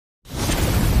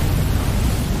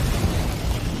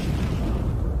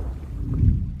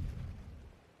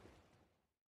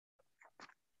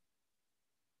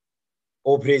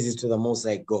All praises to the Most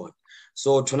High God.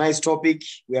 So tonight's topic,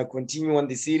 we are continuing on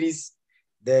the series,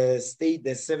 the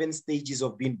 7 stages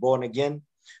of being born again,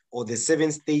 or the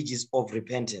 7 stages of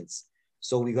repentance.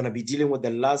 So we're going to be dealing with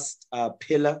the last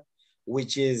pillar,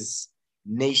 which is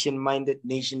nation-minded,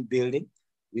 nation building.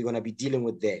 We're going to be dealing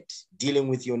with that, dealing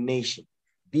with your nation,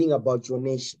 being about your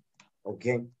nation.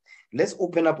 Okay, let's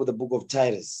open up with the book of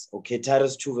Titus. Okay,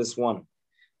 Titus 2 verse 1.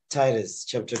 Titus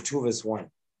chapter 2 verse 1.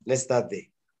 Let's start there.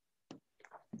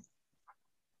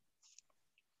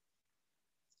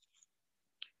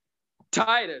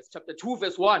 Titus chapter 2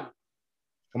 verse 1.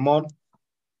 Come on.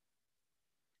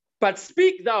 But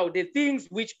speak thou the things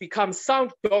which become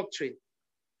sound doctrine.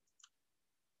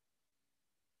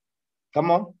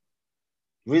 Come on.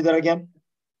 Read that again.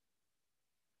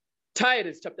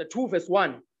 Titus chapter 2 verse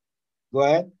 1. Go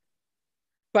ahead.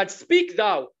 But speak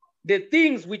thou the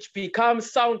things which become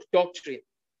sound doctrine.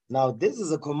 Now, this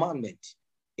is a commandment.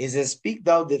 It says, speak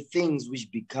thou the things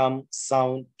which become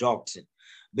sound doctrine.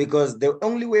 Because the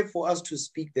only way for us to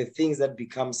speak the things that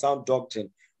become sound doctrine,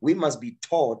 we must be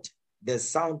taught the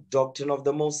sound doctrine of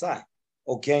the Most High.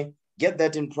 Okay? Get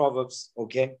that in Proverbs.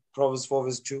 Okay? Proverbs 4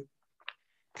 verse 2.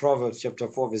 Proverbs chapter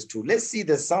 4 verse 2. Let's see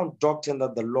the sound doctrine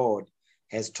that the Lord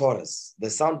has taught us. The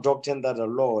sound doctrine that the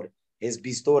Lord has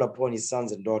bestowed upon his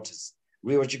sons and daughters.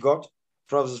 Read what you got.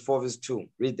 Proverbs 4 verse 2.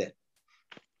 Read that.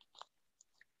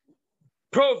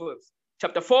 Proverbs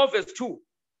chapter 4 verse 2.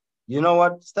 You know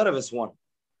what? Start at verse 1.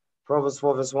 Proverbs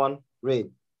 4 verse 1. Read.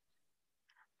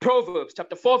 Proverbs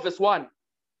chapter 4 verse 1.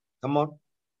 Come on.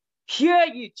 Hear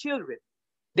ye children,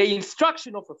 the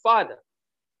instruction of a father,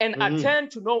 and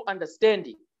attend to no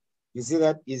understanding. You see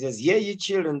that? He says, hear ye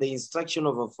children, the instruction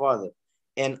of a father,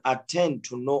 and attend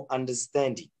to no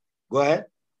understanding. Go ahead.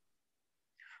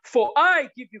 For I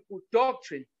give you good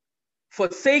doctrine,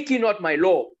 forsake ye not my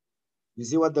law. You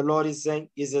see what the Lord is saying?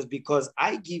 He says, because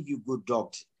I give you good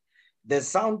doctrine. The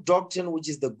sound doctrine, which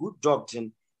is the good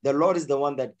doctrine, the Lord is the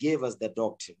one that gave us the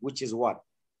doctrine, which is what?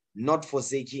 Not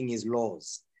forsaking his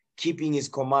laws, keeping his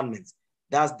commandments.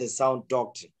 That's the sound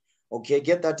doctrine. Okay,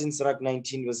 get that in Sirach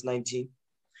 19, verse 19.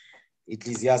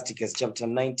 Ecclesiasticus chapter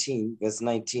 19, verse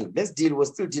 19. We're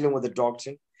still dealing with the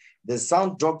doctrine, the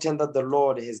sound doctrine that the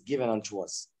Lord has given unto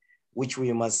us, which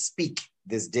we must speak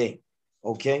this day.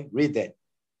 Okay, read that.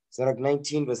 Sirach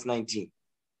 19, verse 19.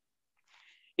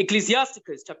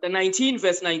 Ecclesiasticus chapter 19,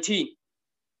 verse 19.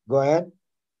 Go ahead.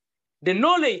 The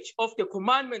knowledge of the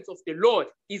commandments of the Lord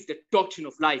is the doctrine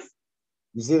of life.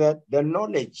 You see that? The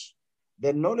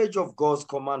knowledge of God's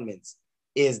commandments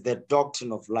is the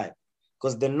doctrine of life.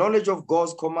 Because the knowledge of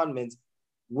God's commandments,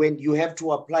 when you have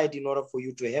to apply it in order for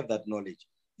you to have that knowledge,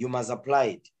 you must apply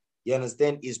it. You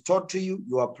understand? It's taught to you,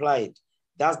 you apply it.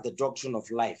 That's the doctrine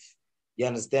of life. You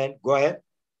understand? Go ahead.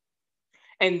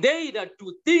 And they that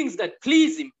do things that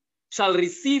please him shall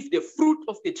receive the fruit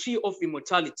of the tree of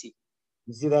immortality.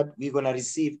 You see that? We're going to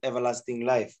receive everlasting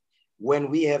life when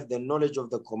we have the knowledge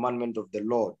of the commandment of the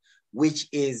Lord, which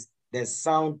is the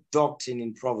sound doctrine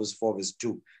in Proverbs 4 verse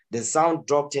 2, the sound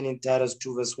doctrine in Titus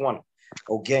 2 verse 1.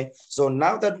 Okay, so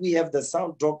now that we have the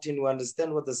sound doctrine, we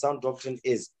understand what the sound doctrine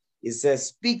is. It says,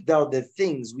 speak thou the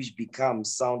things which become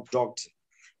sound doctrine.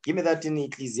 Give me that in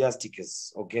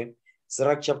Ecclesiasticus, okay?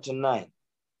 Sirach chapter 9.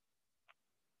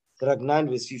 Sirach 9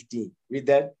 verse 15. Read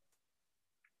that.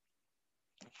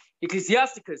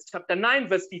 Ecclesiasticus chapter 9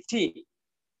 verse 15.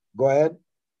 Go ahead.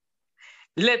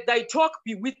 Let thy talk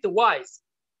be with the wise,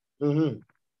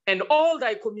 and all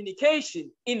thy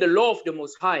communication in the law of the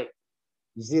Most High.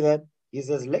 You see that? He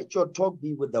says, let your talk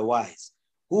be with the wise.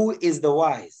 Who is the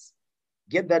wise?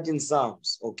 Get that in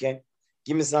Psalms, okay?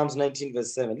 Give me Psalms 19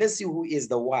 verse 7. Let's see who is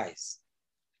the wise,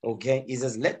 okay? He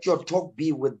says, let your talk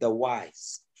be with the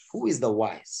wise. Who is the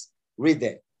wise? Read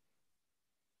that.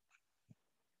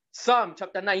 Psalm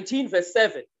chapter 19 verse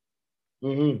 7.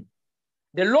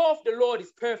 The law of the Lord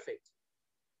is perfect,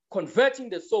 converting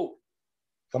the soul.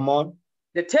 Come on.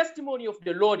 The testimony of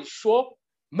the Lord is sure,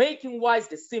 making wise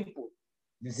the simple.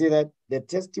 You see that? The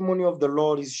testimony of the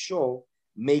Lord is sure,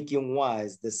 making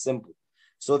wise the simple.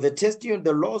 So the testimony,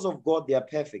 the laws of God, they are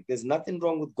perfect. There's nothing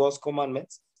wrong with God's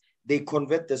commandments. They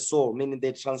convert the soul, meaning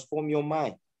they transform your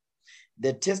mind.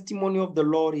 The testimony of the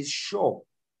Lord is sure,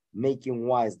 making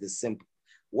wise the simple.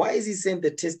 Why is he saying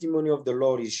the testimony of the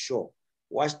Lord is sure?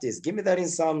 Watch this. Give me that in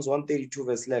Psalms 132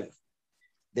 verse 11.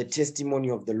 The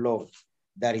testimony of the Lord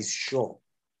that is sure.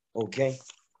 Okay?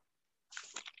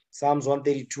 Psalms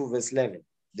 132 verse 11.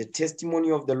 The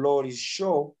testimony of the Lord is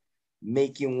sure,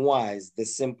 making wise the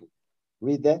simple.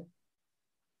 Read that.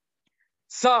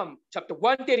 Psalm chapter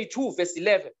 132 verse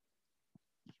 11.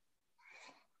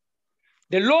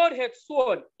 The Lord hath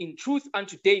sworn in truth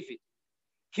unto David,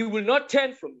 he will not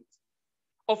turn from it.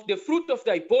 Of the fruit of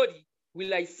thy body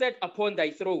will I set upon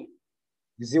thy throne.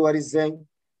 You see what he's saying?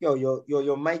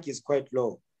 Your mic is quite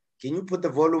low. Can you put the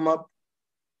volume up?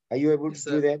 Are you able to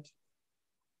do that?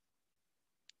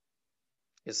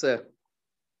 Yes, sir.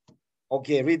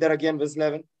 Okay, read that again, verse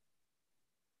 11.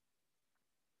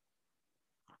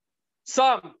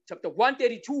 Psalm chapter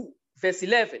 132, verse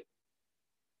 11.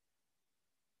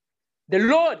 The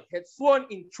Lord had sworn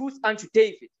in truth unto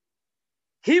David.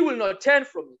 He will not turn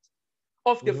from it.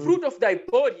 Of the fruit of thy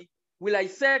body will I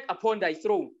set upon thy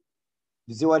throne.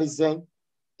 You see what he's saying?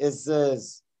 It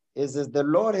says the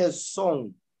Lord hath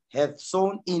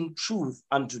sown in truth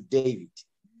unto David.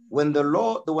 When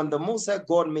the Most High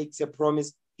God makes a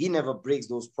promise, he never breaks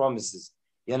those promises.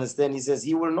 You understand? He says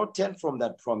he will not turn from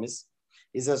that promise.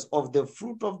 He says, of the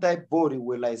fruit of thy body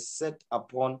will I set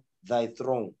upon thy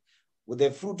throne. With the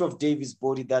fruit of David's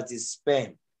body, that is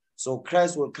sperm. So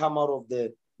Christ will come out of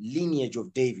the lineage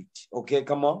of David. Okay,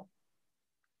 come on.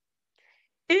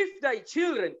 If thy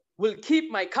children will keep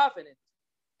my covenant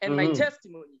and my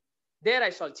testimony, there I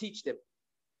shall teach them.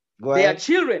 Their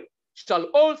children shall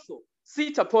also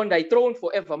sit upon thy throne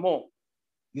forevermore.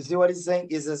 You see what he's saying?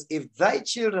 He says, if thy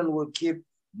children will keep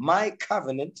my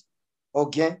covenant,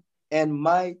 okay, and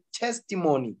my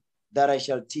testimony that I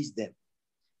shall teach them,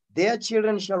 their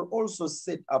children shall also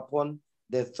sit upon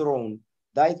the throne,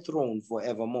 thy throne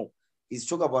forevermore. He's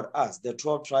talking about us, the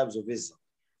 12 tribes of Israel.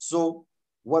 So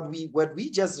what we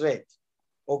just read,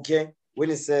 okay, when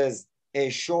it says a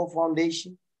sure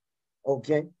foundation,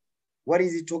 okay, what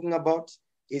is he talking about?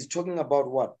 He's talking about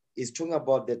what? He's talking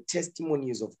about the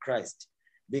testimonies of Christ,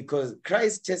 because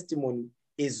Christ's testimony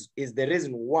is the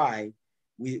reason why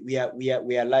we are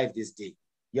alive this day.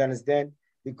 You understand?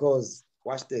 Because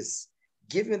watch this.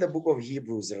 Give me the book of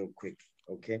Hebrews real quick,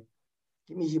 okay?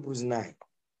 Give me Hebrews 9.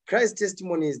 Christ's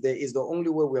testimony is the only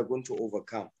way we are going to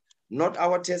overcome. Not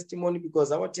our testimony,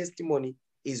 because our testimony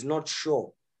is not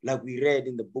sure, like we read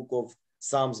in the book of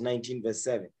Psalms 19, verse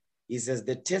 7. He says,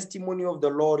 the testimony of the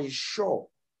Lord is sure,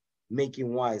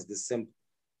 making wise the simple.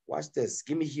 Watch this.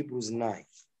 Give me Hebrews 9,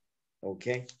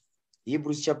 okay?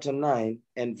 Hebrews chapter 9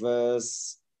 and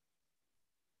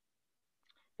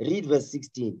read verse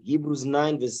 16. Hebrews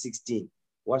 9, verse 16.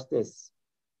 Watch this.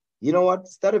 You know what?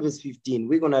 Start at verse 15.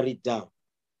 We're going to read down,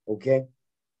 okay?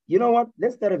 You know what?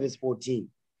 Let's start at verse 14.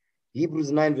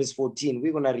 Hebrews 9, verse 14.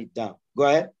 We're going to read down. Go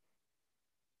ahead.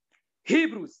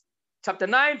 Hebrews chapter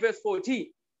 9, verse 14.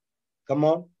 Come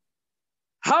on.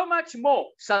 How much more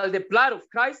shall the blood of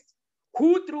Christ,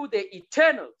 who through the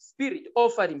eternal Spirit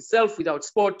offered himself without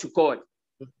spot to God,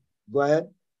 go ahead,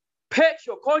 purge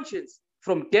your conscience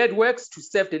from dead works to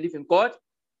serve the living God?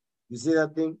 You see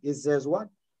that thing? It says what?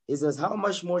 It says, how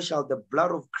much more shall the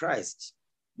blood of Christ,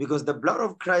 because the blood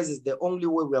of Christ is the only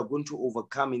way we are going to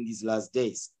overcome in these last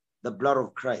days. The blood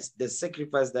of Christ, the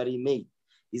sacrifice that he made.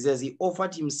 He says he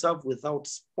offered himself without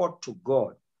spot to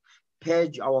God,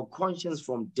 purge our conscience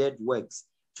from dead works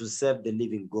to serve the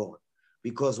living God.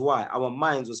 Because why? Our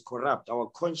minds was corrupt. Our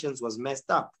conscience was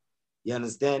messed up. You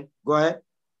understand? Go ahead.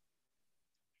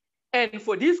 And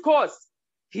for this cause,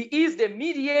 he is the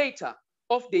mediator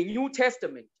of the New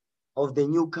Testament. Of the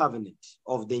new covenant.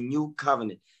 Of the new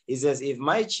covenant. He says, if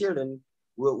my children,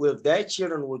 if their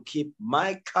children will keep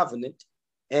my covenant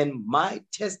and my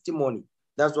testimony.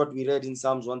 That's what we read in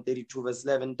Psalms 132, verse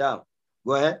 11 down.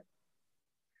 Go ahead.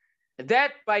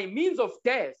 That by means of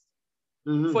death,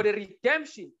 for the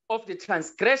redemption of the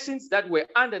transgressions that were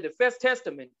under the First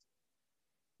Testament,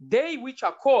 they which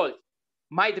are called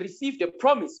might receive the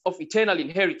promise of eternal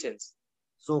inheritance.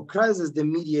 So Christ is the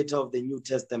mediator of the New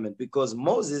Testament, because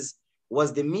Moses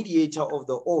was the mediator of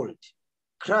the Old.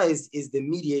 Christ is the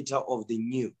mediator of the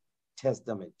New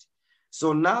Testament.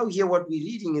 So now here what we're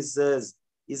reading is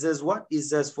what? It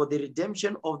says, for the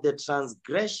redemption of the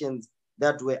transgressions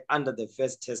that were under the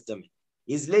First Testament.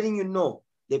 He's letting you know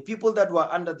the people that were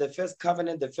under the first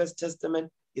covenant, the First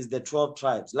Testament, is the 12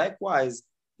 tribes. Likewise,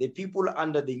 the people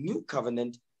under the new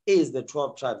covenant is the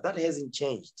 12 tribes. That hasn't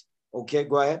changed. Okay,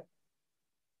 go ahead.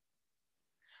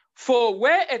 For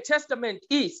where a testament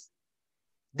is,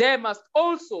 there must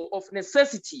also of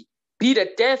necessity be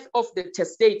the death of the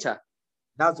testator.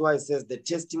 That's why it says the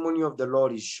testimony of the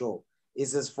Lord is sure. It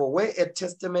says, for where a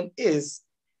testament is,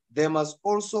 there must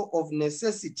also of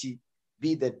necessity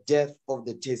be the death of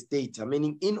the testator.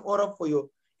 Meaning, in order for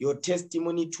your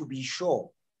testimony to be sure,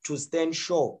 to stand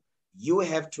sure, you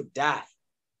have to die.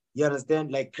 You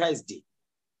understand? Like Christ did.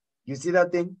 You see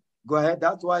that thing? Go ahead.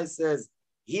 That's why it says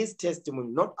his testimony,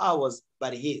 not ours,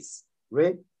 but his.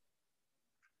 Right?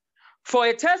 For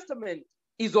a testament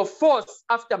is of force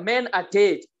after men are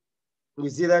dead. You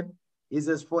see that? It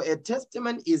says, for a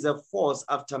testament is a force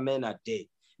after men are dead,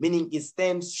 meaning it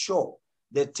stands sure.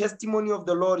 The testimony of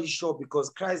the Lord is sure because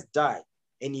Christ died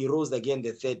and he rose again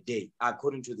the third day,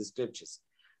 according to the scriptures.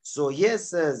 So here it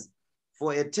says,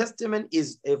 for a testament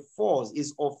is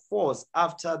of force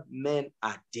after men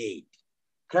are dead.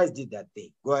 Christ did that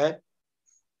thing. Go ahead.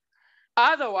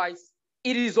 Otherwise,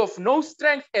 it is of no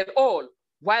strength at all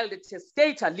while the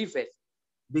testator liveth.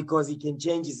 Because he can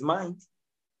change his mind.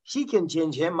 She can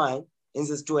change her mind and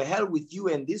says, to hell with you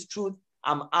and this truth,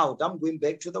 I'm out. I'm going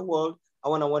back to the world. I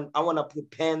wanna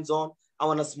put pants on. I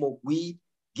wanna smoke weed.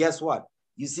 Guess what?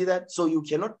 You see that? So you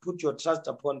cannot put your trust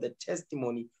upon the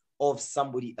testimony of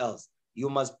somebody else. You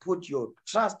must put your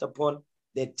trust upon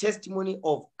the testimony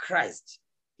of Christ,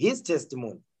 his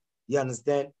testimony. You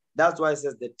understand? That's why it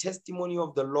says the testimony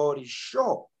of the Lord is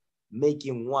sure,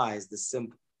 making wise the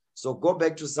simple. So go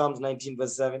back to Psalms 19,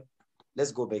 verse 7.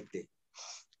 Let's go back there.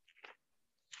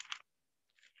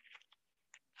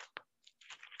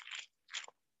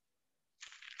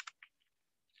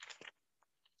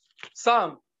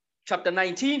 Psalm chapter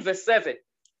 19, verse 7.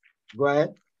 Go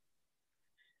ahead.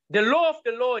 The law of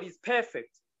the Lord is perfect,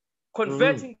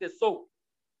 converting the soul.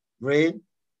 Read.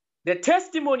 The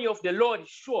testimony of the Lord is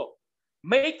sure,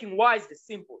 making wise the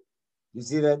simple. You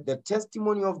see that? The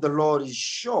testimony of the Lord is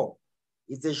sure.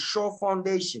 It's a sure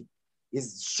foundation.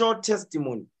 It's sure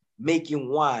testimony, making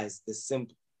wise the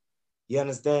simple. You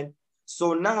understand?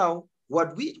 So now,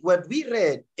 what we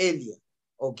read earlier,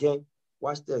 okay?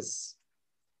 Watch this.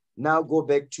 Now go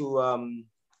back to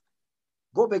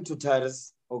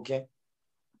Titus, okay?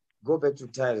 Go back to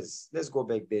Titus. Let's go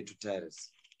back there to Titus.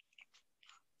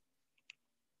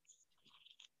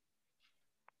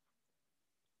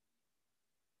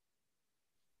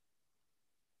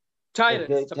 Titus,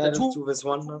 okay, chapter 2, verse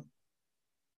 1 now.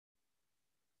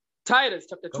 Titus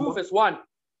chapter 2, verse 1.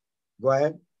 Go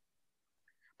ahead.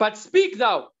 But speak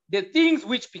thou the things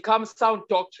which become sound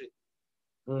doctrine,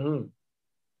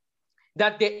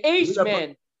 that the aged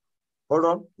man... Hold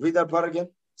on, read that part again.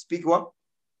 Speak what?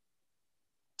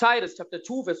 Titus chapter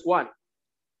 2, verse 1.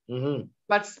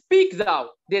 But speak thou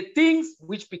the things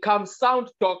which become sound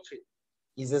doctrine.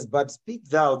 He says, but speak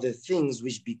thou the things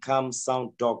which become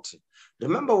sound doctrine.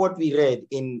 Remember what we read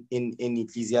in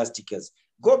Ecclesiasticus.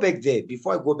 Go back there.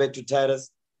 Before I go back to Titus,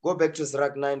 go back to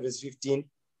Sirach 9, verse 15.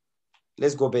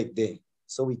 Let's go back there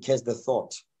so we catch the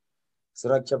thought.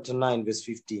 Sirach chapter 9, verse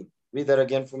 15. Read that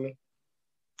again for me.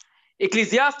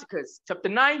 Ecclesiasticus chapter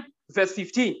 9, verse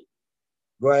 15.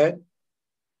 Go ahead.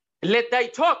 Let thy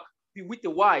talk be with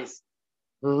the wise,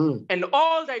 and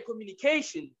all thy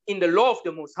communication in the law of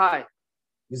the Most High.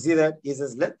 You see that? He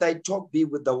says, let thy talk be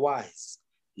with the wise.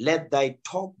 Let thy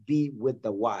talk be with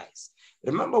the wise.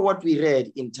 Remember what we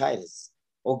read in Titus.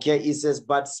 Okay, it says,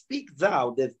 but speak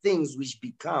thou the things which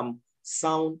become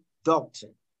sound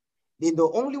doctrine. Then the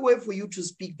only way for you to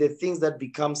speak the things that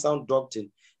become sound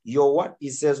doctrine, your what?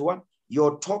 It says what?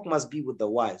 Your talk must be with the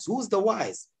wise. Who's the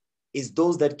wise? It's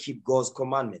those that keep God's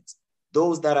commandments,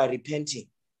 those that are repenting.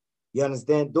 You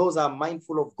understand? Those are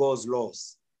mindful of God's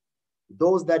laws.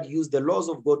 Those that use the laws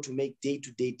of God to make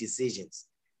day-to-day decisions.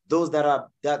 Those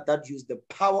that use the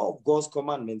power of God's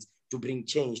commandments to bring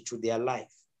change to their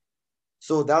life.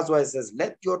 So that's why it says,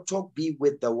 let your talk be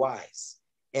with the wise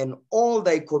and all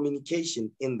thy communication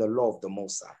in the law of the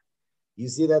Most High. You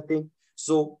see that thing?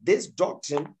 So this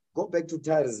doctrine, go back to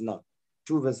Titus now,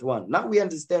 2 verse 1. Now we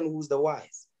understand who's the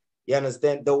wise. You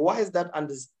understand? The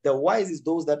wise is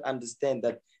those that understand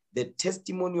that the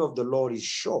testimony of the Lord is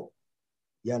sure.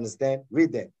 You understand?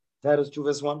 Read that. Titus 2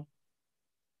 verse 1.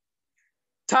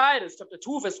 Titus chapter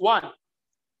 2 verse 1.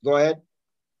 Go ahead.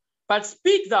 But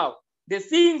speak thou the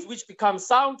things which become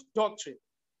sound doctrine.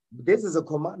 This is a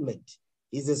commandment.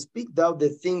 It says, speak thou the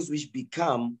things which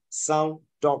become sound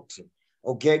doctrine.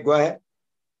 Okay, go ahead.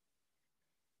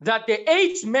 That the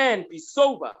aged man be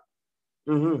sober,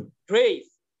 brave,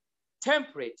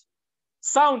 temperate,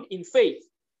 sound in faith,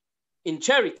 in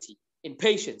charity, in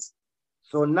patience.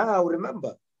 So now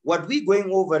remember, what we're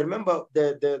going over, remember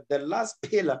the last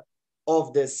pillar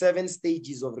of the 7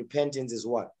 stages of repentance is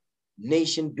what?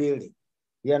 Nation building.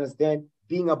 You understand?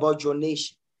 Being about your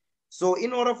nation. So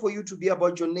in order for you to be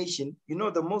about your nation, you know,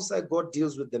 the Most High God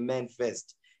deals with the man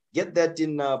first. Get that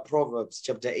in Proverbs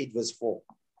chapter 8, verse 4.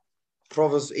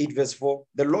 Proverbs 8, verse 4.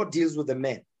 The Lord deals with the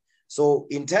man. So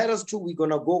in Titus 2, we're going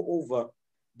to go over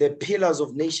the pillars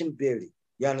of nation building.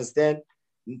 You understand?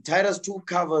 In Titus 2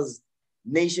 covers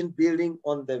nation building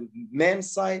on the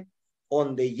man's side,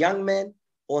 on the young man,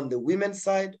 on the women's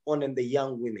side, on the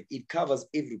young women. It covers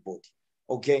everybody.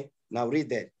 Okay? Now read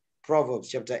that. Proverbs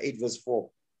chapter 8, verse 4.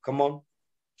 Come on.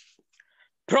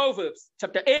 Proverbs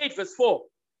chapter 8, verse 4.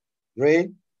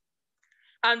 Read.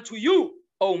 Unto you,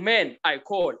 O men, I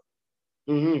call,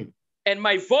 and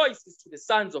my voice is to the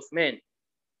sons of men.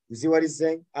 You see what he's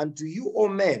saying? Unto you, O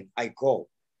men, I call.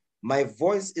 My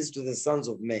voice is to the sons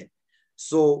of men.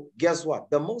 So guess what?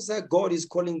 The Most High God is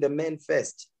calling the men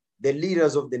first, the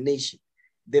leaders of the nation,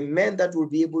 the men that will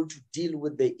be able to deal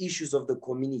with the issues of the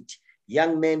community.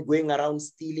 Young men going around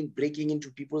stealing, breaking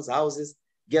into people's houses.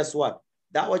 Guess what?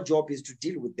 Our job is to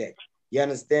deal with that. You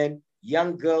understand?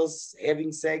 Young girls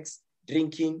having sex,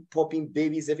 drinking, popping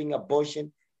babies, having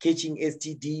abortion, catching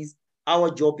STDs. Our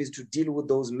job is to deal with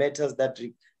those matters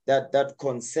that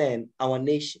concern our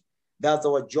nation. That's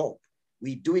our job.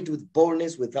 We do it with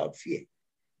boldness, without fear.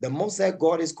 The Most High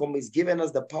God is given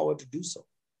us the power to do so.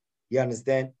 You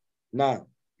understand? Now,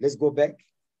 let's go back.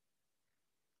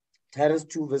 Titus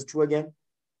 2, verse 2 again.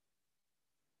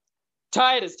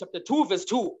 Titus chapter 2, verse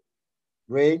 2.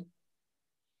 Read.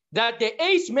 That the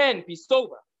aged men be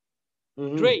sober,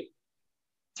 grave,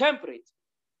 temperate,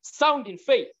 sound in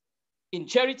faith, in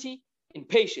charity, in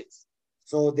patience.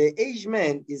 So the aged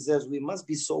man, he says we must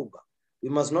be sober. We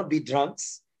must not be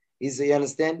drunks. You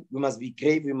understand? We must be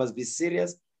grave. We must be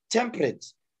serious. Temperate.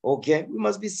 Okay? We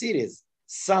must be serious.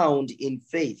 Sound in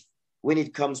faith when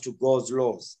it comes to God's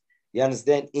laws. You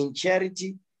understand? In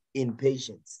charity, in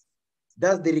patience.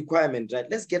 That's the requirement, right?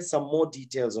 Let's get some more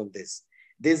details on this.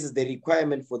 This is the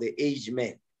requirement for the aged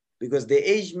men, because the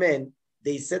aged men,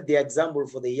 they set the example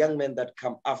for the young men that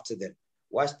come after them.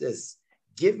 Watch this.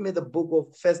 Give me the book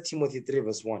of 1 Timothy 3,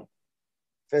 verse 1.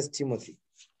 1 Timothy,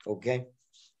 okay?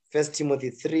 1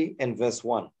 Timothy 3 and verse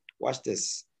 1. Watch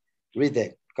this. Read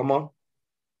that. Come on.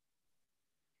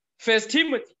 1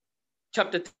 Timothy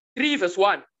chapter 3, verse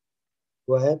 1.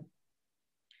 Go ahead.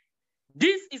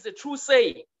 This is a true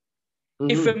saying.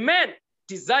 If a man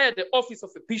desire the office of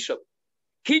a bishop,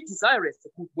 he desireth a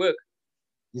good work.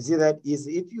 You see that? Is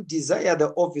if you desire the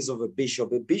office of a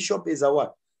bishop is a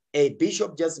what? A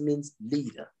bishop just means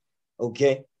leader.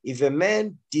 Okay? If a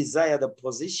man desire the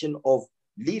position of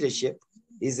leadership,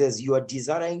 he says you are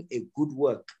desiring a good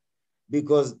work,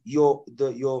 because your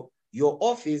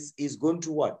office is going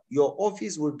to what? Your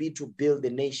office will be to build the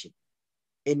nation.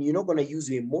 And you're not going to use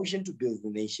your emotion to build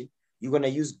the nation. You're going to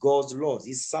use God's laws,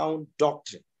 his sound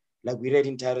doctrine, like we read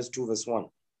in Titus 2, verse 1.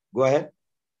 Go ahead.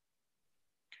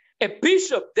 A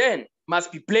bishop then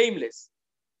must be blameless,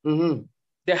 the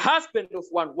husband of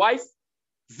one wife,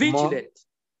 vigilant,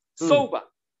 sober,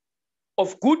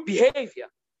 of good behavior,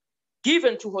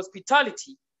 given to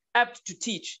hospitality, apt to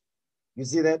teach. You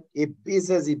see that? It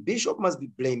says a bishop must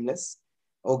be blameless,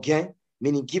 okay?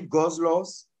 Meaning keep God's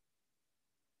laws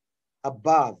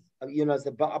above,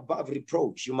 above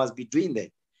reproach. You must be doing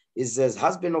that. It says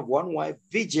husband of one wife,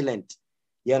 vigilant.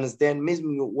 You understand?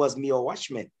 Was me a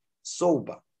watchman,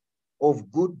 sober,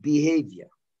 of good behavior,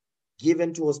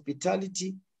 given to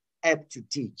hospitality, apt to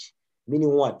teach. Meaning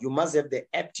what? You must have the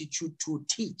aptitude to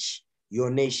teach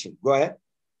your nation. Go ahead.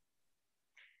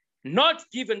 Not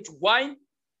given to wine,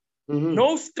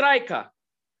 no striker,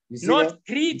 not that?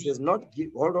 Greedy. It says not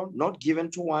given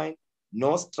to wine,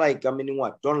 no striker, meaning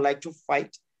what? Don't like to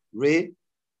fight. Read.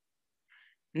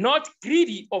 Not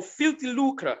greedy of filthy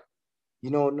lucre.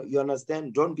 You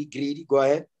understand? Don't be greedy. Go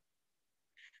ahead.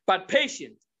 But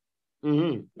patient.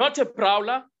 Not a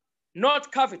prowler,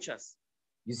 not covetous.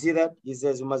 You see that? He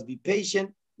says you must be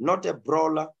patient, not a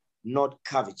brawler, not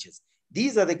covetous.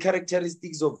 These are the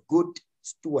characteristics of good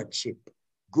stewardship,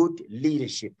 good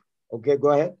leadership. Okay, go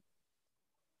ahead.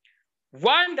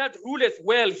 One that ruleth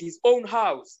well his own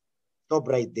house. Stop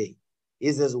right there.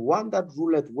 He says one that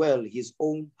ruleth well his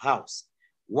own house.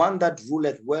 One that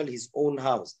ruleth well his own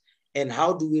house. And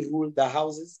how do we rule the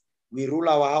houses? We rule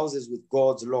our houses with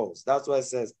God's laws. That's why it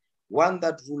says, one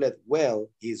that ruleth well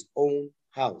his own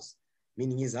house,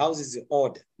 meaning his house is in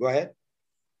order. Go ahead.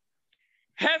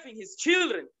 Having his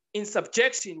children in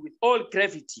subjection with all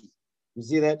gravity. You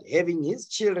see that? Having his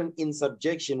children in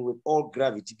subjection with all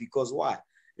gravity. Because why?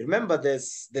 Remember, the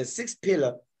sixth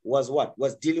pillar was what?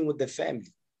 Was dealing with the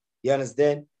family. You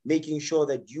understand? Making sure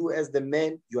that you as the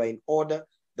man, you are in order,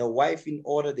 the wife in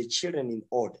order, the children in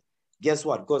order. Guess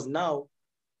what? Because now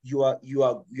you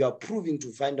are proving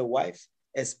to find a wife,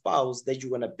 a spouse that you're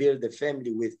going to build the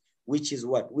family with, which is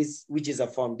what? Which is a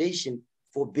foundation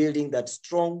for building that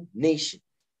strong nation.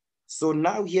 So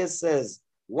now here says,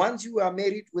 once you are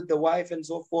married with the wife and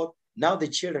so forth, now the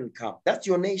children come. That's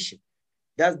your nation.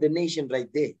 That's the nation right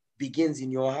there. Begins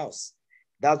in your house.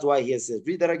 That's why here says,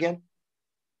 read that again.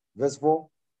 Verse 4.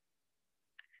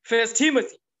 1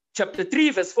 Timothy chapter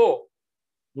 3, verse 4.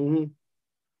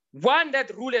 One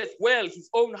that ruleth well his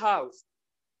own house.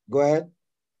 Go ahead.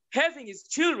 having his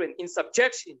children in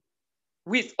subjection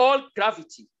with all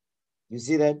gravity. You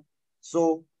see that?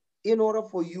 So in order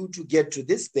for you to get to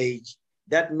this stage,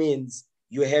 that means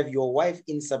you have your wife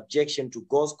in subjection to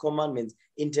God's commandments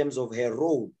in terms of her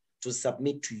role to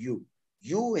submit to you.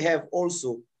 You have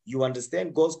also, you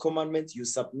understand God's commandments, you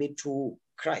submit to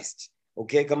Christ.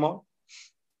 Okay, come on.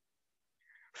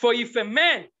 For if a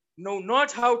man know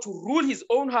not how to rule his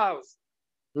own house,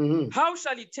 how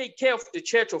shall he take care of the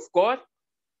church of God?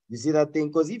 You see that thing?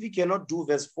 Because if you cannot do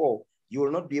verse 4, you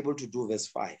will not be able to do verse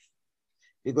 5.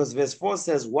 Because verse 4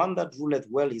 says, one that ruleth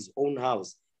well his own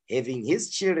house, having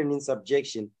his children in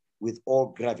subjection with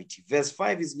all gravity. Verse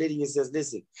 5 is letting you says,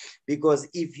 listen, because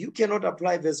if you cannot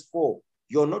apply verse 4,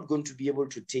 you're not going to be able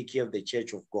to take care of the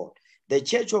church of God. The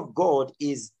church of God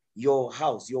is your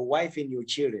house, your wife and your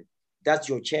children. That's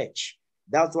your church.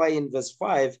 That's why in verse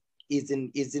 5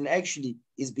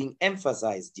 is being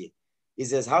emphasized here. It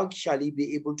says, how shall he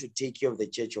be able to take care of the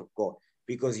church of God?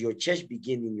 Because your church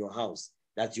begins in your house.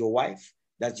 That's your wife,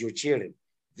 that's your children.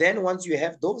 Then once you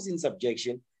have those in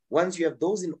subjection, once you have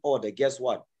those in order, guess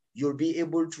what? You'll be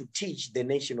able to teach the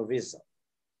nation of Israel.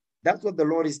 That's what the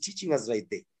Lord is teaching us right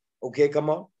there. Okay, come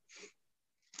on.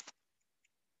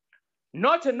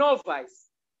 Not a novice.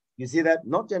 You see that?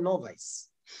 Not a novice.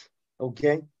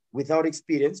 Okay, without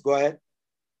experience, go ahead.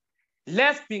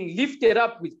 Lest being lifted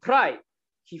up with pride,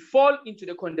 he fall into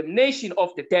the condemnation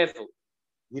of the devil.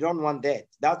 We don't want that.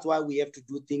 That's why we have to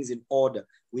do things in order.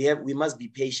 We must be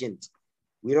patient.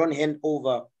 We don't hand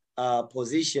over a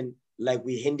position like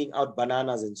we're handing out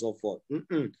bananas and so forth.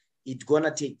 It's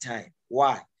gonna take time.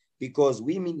 Why? Because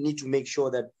we need to make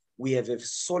sure that we have a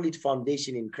solid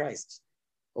foundation in Christ.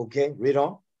 Okay, read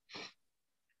on.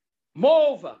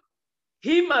 Moreover,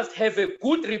 he must have a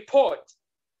good report.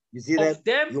 You see that?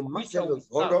 Them you must have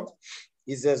hold on.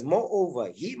 It says,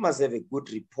 moreover, he must have a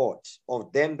good report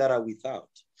of them that are without.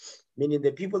 Meaning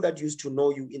the people that used to know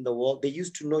you in the world, they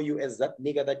used to know you as that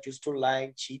nigger that used to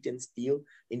lie, cheat, and steal,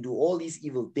 and do all these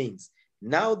evil things.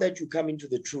 Now that you come into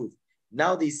the truth,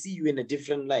 now they see you in a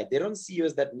different light. They don't see you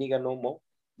as that nigger no more.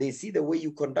 They see the way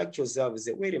you conduct yourself and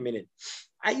say, wait a minute,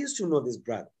 I used to know this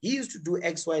brother. He used to do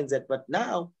X, Y, and Z, but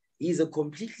now he's a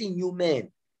completely new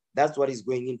man. That's what he's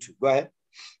going into. Go ahead.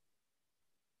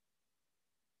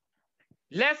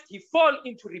 Lest he fall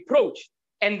into reproach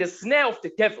and the snare of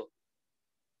the devil.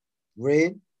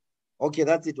 Read. Okay,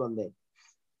 that's it on there.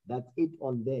 That's it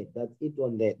on there. That's it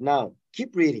on there. Now,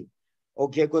 keep reading.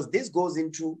 Okay, because this goes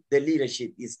into the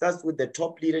leadership. It starts with the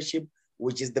top leadership,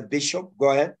 which is the bishop.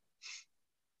 Go ahead.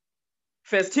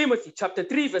 1 Timothy chapter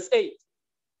 3, verse 8.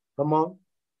 Come on.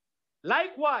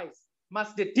 Likewise,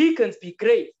 must the deacons be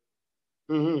grave,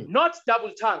 not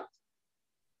double-tongued,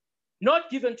 not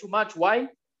given to much wine,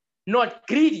 not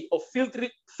greedy of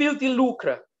filthy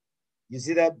lucre. You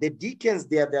see that? The deacons,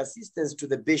 they are the assistants to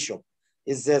the bishop.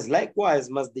 It says, likewise,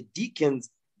 must the deacons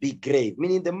be grave,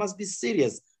 meaning they must be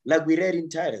serious, like we read in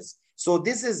Titus. So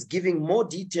this is giving more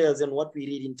details than what we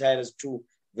read in Titus 2,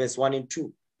 verse 1 and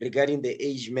 2, regarding the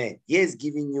aged man. He is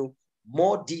giving you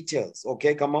more details.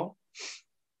 Okay, come on.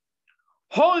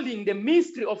 Holding the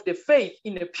mystery of the faith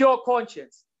in a pure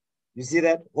conscience. You see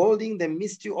that? Holding the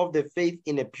mystery of the faith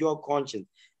in a pure conscience.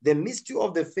 The mystery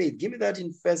of the faith. Give me that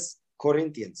in 1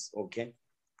 Corinthians, okay?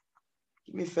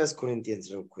 Give me 1 Corinthians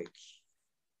real quick.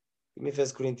 Give me 1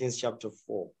 Corinthians chapter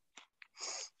 4.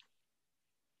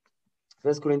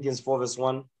 1 Corinthians 4 verse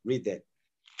 1, read that.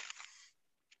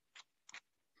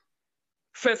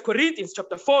 1 Corinthians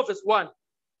chapter 4 verse 1.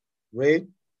 Read.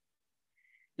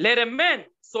 Let a man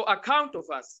so account of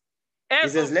us. He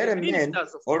says, let a man,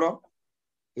 hold on.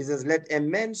 He says, let a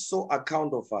man so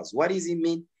account of us. What does he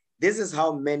mean? This is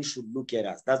how men should look at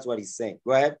us. That's what he's saying.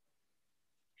 Go ahead.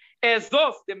 As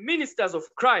of the ministers of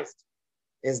Christ.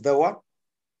 As the what?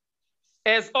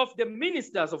 As of the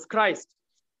ministers of Christ.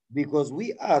 Because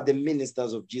we are the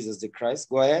ministers of Jesus the Christ.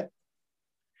 Go ahead.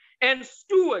 And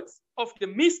stewards of the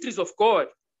mysteries of God.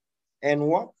 And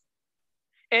what?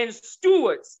 And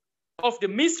stewards of the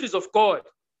mysteries of God.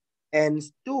 And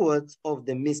stewards of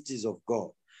the mysteries of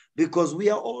God. Because we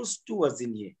are all stewards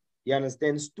in here. You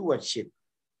understand? Stewardship.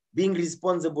 Being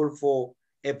responsible for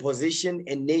a position,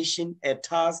 a nation, a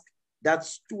task,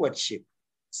 that's stewardship.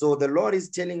 So the Lord is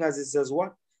telling us, it says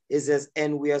what? It says,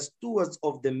 and we are stewards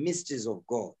of the mysteries of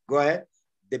God. Go ahead.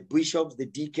 The bishops, the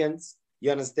deacons,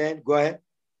 you understand? Go ahead.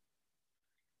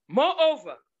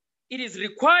 Moreover, it is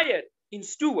required in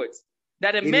stewards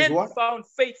that a man be found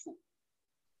faithful.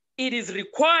 It is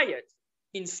required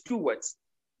in stewards.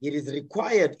 It is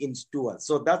required in stewards.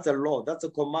 So that's a law. That's a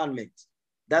commandment.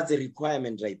 That's a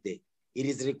requirement right there. It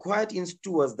is required in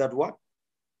stewards that what?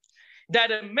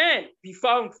 that a man be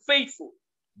found faithful.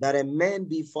 That a man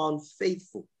be found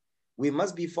faithful. We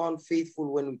must be found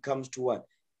faithful when it comes to what?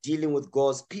 Dealing with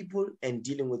God's people and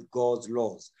dealing with God's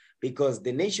laws. Because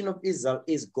the nation of Israel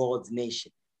is God's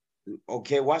nation.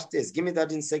 Okay, watch this. Give me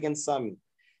that in 2 Samuel.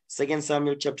 2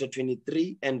 Samuel chapter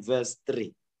 23 and verse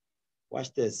 3.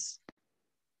 Watch this.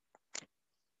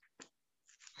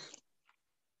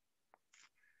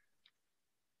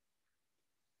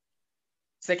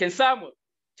 Second Samuel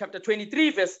chapter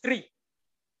 23 verse 3.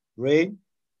 Read.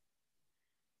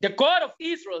 The God of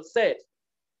Israel said,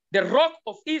 the rock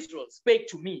of Israel spake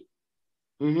to me.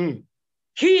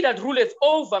 He that ruleth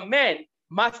over men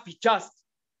must be just,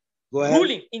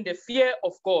 ruling in the fear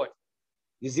of God.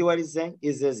 You see what he's saying?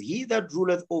 He says, he that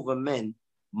ruleth over men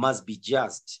must be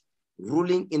just,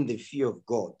 ruling in the fear of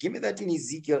God. Give me that in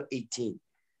Ezekiel 18,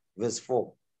 verse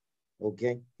 4.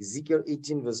 Okay? Ezekiel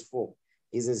 18, verse 4.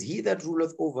 He says, he that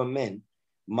ruleth over men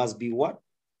must be what?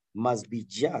 Must be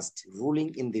just,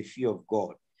 ruling in the fear of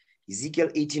God. Ezekiel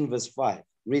 18, verse 5.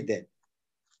 Read that.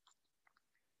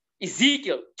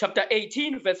 Ezekiel chapter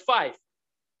 18, verse 5.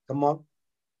 Come on.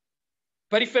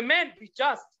 But if a man be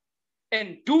just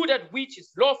and do that which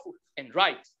is lawful and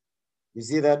right. You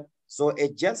see that? So a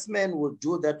just man will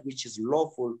do that which is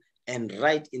lawful and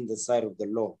right in the sight of the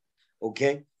Lord.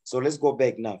 Okay? So let's go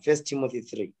back now. 1 Timothy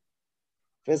 3.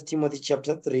 1 Timothy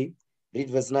chapter 3. Read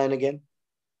verse 9 again.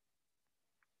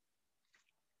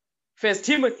 1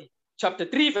 Timothy chapter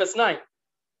 3, verse 9.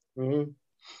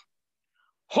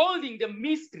 Holding the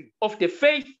mystery of the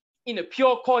faith in a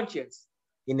pure conscience.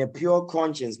 In a pure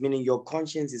conscience, meaning your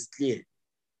conscience is clear.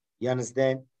 You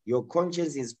understand? Your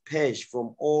conscience is purged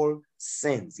from all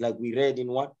sins, like we read in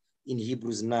what? In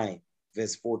Hebrews 9,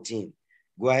 verse 14.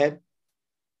 Go ahead.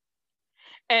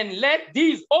 And let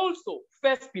these also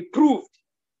first be proved.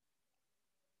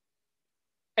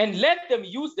 And let them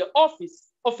use the office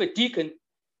of a deacon,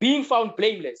 being found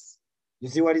blameless. You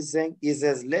see what he's saying? He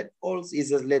says, let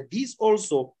these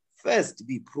also first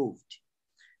be proved.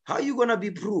 How are you going to be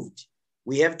proved?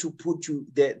 We have to put you,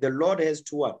 the Lord has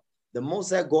to what? The Most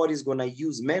High God is going to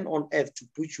use men on earth to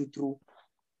put you through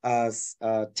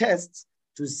tests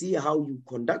to see how you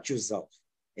conduct yourself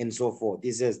and so forth.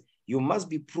 He says, you must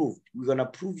be proved. We're going to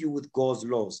prove you with God's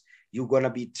laws. You're going to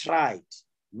be tried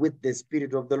with the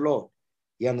Spirit of the Lord.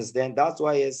 You understand? That's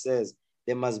why it says,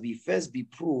 they must be first be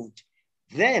proved,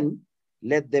 then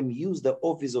let them use the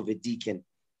office of a deacon,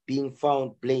 being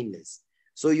found blameless.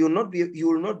 So you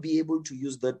will not be able to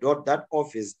use that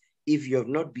office if you have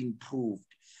not been proved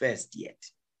first yet.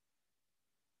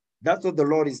 That's what the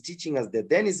Lord is teaching us there.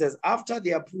 Then he says, after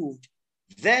they are proved,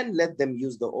 then let them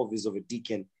use the office of a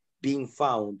deacon, being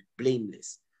found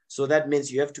blameless. So that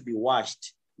means you have to be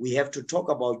washed. We have to talk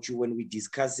about you when we're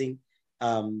discussing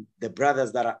the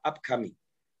brothers that are upcoming.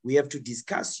 We have to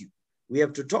discuss you. We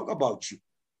have to talk about you.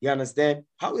 You understand?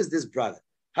 How is this brother?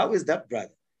 How is that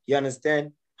brother? You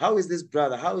understand? How is this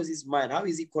brother? How is his mind? How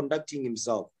is he conducting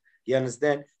himself? You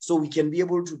understand? So we can be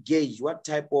able to gauge what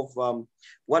type of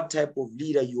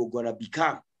leader you're gonna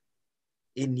become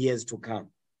in years to come.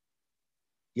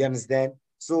 You understand?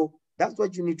 So that's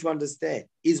what you need to understand.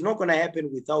 It's not gonna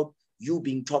happen without you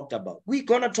being talked about. We're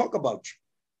gonna talk about you.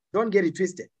 Don't get it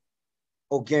twisted.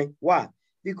 Okay? Why?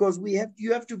 Because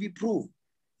you have to be proved.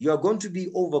 You are going to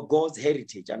be over God's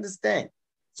heritage. Understand?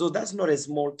 So that's not a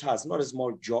small task, not a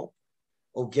small job.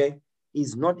 Okay?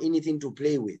 It's not anything to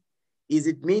play with. Is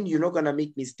it mean you're not going to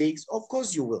make mistakes? Of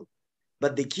course you will.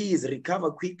 But the key is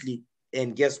recover quickly,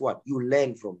 and guess what? You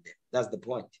learn from them. That's the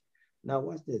point. Now,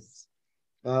 what's this?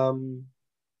 Jump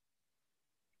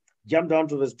down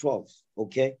to verse 12,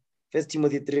 okay? 1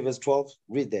 Timothy 3, verse 12.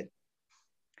 Read that.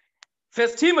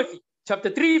 1 Timothy chapter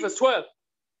 3, verse 12.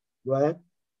 Go ahead.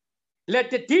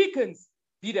 Let the deacons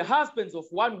be the husbands of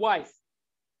one wife,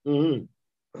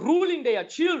 ruling their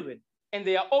children and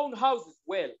their own houses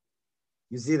well.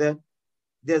 You see that?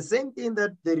 The same thing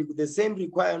that the same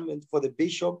requirement for the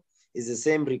bishop is the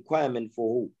same requirement for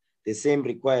who? The same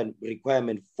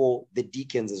requirement for the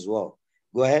deacons as well.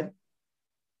 Go ahead.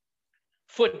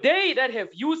 For they that have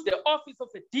used the office of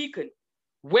a deacon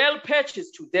well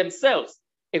purchase to themselves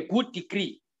a good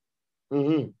degree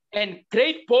and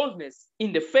great boldness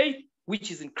in the faith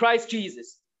which is in Christ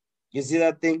Jesus. You see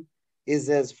that thing? It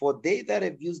says, for they that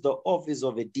have used the office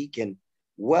of a deacon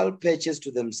well purchased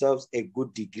to themselves a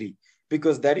good degree.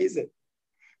 Because there is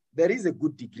a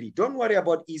good degree. Don't worry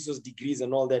about Esau's degrees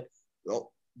and all that.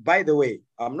 Oh, by the way,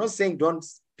 I'm not saying don't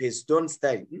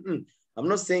study. I'm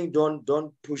not saying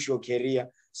don't push your career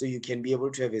so you can be able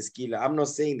to have a skill. I'm not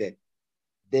saying that.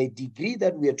 The degree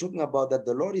that we are talking about that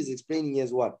the Lord is explaining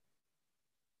is what?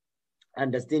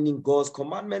 Understanding God's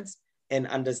commandments and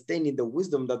understanding the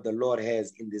wisdom that the Lord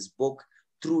has in this book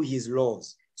through his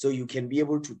laws. So you can be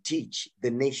able to teach the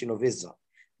nation of Israel.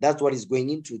 That's what is going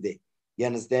into there. You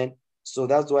understand? So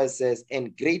that's why it says,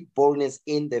 and great boldness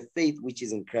in the faith which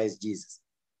is in Christ Jesus.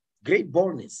 Great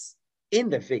boldness in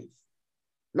the faith.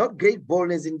 Not great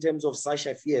boldness in terms of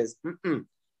Sasha fears.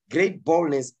 Great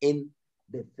boldness in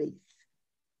the faith.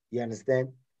 You understand?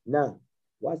 Now,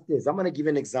 watch this. I'm going to give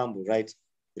an example, right?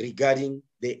 Regarding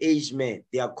the aged men,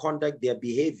 their conduct, their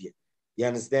behavior. You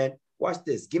understand? Watch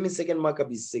this. Give me 2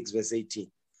 Maccabees 6, verse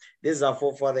 18. This is our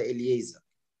forefather Eliezer,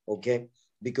 okay?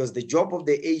 Because the job of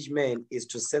the aged man is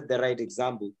to set the right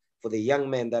example for the young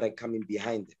men that are coming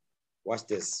behind them. Watch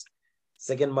this.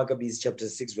 2 Maccabees chapter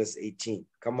 6, verse 18.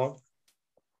 Come on.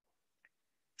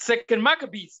 2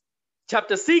 Maccabees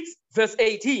chapter 6, verse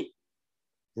 18.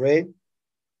 Right?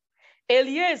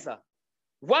 Eliezer,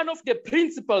 one of the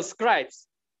principal scribes,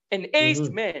 an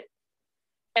aged man,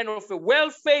 and of a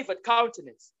well-favored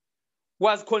countenance,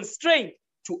 was constrained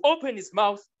to open his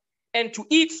mouth and to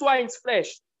eat swine's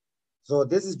flesh. So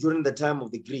this is during the time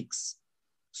of the Greeks.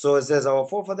 So it says, our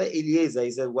forefather Eliezer,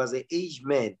 he said, was an aged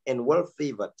man and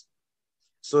well-favored.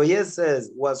 So here it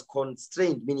says, was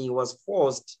constrained, meaning he was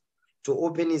forced to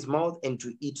open his mouth and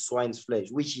to eat swine's flesh,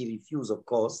 which he refused, of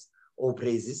course, all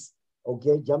praises.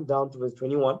 Okay, jump down to verse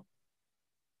 21.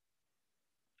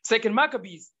 2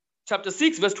 Maccabees chapter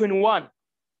 6, verse 21.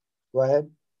 Go ahead.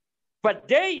 But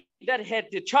they that had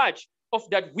the charge of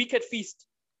that wicked feast,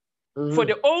 for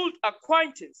the old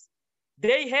acquaintance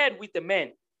they had with the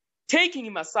man, taking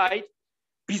him aside,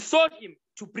 besought him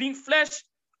to bring flesh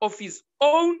of his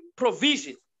own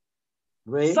provision,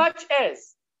 such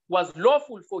as was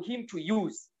lawful for him to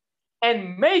use,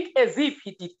 and make as if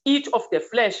he did eat of the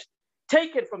flesh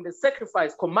taken from the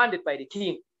sacrifice commanded by the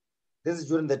king. This is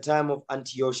during the time of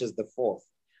Antiochus IV.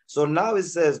 So now it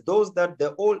says those that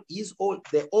the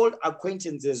old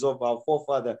acquaintances of our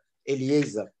forefather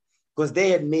Eliezer, because they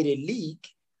had made a league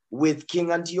with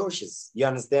King Antiochus. You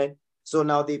understand? So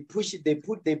now they push it, they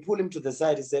pull him to the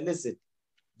side and say, listen,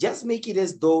 just make it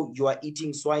as though you are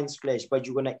eating swine's flesh, but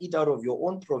you're gonna eat out of your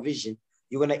own provision.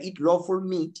 You're gonna eat lawful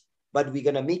meat, but we're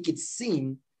gonna make it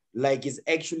seem like it's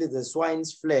actually the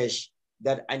swine's flesh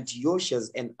that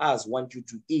Antiochus and us want you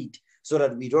to eat, so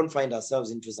that we don't find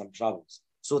ourselves into some troubles.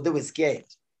 So they were scared.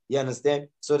 You understand?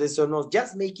 So they said, no,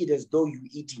 just make it as though you're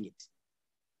eating it.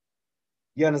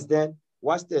 You understand?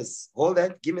 Watch this. Hold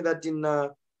that. Give me that in 1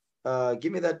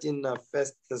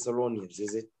 Thessalonians,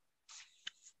 is it?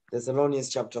 Thessalonians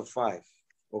chapter 5.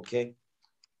 Okay.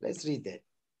 Let's read that.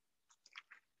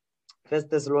 1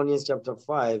 Thessalonians chapter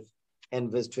 5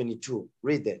 and verse 22.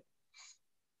 Read that.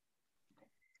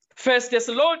 1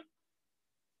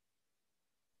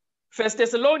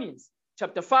 Thessalonians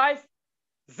chapter 5,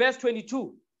 verse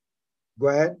 22. Go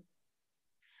ahead.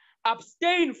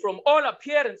 Abstain from all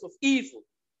appearance of evil.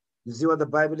 You see what the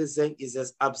Bible is saying? It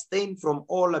says, abstain from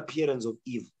all appearance of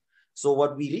evil. So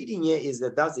what we're reading here is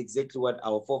that that's exactly what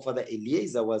our forefather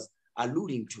Eliezer was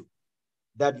alluding to.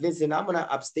 That, listen, I'm going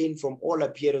to abstain from all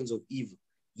appearance of evil.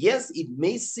 Yes, it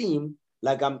may seem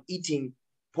like I'm eating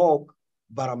pork,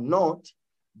 but I'm not.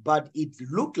 But it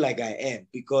looked like I am,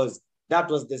 because that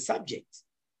was the subject.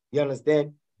 You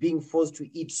understand? Being forced to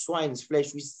eat swine's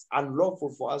flesh, which is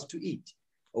unlawful for us to eat.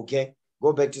 Okay?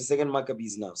 Go back to 2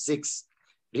 Maccabees now. 6.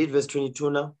 Read verse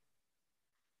 22 now.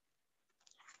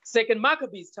 2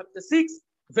 Maccabees chapter 6,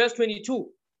 verse 22.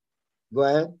 Go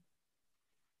ahead.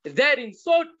 That in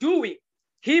so doing,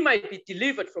 he might be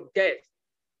delivered from death.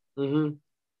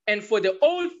 And for the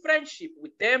old friendship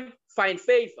with them find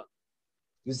favor.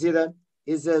 You see that?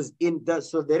 It says,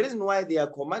 so the reason why they are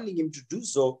commanding him to do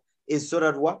so is so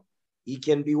that what? He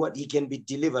can be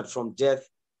delivered from death,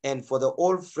 and for the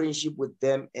old friendship with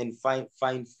them and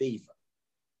find favor.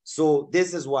 So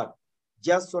this is what?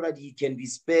 Just so that he can be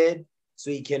spared,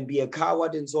 so he can be a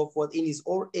coward and so forth in his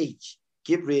old age.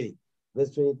 Keep reading.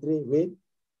 Verse 23, read.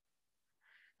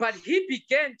 But he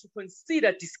began to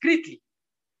consider discreetly,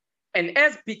 and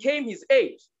as became his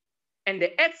age, and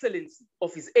the excellency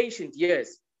of his ancient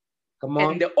years,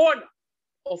 and the honor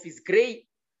of his gray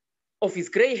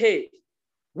head,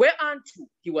 whereunto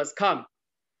he was come,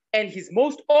 and his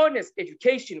most honest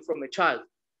education from a child,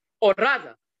 or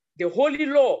rather, the holy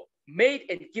law made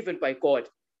and given by God.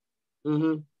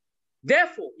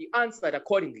 Therefore he answered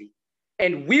accordingly,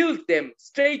 and willed them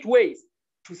straightways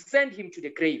to send him to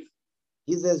the grave.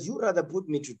 He says, you rather put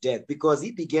me to death, because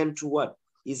he began to what?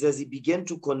 He says he began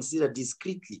to consider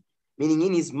discreetly, meaning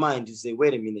in his mind to say,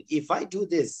 wait a minute, if I do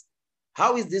this,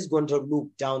 how is this going to look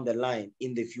down the line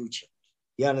in the future?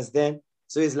 You understand?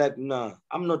 So he's like, no,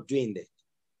 I'm not doing that.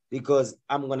 because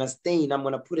I'm going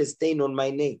to put a stain on my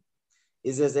name.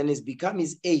 He says, and it's become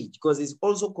his age, because he's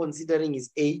also considering his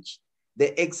age,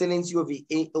 the excellency of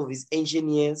his ancient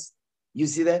years. You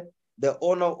see that? The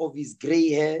honor of his gray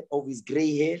hair,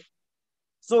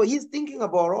 So he's thinking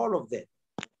about all of that.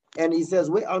 And he says,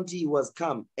 whereunto he was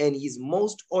come, and his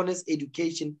most honest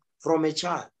education from a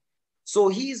child. So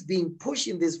he's being pushed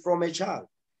in this from a child.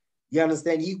 You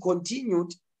understand? He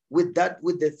continued with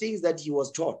the things that he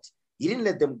was taught. He didn't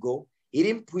let them go. He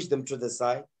didn't push them to the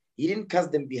side. He didn't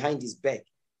cast them behind his back.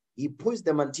 He pushed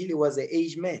them until he was an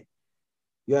aged man.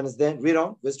 You understand? Read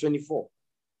on, verse 24.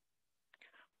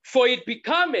 For it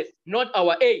becometh not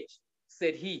our age,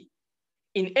 said he,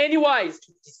 in any wise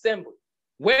to dissemble,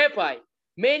 whereby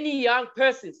many young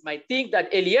persons might think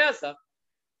that Eliezer,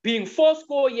 being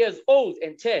 80 years old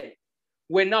and 10,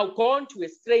 were now gone to a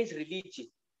strange religion.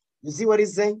 You see what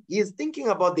he's saying? He is thinking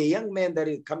about the young man that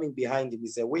is coming behind him. He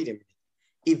said, wait a minute.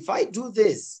 If I do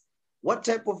this, what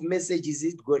type of message is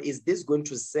this going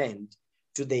to send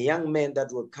to the young man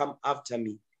that will come after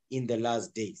me in the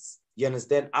last days? You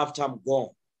understand? After I'm gone,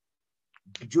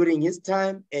 during his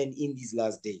time and in these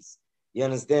last days. You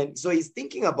understand? So he's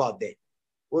thinking about that.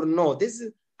 Or no,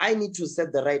 I need to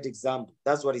set the right example.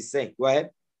 That's what he's saying. Go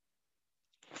ahead.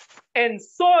 And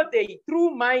so they,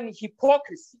 through mine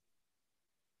hypocrisy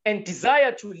and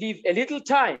desire to live a little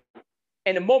time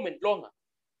and a moment longer,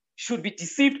 should be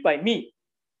deceived by me.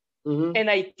 And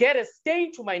I get a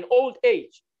stain to mine old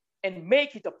age and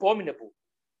make it abominable.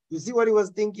 You see what he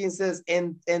was thinking? He says,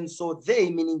 and so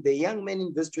they, meaning the young men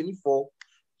in verse 24,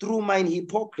 through mine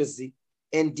hypocrisy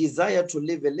and desire to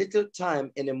live a little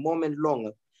time and a moment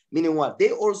longer, meaning what?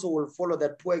 They also will follow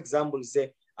that poor example,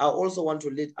 say, I also want to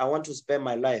live, I want to spare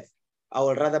my life. I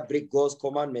will rather break God's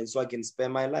commandments so I can spare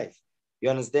my life.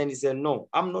 You understand? He said, no,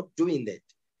 I'm not doing that.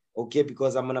 Okay,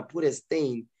 because I'm going to put a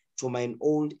stain to my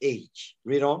old age.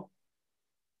 Read on.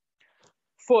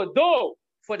 For though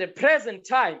for the present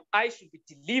time I should be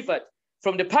delivered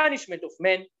from the punishment of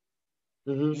men,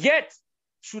 yet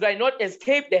should I not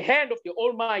escape the hand of the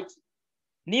Almighty,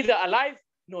 neither alive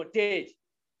nor dead.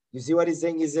 You see what he's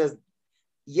saying? He says,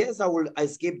 yes, I will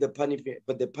escape the punishment,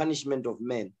 but the punishment of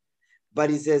men. But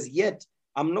he says, yet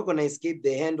I'm not going to escape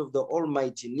the hand of the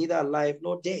Almighty, neither alive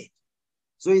nor dead.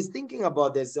 So he's thinking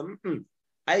about this.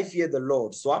 I fear the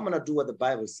Lord, so I'm going to do what the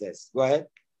Bible says. Go ahead.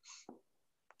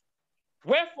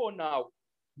 Wherefore now,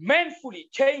 manfully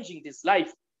changing this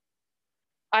life,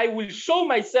 I will show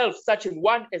myself such an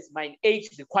one as mine age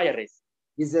requireth.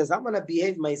 He says, I'm going to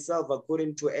behave myself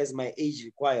according to as my age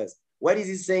requires. What is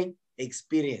he saying?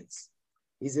 Experience.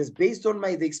 He says, based on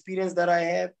the experience that I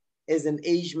have as an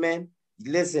aged man,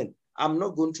 listen, I'm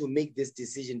not going to make this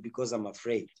decision because I'm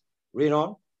afraid. Read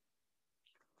on.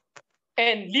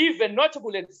 And leave a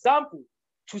notable example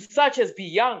to such as be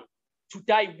young, to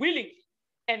die willingly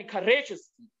and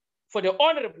courageously for the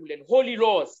honorable and holy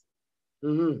laws.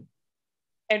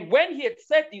 And when he had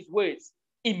said these words,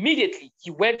 immediately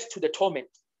he went to the torment.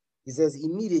 He says,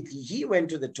 immediately he went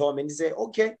to the torment. He said,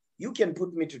 okay, you can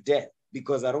put me to death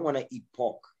because I don't want to eat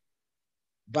pork.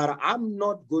 But I'm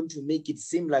not going to make it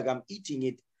seem like I'm eating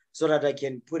it so that I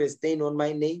can put a stain on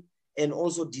my name and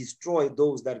also destroy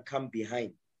those that come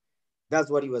behind. That's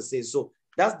what he was saying. So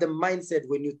that's the mindset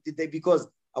when you did that, because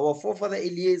our forefather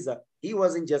Eliezer, he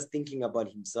wasn't just thinking about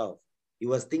himself. He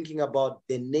was thinking about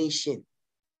the nation.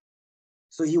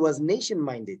 So he was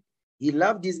nation-minded. He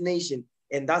loved his nation,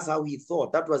 and that's how he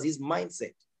thought. That was his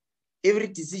mindset. Every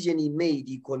decision he made,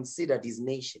 he considered his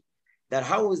nation. That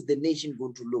how is the nation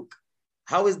going to look?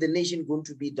 How is the nation going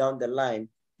to be down the line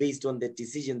based on the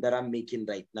decision that I'm making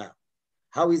right now?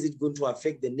 How is it going to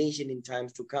affect the nation in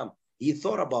times to come? He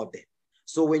thought about that.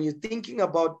 So when you're thinking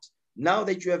about now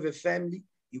that you have a family,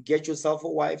 you get yourself a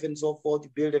wife and so forth,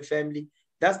 you build a family,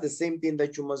 that's the same thing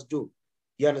that you must do.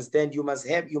 You understand? You must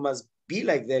be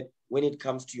like that when it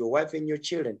comes to your wife and your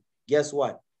children. Guess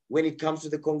what? When it comes to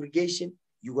the congregation,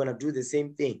 you're going to do the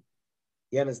same thing.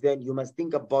 You understand? You must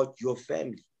think about your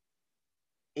family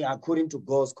according to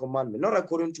God's commandment, not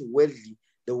according to worldly,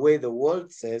 the way the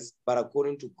world says, but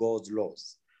according to God's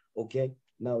laws. Okay?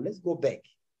 Now let's go back.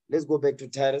 Let's go back to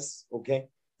Titus, okay?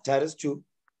 Titus 2.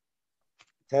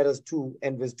 Titus 2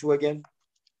 and verse 2 again.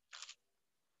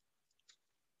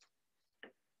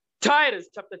 Titus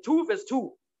chapter 2, verse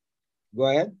 2. Go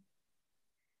ahead.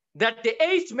 That the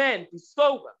aged man be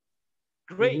sober,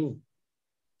 grave,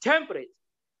 temperate,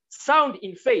 sound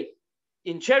in faith,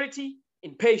 in charity,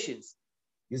 in patience.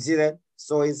 You see that?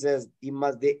 So he says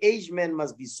the aged man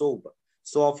must be sober.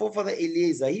 So our forefather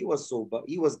Eliezer, he was sober,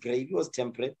 he was grave, he was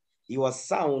temperate, he was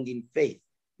sound in faith,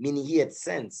 meaning he had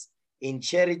sense, in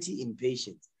charity, in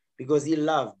patience. because he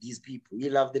loved these people. He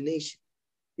loved the nation.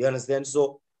 You understand?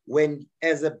 So when,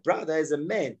 as a brother, as a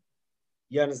man,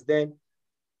 you understand,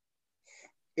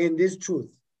 in this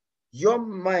truth, your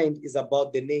mind is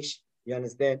about the nation. You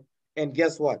understand? And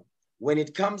guess what? When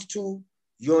it comes to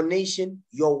your nation,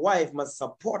 your wife must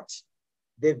support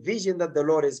the vision that the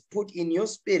Lord has put in your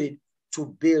spirit to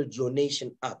build your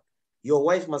nation up. Your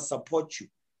wife must support you.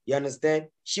 You understand?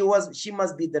 She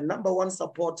must be the number one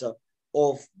supporter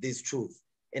of this truth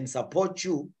and support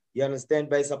you. You understand?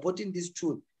 By supporting this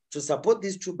truth, to support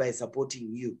this truth by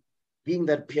supporting you, being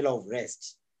that pillar of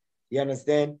rest. You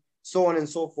understand? So on and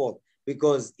so forth.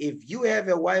 Because if you have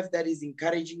a wife that is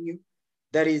encouraging you,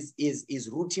 that is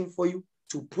rooting for you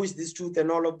to push this truth and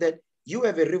all of that, you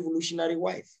have a revolutionary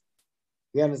wife.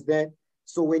 You understand?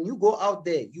 So when you go out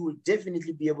there, you will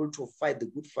definitely be able to fight the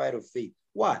good fight of faith.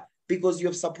 Why? Because you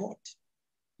have support.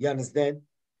 You understand?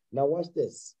 Now watch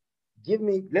this.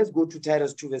 Let's go to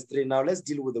Titus 2 verse 3. Now let's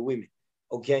deal with the women.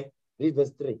 Okay? Read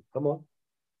verse 3. Come on.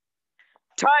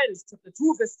 Titus chapter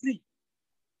 2 verse 3.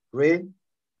 Read.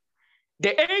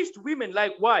 The aged women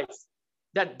likewise,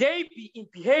 that they be in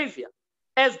behavior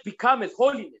as becometh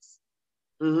holiness,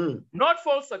 not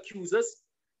false accusers,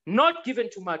 not given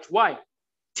to much wine,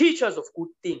 teachers of good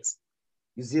things.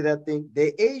 You see that thing?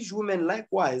 The aged women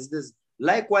likewise as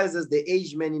the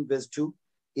aged men in verse 2,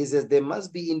 it says they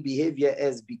must be in behavior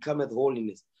as becometh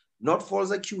holiness, not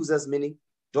false accusers, meaning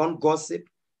don't gossip,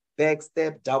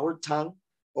 backstab, double tongue,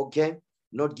 okay?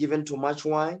 Not given to much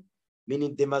wine,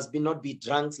 meaning they must not be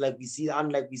drunks unlike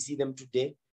we see them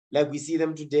today. Like we see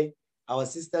them today, our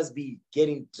sisters be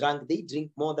getting drunk. They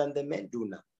drink more than the men do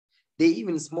now. They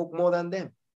even smoke more than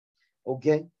them,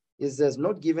 okay? It says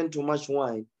not given to much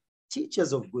wine,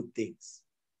 teachers of good things.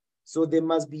 So they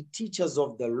must be teachers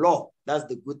of the law. That's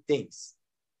the good things.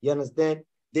 You understand?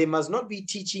 They must not be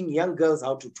teaching young girls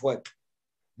how to twerk.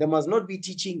 They must not be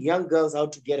teaching young girls how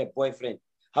to get a boyfriend,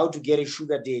 how to get a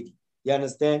sugar daddy. You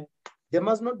understand? They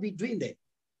must not be doing that.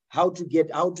 How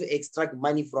to extract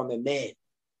money from a man.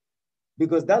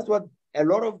 Because that's what a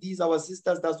lot of these, our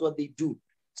sisters, that's what they do.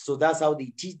 So that's how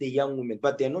they teach the young women,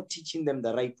 but they're not teaching them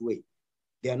the right way.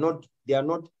 They are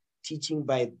not teaching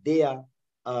by their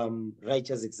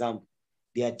righteous example.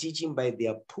 They are teaching by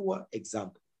their poor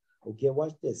example. Okay,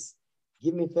 watch this.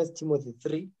 Give me 1 Timothy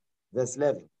 3, verse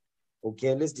 11.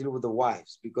 Okay, let's deal with the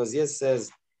wives, because here it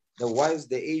says the wives,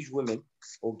 the aged women,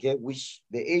 okay, which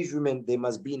the aged women, they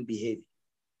must be in behavior.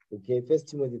 Okay, 1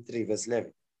 Timothy 3, verse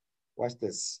 11. Watch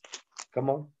this. Come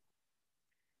on.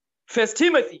 1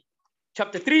 Timothy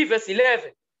chapter 3, verse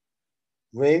 11.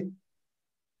 Read.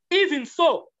 Even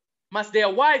so must their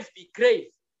wives be grave,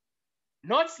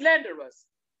 not slanderers,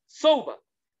 sober,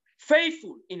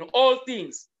 faithful in all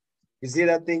things. You see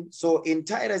that thing? So in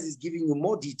Titus is giving you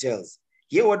more details.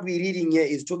 Here what we're reading here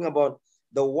is talking about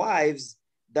the wives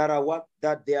that are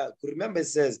remember it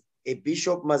says a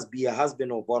bishop must be a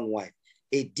husband of one wife.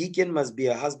 A deacon must be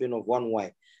a husband of one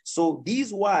wife. So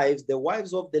these wives, the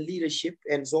wives of the leadership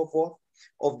and so forth,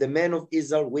 of the men of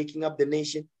Israel waking up the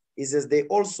nation, it says they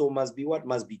also must be what?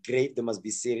 Must be grave, they must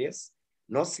be serious,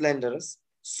 not slanderous,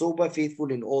 sober,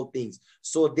 faithful in all things.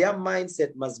 So their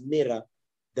mindset must mirror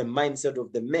the mindset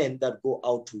of the men that go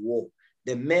out to war,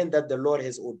 the men that the Lord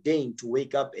has ordained to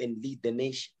wake up and lead the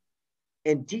nation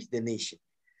and teach the nation.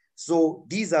 So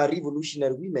these are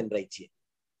revolutionary women right here.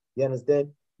 You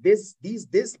understand? This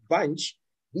bunch,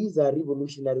 these are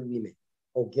revolutionary women.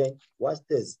 Okay, watch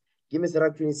this. Give me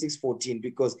Sirach 26:14,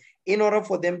 because in order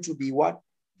for them to be what?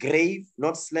 Grave,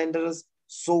 not slanderous,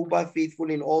 sober,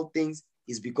 faithful in all things,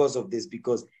 is because of this.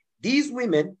 Because these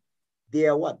women, they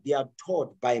are what? They are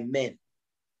taught by men.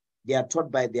 They are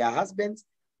taught by their husbands,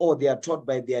 or they are taught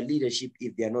by their leadership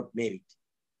if they are not married.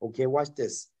 Okay, watch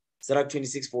this. Sirach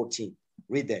 26:14.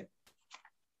 Read that.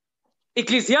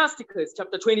 Ecclesiasticus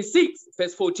chapter 26,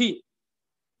 verse 14.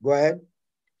 Go ahead.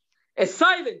 A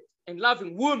silent and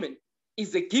loving woman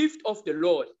is a gift of the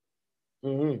Lord.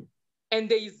 And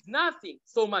there is nothing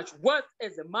so much worth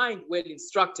as a mind well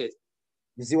instructed.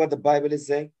 You see what the Bible is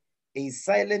saying? A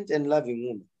silent and loving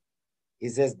woman.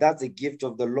 It says that's a gift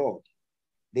of the Lord.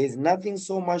 There is nothing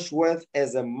so much worth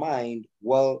as a mind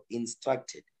well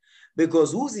instructed.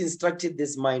 Because who's instructed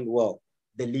this mind well?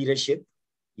 The leadership.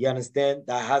 You understand?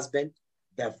 The husband,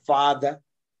 the father.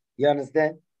 You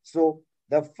understand? So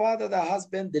the father, the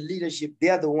husband, the leadership, they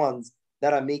are the ones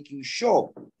that are making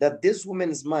sure that this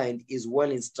woman's mind is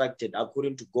well instructed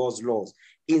according to God's laws.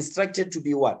 Instructed to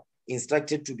be what?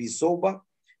 Instructed to be sober,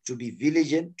 to be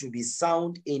vigilant, to be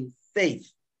sound in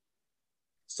faith.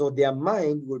 So their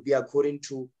mind will be according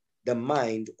to the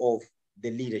mind of the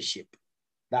leadership,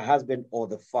 the husband or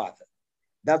the father.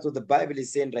 That's what the Bible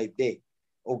is saying right there.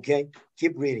 Okay,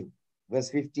 keep reading. Verse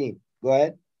 15. Go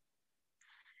ahead.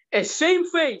 A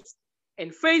shamefaced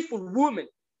and faithful woman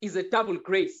is a double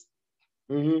grace.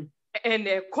 Mm-hmm. And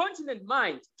a continent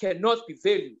mind cannot be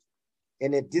valued.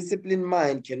 And a disciplined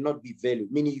mind cannot be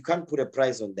valued, meaning you can't put a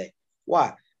price on that.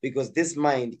 Why? Because this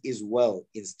mind is well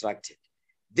instructed.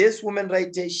 This woman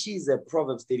right there, she's a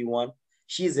Proverbs 31.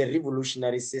 She's a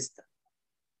revolutionary sister.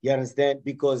 You understand?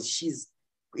 Because she's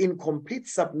in complete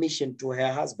submission to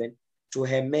her husband, to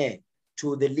her man,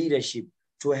 to the leadership,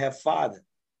 to her father.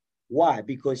 Why?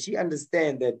 Because she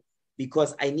understands that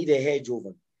because I need a hedge over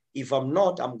me. If I'm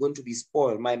not, I'm going to be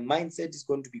spoiled. My mindset is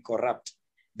going to be corrupt.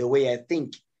 The way I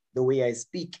think, the way I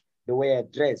speak, the way I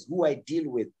dress, who I deal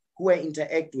with, who I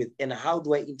interact with, and how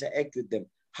do I interact with them,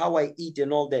 how I eat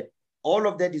and all that. All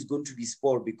of that is going to be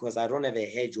spoiled because I don't have a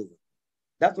hedge over.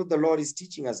 That's what the Lord is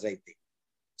teaching us right there.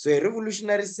 So a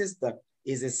revolutionary sister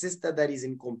is a sister that is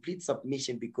in complete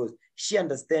submission because she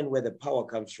understands where the power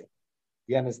comes from.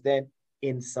 You understand?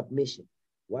 In submission.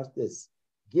 Watch this.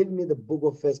 Give me the book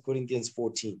of 1 Corinthians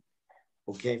 14.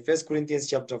 Okay, 1 Corinthians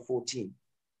chapter 14.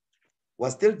 We're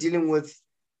still dealing with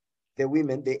the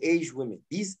women, the aged women.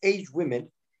 These aged women,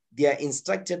 they are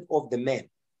instructed of the men.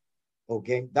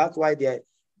 Okay, that's why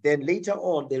then later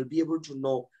on they'll be able to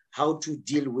know how to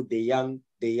deal with the young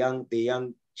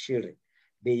children,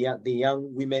 the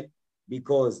young women,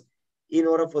 because in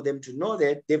order for them to know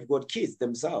that, they've got kids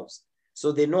themselves.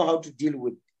 So they know how to deal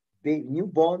with the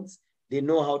newborns, they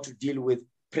know how to deal with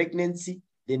pregnancy,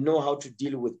 they know how to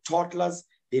deal with toddlers,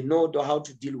 they know how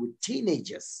to deal with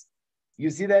teenagers. You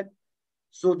see that?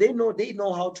 So they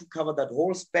know how to cover that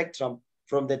whole spectrum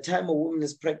from the time a woman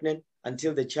is pregnant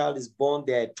until the child is born.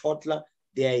 They're a toddler,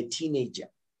 they're a teenager.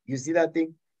 You see that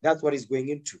thing? That's what it's going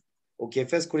into. Okay,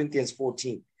 1 Corinthians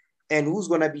 14. And who's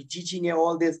going to be teaching you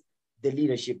all this? The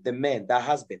leadership, the man, the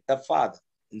husband, the father,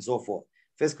 and so forth.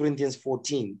 1 Corinthians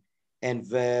 14 and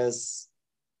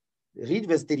read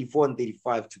verse 34 and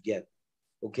 35 together.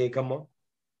 Okay, come on.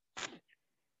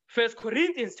 1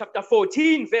 Corinthians chapter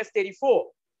 14, verse 34.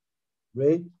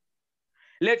 Right?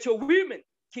 Let your women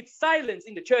keep silence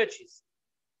in the churches,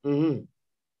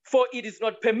 for it is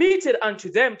not permitted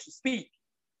unto them to speak.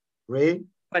 Right?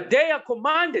 But they are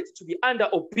commanded to be under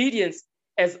obedience,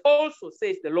 as also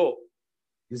says the law.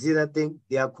 You see that thing?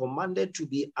 They are commanded to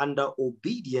be under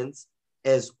obedience,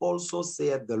 as also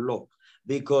saith the law.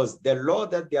 Because the law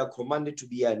that they are commanded to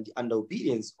be under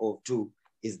obedience to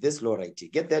is this law right here.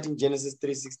 Get that in Genesis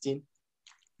 3:16.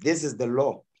 This is the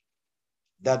law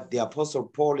that the Apostle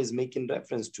Paul is making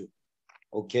reference to.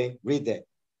 Okay, read that.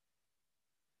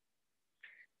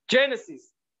 Genesis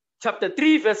chapter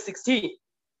 3, verse 16.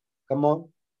 Come on.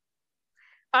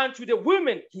 And to the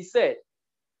woman he said,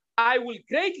 I will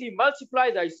greatly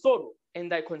multiply thy sorrow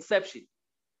and thy conception.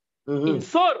 In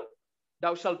sorrow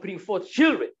thou shalt bring forth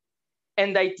children,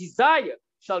 and thy desire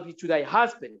shall be to thy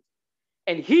husband,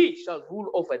 and he shall rule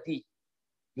over thee.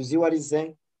 You see what he's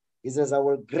saying? He says, I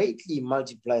will greatly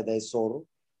multiply thy sorrow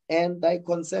and thy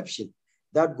conception.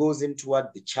 That goes into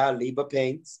what the child labor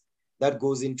pains. That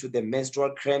goes into the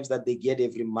menstrual cramps that they get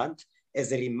every month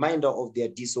as a reminder of their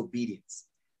disobedience.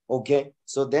 Okay,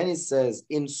 so then it says,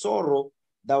 in sorrow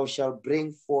thou shalt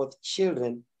bring forth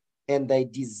children, and thy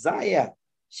desire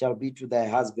shall be to thy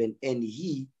husband, and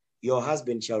he, your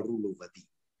husband, shall rule over thee.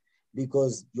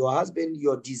 Because your husband,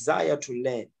 your desire to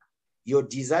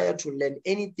learn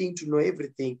anything, to know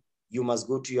everything, you must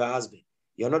go to your husband.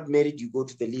 You're not married, you go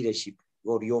to the leadership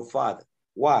or your father.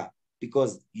 Why?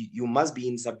 Because you must be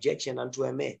in subjection unto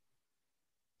a man.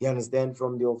 You understand?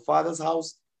 From your father's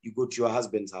house, you go to your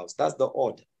husband's house. That's the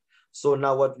order. So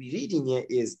now what we're reading here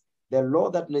is the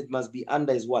law that it must be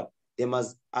under is what? They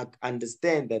must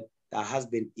understand that the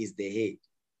husband is the head,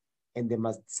 and they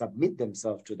must submit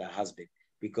themselves to the husband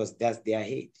because that's their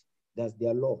head. That's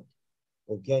their Lord.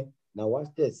 Okay? Now watch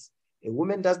this. A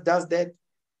woman that does that,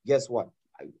 guess what?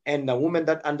 And a woman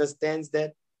that understands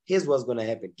that, here's what's going to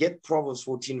happen. Get Proverbs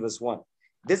 14 verse 1.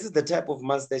 This is the type of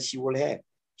mindset she will have.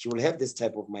 She will have this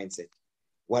type of mindset.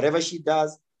 Whatever she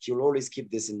does, she will always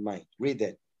keep this in mind. Read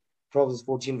that. Proverbs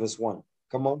 14 verse 1.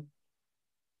 Come on.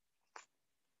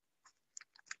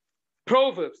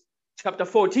 Proverbs chapter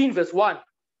 14 verse 1.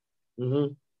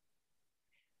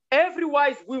 Every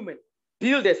wise woman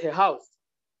buildeth her house,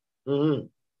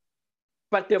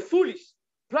 but the foolish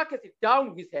plucketh it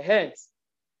down with her hands.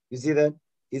 You see that?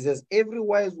 He says, every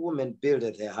wise woman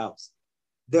buildeth her house.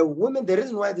 The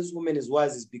reason why this woman is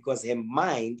wise is because her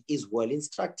mind is well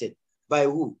instructed. By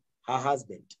who? Her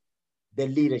husband, the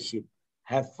leadership,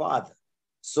 her father.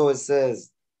 So it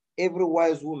says, every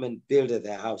wise woman buildeth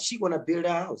her house. She's going to build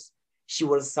her house. She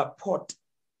will support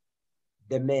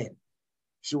the men.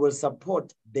 She will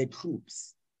support the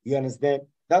troops. You understand?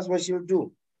 That's what she'll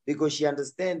do, because she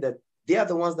understands that they are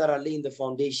the ones that are laying the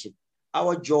foundation.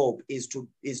 Our job is to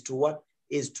what?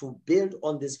 Is to build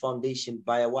on this foundation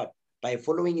by what? By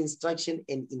following instruction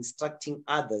and instructing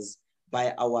others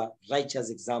by our righteous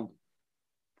example.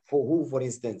 For who, for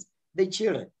instance? The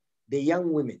children, the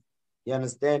young women. You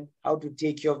understand? How to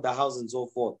take care of the house and so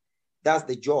forth. That's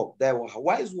the job. The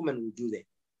wise woman will do that.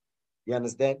 You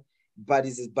understand? But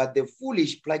it says, but the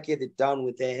foolish plucketh it down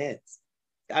with her hands.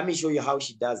 Let me show you how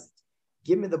she does it.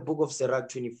 Give me the book of Sirach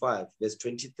 25, verse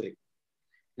 23.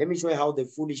 Let me show you how the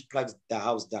foolish plucks the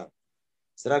house down.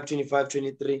 Sirach 25,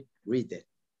 23, read that.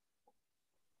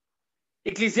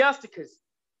 Ecclesiasticus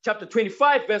chapter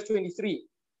 25, verse 23.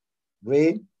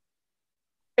 Read.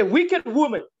 A wicked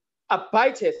woman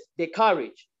abateth the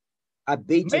courage.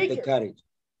 Abated the courage.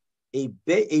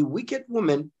 A wicked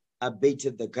woman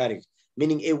abated the courage.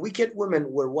 Meaning a wicked woman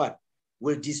will what?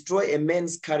 Will destroy a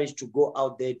man's courage to go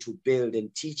out there to build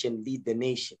and teach and lead the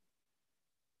nation.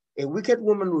 A wicked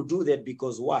woman will do that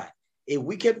because why? A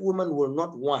wicked woman will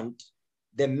not want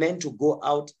the men to go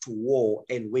out to war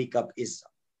and wake up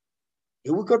Israel.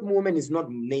 A wicked woman is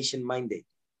not nation-minded.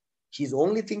 She's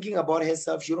only thinking about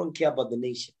herself. She don't care about the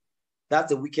nation.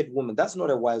 That's a wicked woman. That's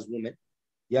not a wise woman.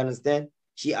 You understand?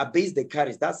 She abates the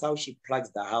courage. That's how she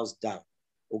plugs the house down.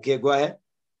 Okay, go ahead.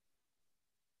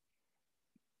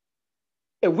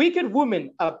 A wicked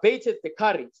woman abated the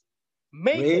courage,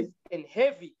 maketh an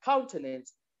heavy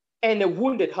countenance and a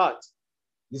wounded heart.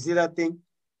 You see that thing?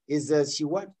 Is that she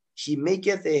what? She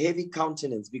maketh a heavy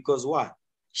countenance because what?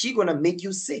 She gonna make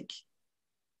you sick.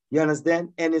 You understand?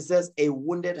 And it says a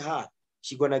wounded heart.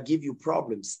 She gonna give you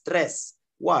problems, stress.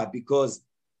 Why? Because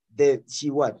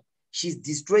she's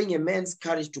destroying a man's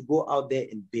courage to go out there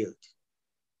and build.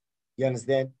 You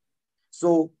understand?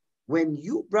 So when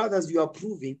you brothers, you are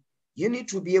proving, you need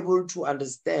to be able to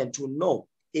understand, to know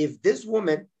if this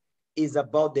woman is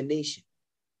about the nation.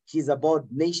 She's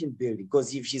about nation building.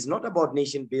 Because if she's not about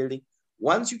nation building,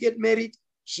 once you get married,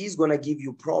 she's going to give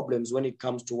you problems when it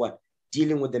comes to what?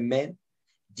 Dealing with the men,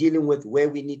 dealing with where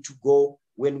we need to go,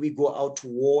 when we go out to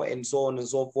war and so on and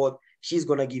so forth. She's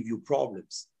going to give you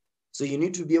problems. So you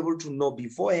need to be able to know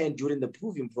beforehand during the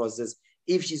proving process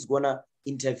if she's going to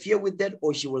interfere with that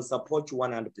or she will support you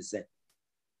 100%.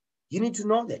 You need to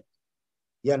know that.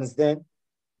 You understand?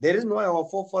 The reason why our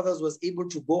forefathers was able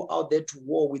to go out there to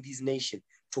war with this nation,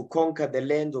 to conquer the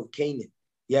land of Canaan.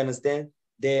 You understand?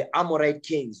 The Amorite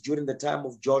kings during the time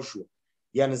of Joshua.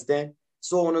 You understand?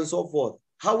 So on and so forth.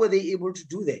 How were they able to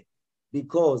do that?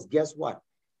 Because guess what?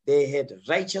 They had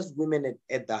righteous women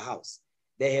at the house.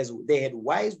 They had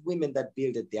wise women that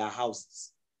built their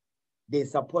houses. They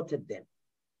supported them.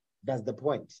 That's the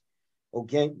point.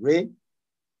 Okay, read.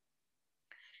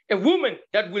 A woman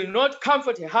that will not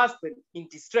comfort her husband in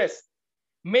distress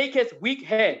maketh weak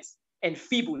hands and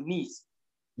feeble knees.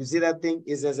 You see that thing?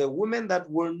 Is as a woman that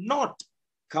will not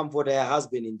comfort her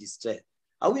husband in distress.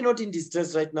 Are we not in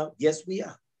distress right now? Yes, we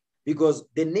are. Because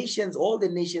the nations, all the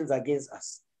nations are against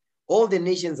us. All the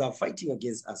nations are fighting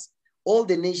against us. All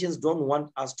the nations don't want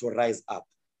us to rise up.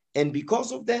 And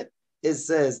because of that, it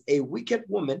says a wicked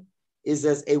woman is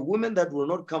as a woman that will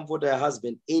not comfort her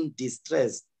husband in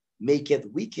distress, maketh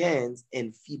weak hands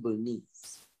and feeble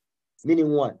knees.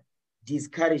 Meaning what?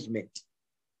 Discouragement.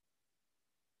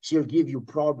 She'll give you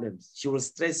problems. She will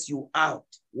stress you out.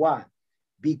 Why?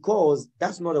 Because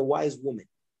that's not a wise woman.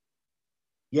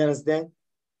 You understand?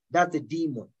 That's a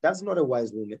demon. That's not a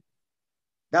wise woman.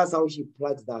 That's how she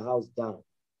plugs the house down.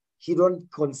 She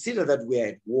don't consider that we're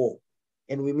at war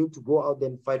and we need to go out there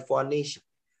and fight for our nation.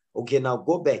 Okay, now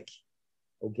go back.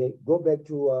 Okay, go back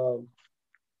to,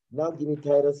 now give me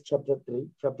Titus chapter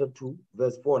 2,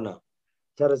 verse 4 now.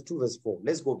 Titus 2, verse 4.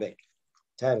 Let's go back.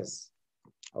 Titus.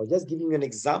 I was just giving you an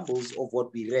examples of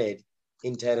what we read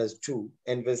in Titus 2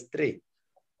 and verse 3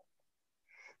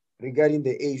 regarding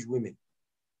the aged women.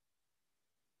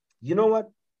 You know what?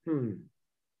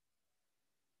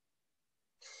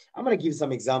 I'm going to give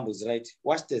some examples, right?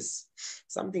 Watch this.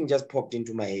 Something just popped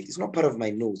into my head. It's not part of my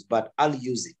notes, but I'll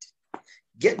use it.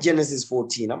 Get Genesis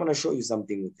 14. I'm going to show you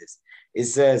something with this. It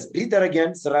says, read that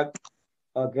again, Sirach.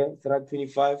 Okay, Sirach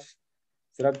 25.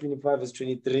 Sirach 25 verse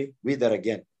 23. Read that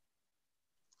again.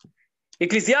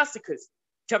 Ecclesiasticus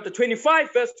chapter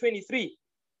 25 verse 23.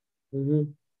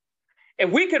 A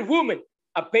wicked woman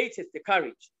abateth the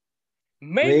courage,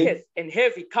 maketh an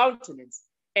heavy countenance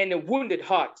and a wounded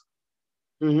heart.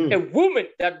 A woman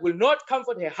that will not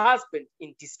comfort her husband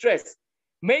in distress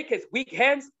maketh weak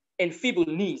hands and feeble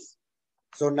knees.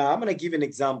 So now I'm going to give an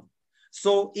example.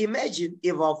 So imagine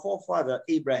if our forefather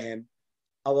Abraham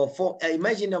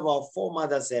Imagine if our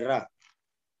foremother Sarah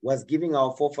was giving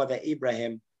our forefather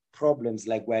Abraham problems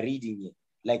like we're reading here,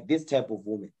 like this type of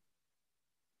woman.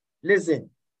 Listen,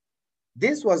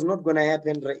 this was not going to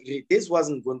happen. This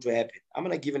wasn't going to happen. I'm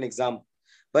going to give an example.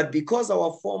 But because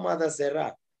our foremother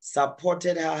Sarah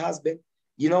supported her husband,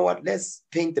 you know what? Let's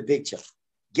paint the picture.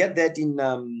 Get that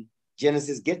in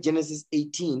Genesis. Get Genesis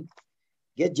 18.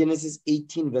 Get Genesis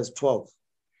 18 verse 12.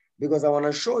 Because I want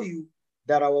to show you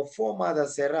that our foremother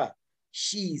Sarah,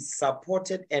 she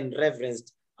supported and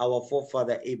reverenced our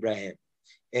forefather Abraham.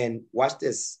 And watch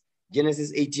this.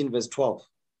 Genesis 18 verse 12.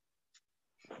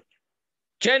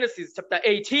 Genesis chapter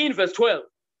 18 verse 12.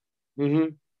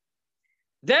 Mm-hmm.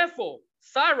 Therefore,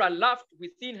 Sarah laughed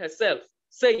within herself,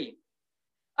 saying,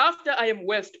 after I am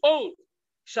waxed old,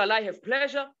 shall I have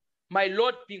pleasure, my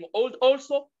Lord being old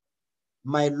also?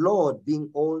 My Lord being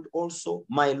old also,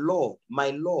 my Lord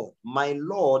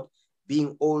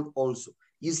being old also.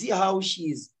 You see how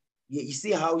she's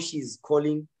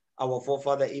calling our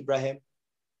forefather Abraham?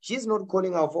 She's not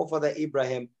calling our forefather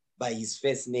Abraham by his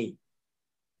first name.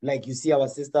 Like you see our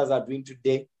sisters are doing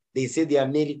today. They say they are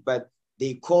married, but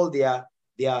they call their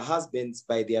husbands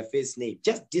by their first name.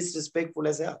 Just disrespectful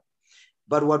as hell.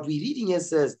 But what we're reading here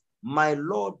says, my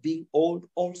Lord being old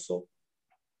also.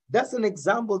 That's an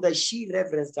example that she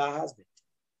reverenced her husband.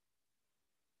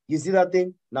 You see that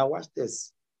thing? Now watch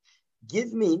this.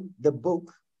 Give me the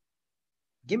book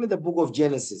of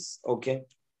Genesis, okay?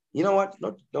 You know what?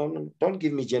 Don't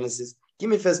give me Genesis. Give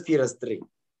me 1 Peter 3.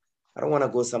 I don't want to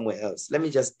go somewhere else. Let me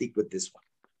just stick with this one.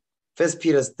 1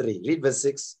 Peter 3. Read verse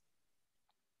 6.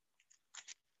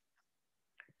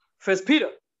 1 Peter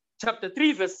chapter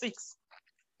 3 verse 6.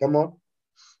 Come on.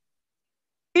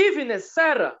 Even as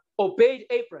Sarah obeyed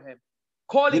Abraham,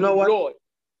 calling him Lord.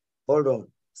 Hold on.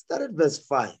 Start at verse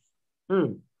 5.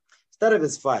 Start at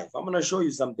verse 5. I'm going to show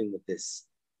you something with this.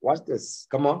 Watch this.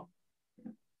 Come on.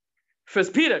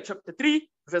 1 Peter chapter 3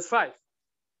 verse 5.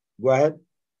 Go ahead.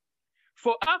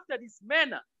 For after this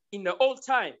manner in the old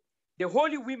time, the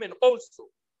holy women also,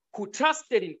 who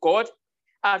trusted in God,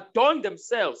 adorned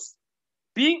themselves,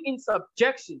 being in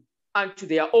subjection unto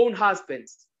their own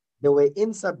husbands. They were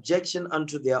in subjection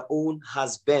unto their own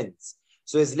husbands.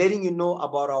 So it's letting you know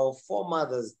about our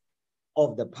foremothers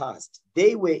of the past.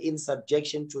 They were in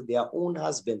subjection to their own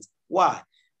husbands. Why?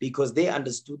 Because they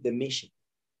understood the mission.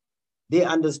 They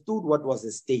understood what was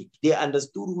at stake. They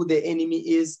understood who the enemy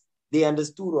is. They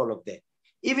understood all of that.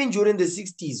 Even during the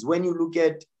 60s, when you look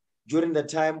at during the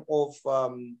time of,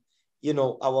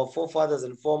 our forefathers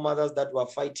and foremothers that were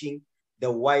fighting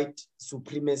the white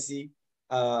supremacy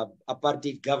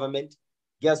apartheid government,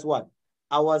 guess what?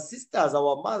 Our sisters,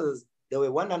 our mothers, they were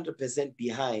 100%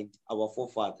 behind our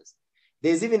forefathers.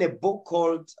 There's even a book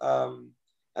called,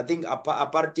 I think,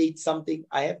 Apartheid something.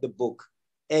 I have the book.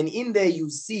 And in there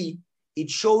you see, it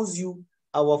shows you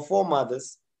our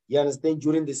foremothers, you understand,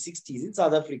 during the 60s in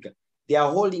South Africa. They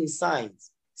are holding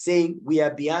signs saying we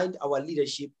are behind our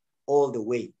leadership all the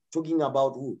way. Talking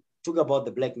about who? Talking about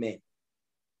the black man.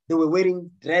 They were wearing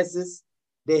dresses.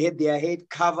 They had their head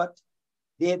covered.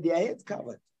 They had their heads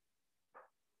covered.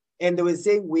 And they were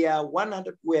saying we are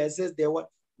 100, where it says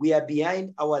we are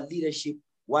behind our leadership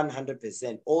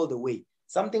 100% all the way.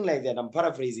 Something like that. I'm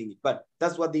paraphrasing it, but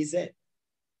that's what they said.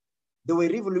 They were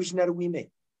revolutionary women.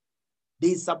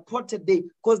 They supported,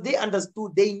 because they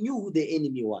understood, they knew who the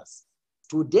enemy was.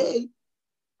 Today,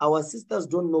 our sisters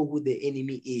don't know who the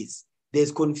enemy is.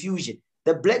 There's confusion.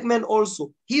 The black man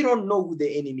also, he don't know who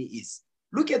the enemy is.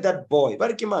 Look at that boy,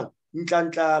 Barikiman,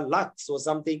 Ntlantla Lux or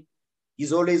something.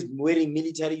 He's always wearing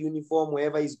military uniform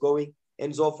wherever he's going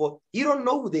and so forth. He don't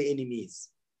know who the enemy is.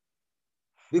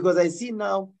 Because I see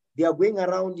now, they are going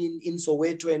around in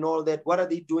Soweto and all that. What are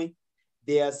they doing?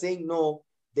 They are saying, no,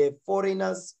 the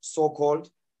foreigners, so-called,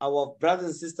 our brothers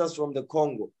and sisters from the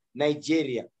Congo,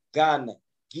 Nigeria, Ghana,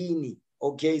 Guinea,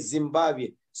 okay,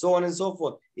 Zimbabwe, so on and so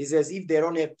forth. It says if they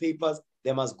don't have papers,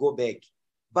 they must go back.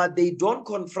 But they don't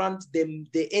confront them,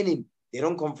 the enemy. They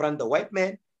don't confront the white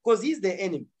man because he's the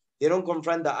enemy. They don't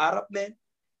confront the Arab man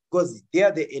because they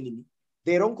are the enemy.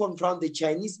 They don't confront the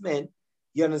Chinese men,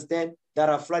 you understand, that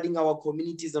are flooding our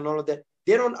communities and all of that.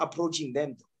 They're not approaching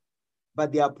them, though,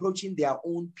 but they're approaching their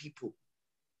own people.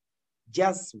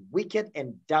 Just wicked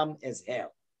and dumb as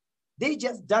hell. They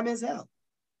just dumb as hell.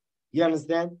 You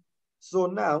understand? So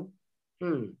now,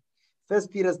 1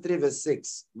 Peter 3 verse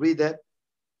 6. Read that.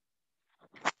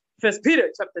 1 Peter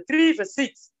chapter 3 verse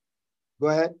 6. Go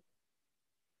ahead.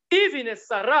 Even as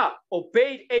Sarah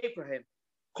obeyed Abraham,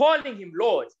 calling him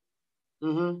Lord,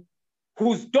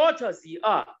 whose daughters ye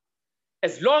are,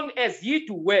 as long as ye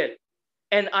do well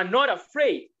and are not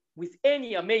afraid with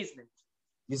any amazement.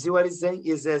 You see what it's saying?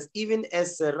 It says, even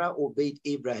as Sarah obeyed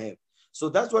Abraham. So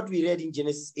that's what we read in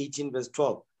Genesis 18, verse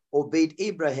 12. Obeyed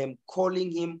Abraham,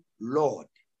 calling him Lord.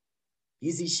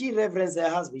 You see, she reverenced her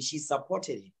husband. She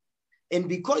supported him. And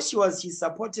because she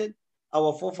supported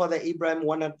our forefather Abraham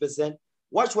 100%,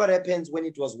 watch what happens when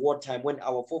it was wartime, when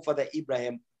our forefather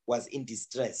Abraham was in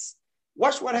distress.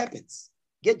 Watch what happens.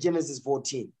 Get Genesis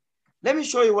 14. Let me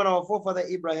show you when our forefather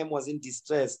Abraham was in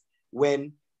distress,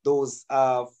 when those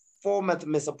former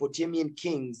Mesopotamian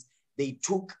kings, they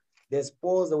took their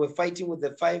spoils, they were fighting with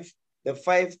the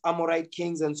five Amorite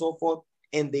kings and so forth,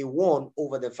 and they won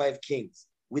over the 5 kings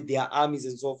with their armies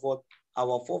and so forth.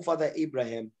 Our forefather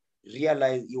Abraham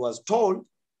realized, he was told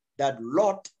that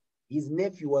Lot, his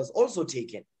nephew, was also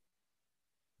taken.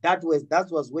 That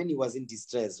was when he was in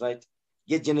distress, right?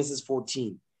 Get Genesis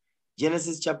 14.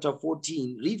 Genesis chapter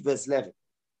 14, read verse 11.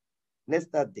 Let's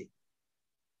start there.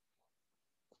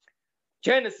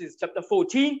 Genesis chapter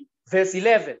 14, verse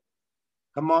 11.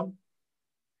 Come on.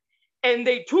 And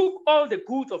they took all the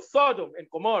goods of Sodom and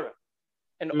Gomorrah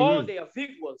and all their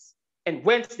victuals and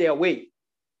went their way.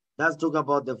 Let's talk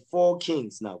about the 4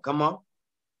 kings now. Come on.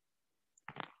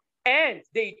 And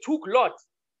they took Lot,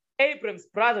 Abram's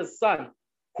brother's son,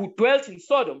 who dwelt in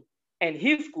Sodom, and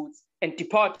his goods, and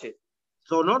departed.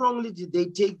 So not only did they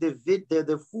take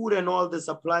the food and all the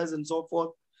supplies and so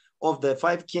forth of the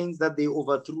 5 kings that they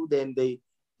overthrew, then they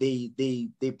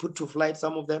put to flight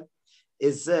some of them.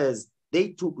 It says they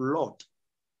took Lot,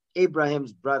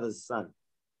 Abraham's brother's son.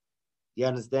 You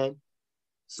understand?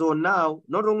 So now,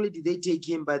 not only did they take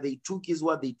him, but they took his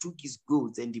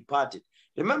goods and departed.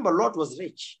 Remember, Lot was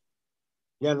rich.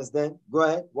 You understand? Go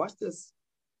ahead, watch this.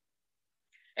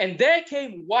 And there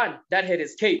came one that had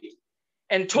escaped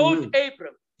and told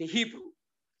Abram the Hebrew,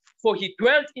 for he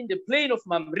dwelt in the plain of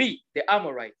Mamre, the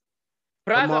Amorite,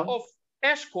 brother of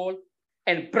Eshcol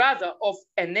and brother of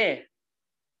Aner.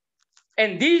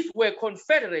 And these were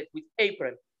confederate with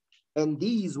Abram. And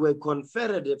these were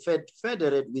confederate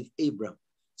with Abram.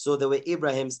 So they were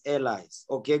Abraham's allies.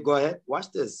 Okay, go ahead.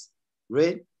 Watch this.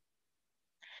 Read.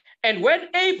 And when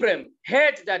Abram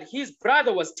heard that his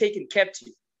brother was taken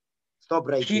captive, stop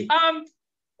right he here. armed.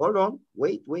 Hold on.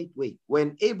 Wait.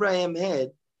 When Abraham heard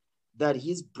that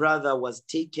his brother was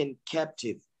taken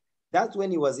captive, that's when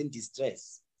he was in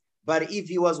distress. But if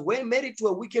he was married to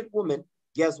a wicked woman,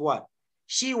 guess what?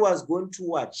 She was going to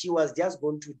what? She was just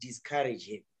going to discourage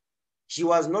him. She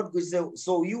was not going to say,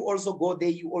 so you also go there,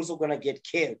 you also going to get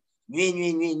killed.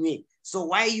 So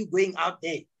why are you going out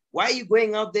there? Why are you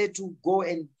going out there to go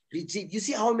and retrieve? You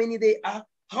see how many they are?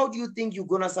 How do you think you're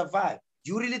going to survive?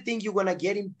 Do you really think you're going to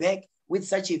get him back with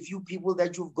such a few people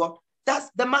that you've got? That's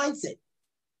the mindset.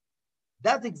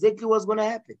 That's exactly what's going to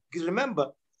happen. Because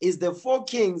remember, it's the 4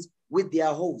 kings with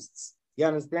their hosts. You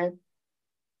understand?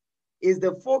 It's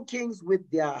the 4 kings with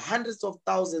their hundreds of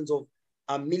thousands of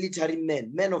military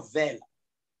men of valor.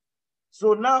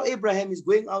 So now Abraham is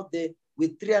going out there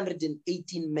with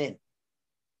 318 men.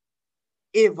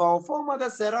 If our foremother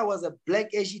Sarah was a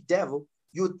black ashy devil,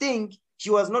 you think she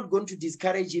was not going to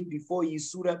discourage him before he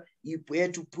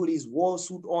had to put his war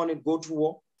suit on and go to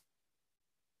war?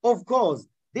 Of course,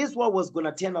 this war was going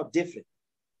to turn out different.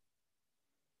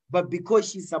 But because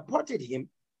she supported him,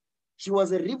 she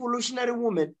was a revolutionary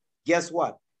woman. Guess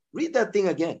what? Read that thing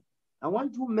again. I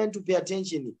want you men to pay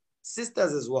attention,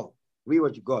 sisters as well. Read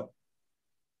what you got.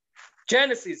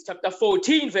 Genesis chapter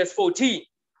 14, verse 14.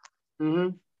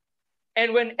 And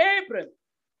when Abram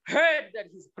heard that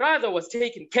his brother was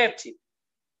taken captive,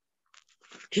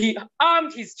 he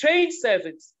armed his trained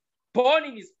servants, born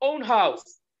in his own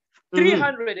house,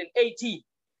 318,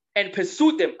 and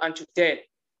pursued them unto death.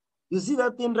 You see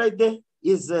that thing right there?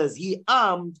 It says he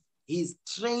armed his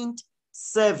trained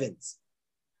servants.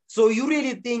 So you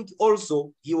really think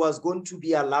also he was going to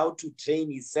be allowed to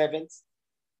train his servants?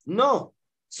 No.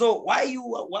 So why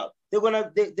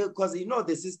because you know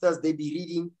the sisters, they be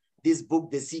reading this book,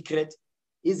 The Secret.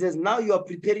 It says now you are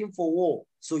preparing for war.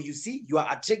 So you see, you are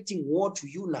attracting war to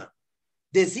you now.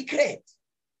 The secret.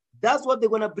 That's what they're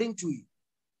going to bring to you.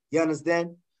 You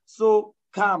understand? So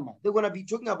karma. They're going to be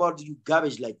talking about you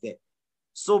garbage like that.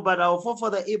 So, but our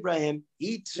forefather Abraham,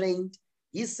 he trained,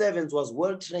 his servants was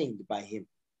well trained by him.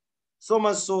 So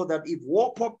much so that if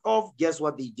war popped off, guess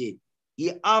what they did?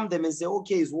 He armed them and said,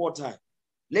 okay, it's wartime.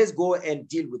 Let's go and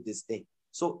deal with this thing.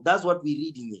 So that's what we're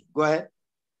reading here. Go ahead.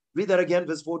 Read that again,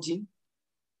 verse 14.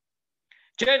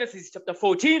 Genesis chapter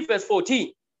 14, verse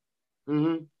 14.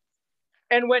 And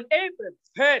when Abram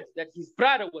heard that his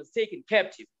brother was taken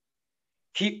captive,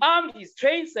 he armed his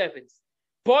trained servants,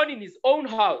 born in his own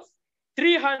house,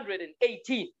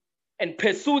 318, and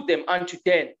pursued them unto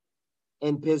Dan.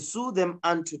 and pursue them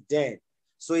unto Dan.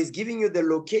 So he's giving you the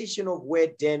location of where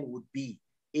Dan would be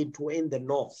in the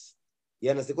north. You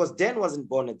understand? Because Dan wasn't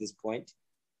born at this point.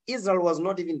 Israel was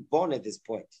not even born at this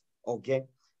point. Okay,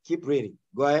 keep reading.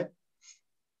 Go ahead.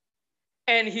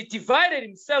 And he divided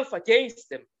himself against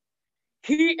them,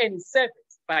 he and his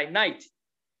servants by night,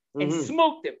 and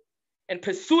smote them, and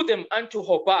pursued them unto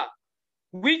Hobah,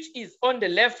 which is on the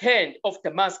left hand of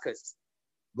Damascus.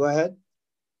 Go ahead.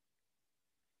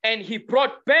 And he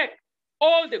brought back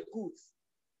all the goods,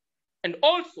 and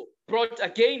also brought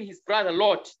again his brother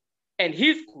Lot and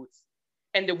his goods,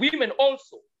 and the women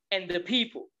also, and the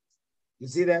people. You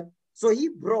see that? So he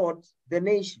brought the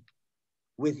nation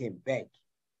with him back.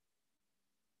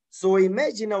 So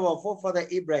imagine our forefather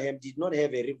Abraham did not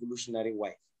have a revolutionary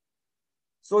wife.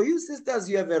 So you sisters,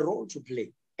 you have a role to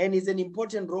play, and it's an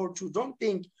important role too. Don't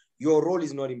think your role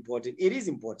is not important. It is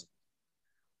important.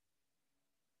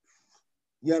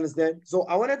 You understand? So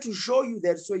I wanted to show you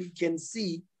that so you can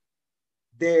see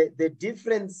the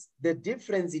difference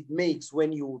it makes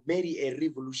when you marry a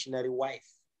revolutionary wife,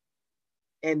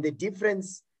 and the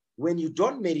difference when you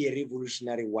don't marry a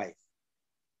revolutionary wife,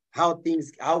 how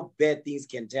bad things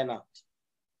can turn out.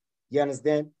 You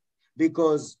understand?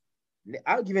 Because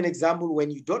I'll give an example when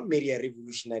you don't marry a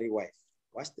revolutionary wife.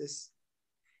 Watch this.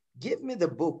 Give me the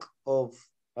book of,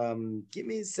 give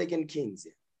me 2 Kings.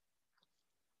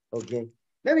 Okay.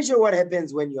 Let me show you what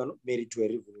happens when you're not married to a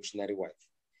revolutionary wife.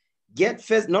 Get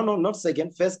first, not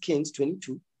second, 1 Kings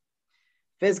 22.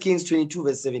 1 Kings 22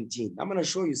 verse 17. I'm going to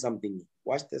show you something.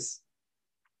 Watch this.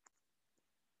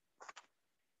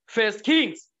 1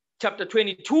 Kings chapter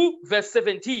 22 verse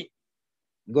 17.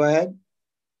 Go ahead.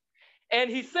 And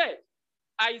he said,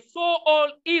 I saw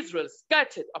all Israel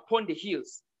scattered upon the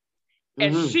hills,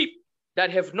 as sheep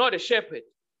that have not a shepherd.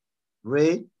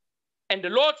 Read. And the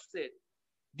Lord said,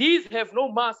 these have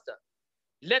no master.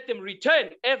 Let them return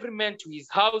every man to his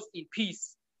house in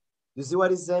peace. You see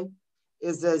what he's saying?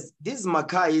 It says, this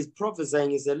Micaiah is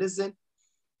prophesying. He said, listen,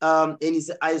 and he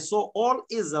said, I saw all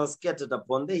Israel scattered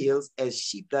upon the hills as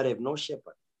sheep that have no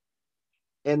shepherd.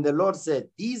 And the Lord said,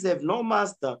 these have no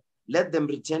master. Let them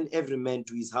return every man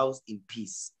to his house in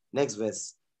peace. Next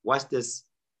verse. Watch this.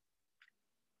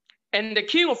 And the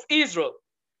king of Israel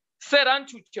said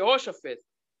unto Jehoshaphat,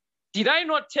 did I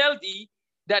not tell thee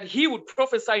that he would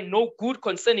prophesy no good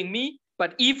concerning me,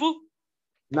 but evil?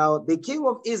 Now, the king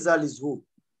of Israel is who?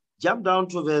 Jump down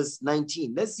to verse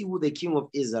 19. Let's see who the king of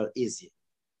Israel is here.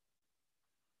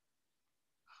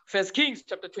 1 Kings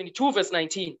chapter 22, verse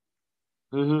 19.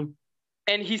 And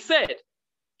he said,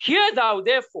 hear thou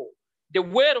therefore the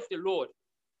word of the Lord.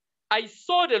 I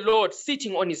saw the Lord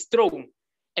sitting on his throne,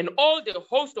 and all the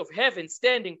host of heaven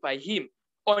standing by him,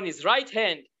 on his right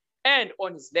hand and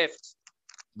on his left.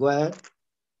 Go ahead.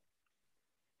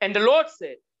 And the Lord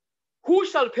said, who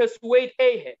shall persuade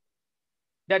Ahab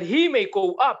that he may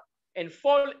go up and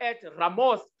fall at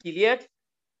Ramoth Gilead?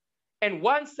 And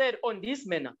one said on this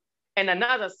manner, and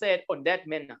another said on that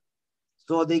manner.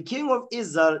 So the king of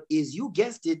Israel is, you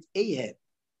guessed it, Ahab.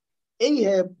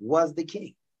 Ahab was the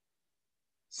king.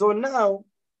 So now,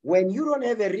 when you don't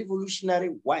have a revolutionary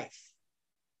wife,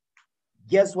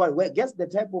 guess what? Well, guess the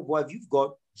type of wife you've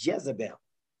got? Jezebel.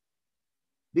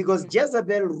 Because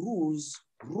Jezebel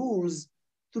rules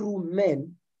through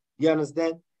men. You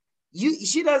understand?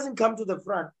 She doesn't come to the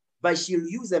front, but she'll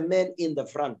use a man in the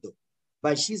front though.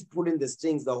 But she's pulling the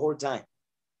strings the whole time.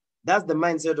 That's the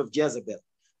mindset of Jezebel.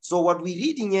 So what we're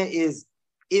reading here is,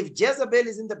 if Jezebel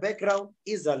is in the background,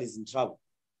 Israel is in trouble.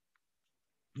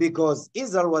 Because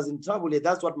Israel was in trouble,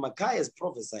 that's what Micaiah is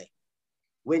prophesying.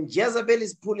 When Jezebel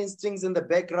is pulling strings in the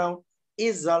background,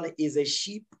 Israel is a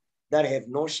sheep that have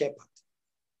no shepherd.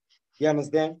 You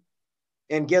understand?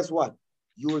 And guess what?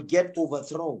 You will get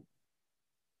overthrown.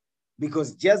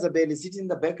 Because Jezebel is sitting in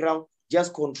the background,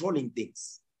 just controlling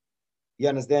things. You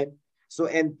understand? So,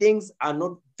 and things are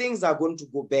going to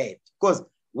go bad. Because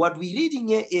what we're reading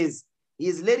here is,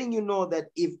 he's letting you know that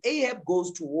if Ahab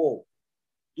goes to war,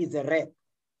 it's a wrap.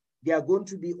 They are going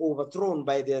to be overthrown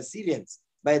by the Assyrians,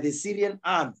 by the Syrian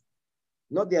army.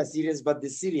 Not the Assyrians, but the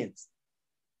Syrians.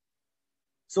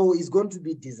 So it's going to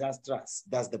be disastrous.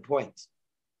 That's the point.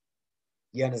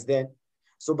 You understand?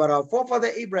 So, but our forefather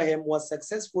Abraham was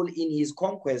successful in his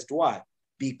conquest. Why?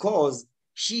 Because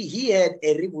he had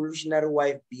a revolutionary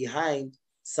wife behind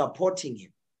supporting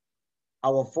him.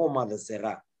 Our foremother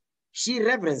Sarah. She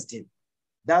reverenced him.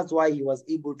 That's why he was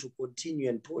able to continue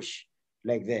and push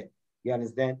like that. You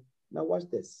understand? Now watch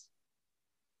this.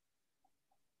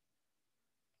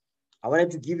 I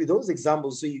wanted to give you those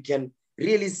examples so you can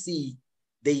really see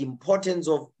the importance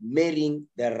of marrying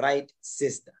the right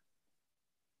sister.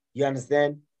 You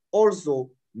understand? Also,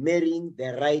 marrying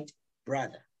the right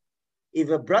brother. If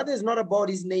a brother is not about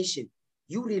his nation,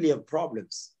 you really have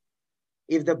problems.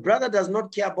 If the brother does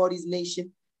not care about his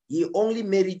nation, he only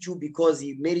married you because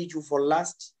he married you for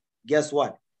lust, guess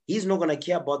what? He's not going to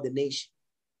care about the nation.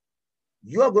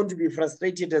 You are going to be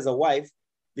frustrated as a wife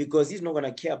because he's not going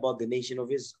to care about the nation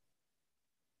of Israel.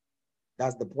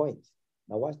 That's the point.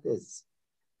 Now watch this.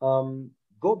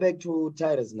 Go back to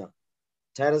Titus now.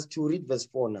 Titus 2, read verse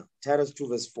 4 now. Titus 2,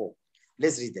 verse 4.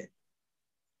 Let's read that.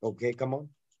 Okay, come on.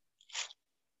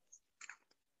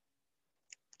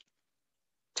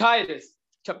 Titus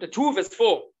chapter 2, verse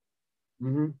 4.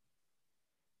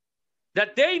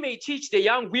 That they may teach the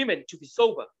young women to be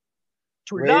sober,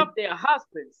 to love their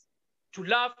husbands, to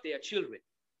love their children.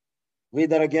 Read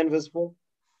that again, verse 4.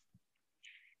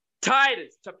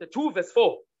 Titus chapter 2, verse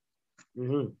 4.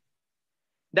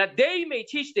 That they may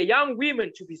teach the young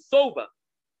women to be sober,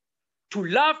 to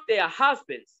love their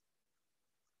husbands,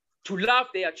 to love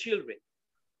their children.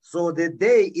 So the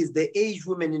they is the aged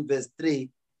women in verse 3,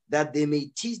 that they may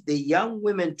teach the young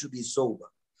women to be sober.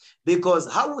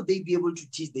 Because how would they be able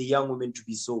to teach the young women to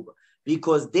be sober?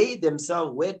 Because they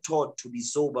themselves were taught to be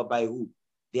sober by who?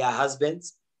 Their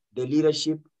husbands, the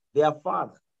leadership, their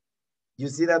father. You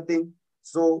see that thing?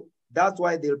 So that's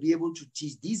why they'll be able to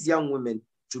teach these young women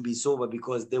to be sober,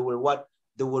 because they will what?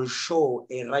 They will show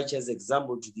a righteous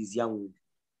example to these young women.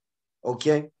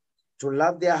 Okay? To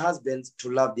love their husbands,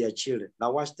 to love their children.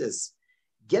 Now watch this.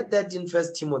 Get that in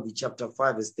 1 Timothy chapter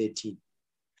 5, verse 13.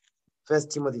 1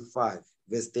 Timothy 5,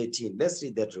 verse 13. Let's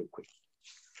read that real quick.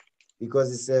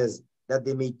 Because it says that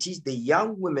they may teach the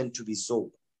young women to be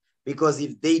sober. Because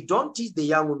if they don't teach the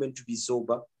young women to be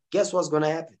sober, guess what's going to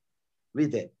happen?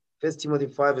 Read that. 1 Timothy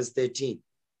 5, verse 13.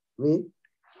 Read.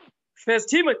 1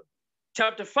 Timothy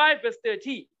chapter 5, verse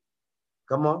 13.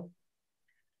 Come on.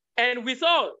 And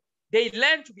withal, they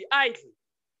learn to be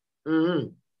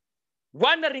idle,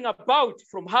 wandering about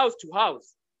from house to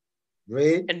house.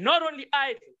 Read. And not only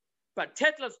idle, but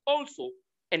tattlers also,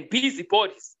 and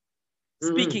busybodies,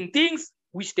 speaking things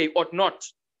which they ought not.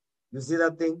 You see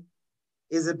that thing?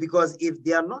 Is it because if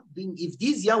they are not being, if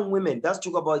these young women, that's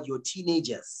talk about your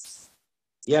teenagers,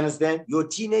 you understand? Your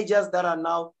teenagers that are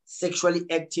now sexually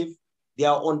active, they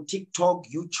are on TikTok,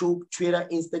 YouTube, Twitter,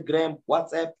 Instagram,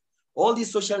 WhatsApp, all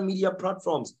these social media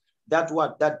platforms,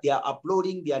 that they are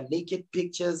uploading their naked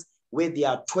pictures where they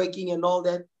are twerking and all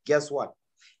that. Guess what?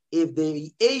 If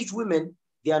the aged women,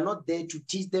 they are not there to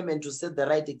teach them and to set the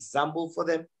right example for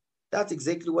them, that's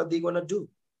exactly what they're going to do.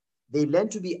 They learn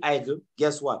to be idle.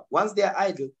 Guess what? Once they're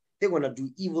idle, they're going to do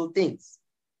evil things.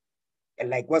 And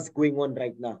like what's going on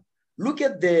right now. Look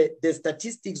at the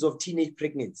statistics of teenage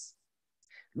pregnancy.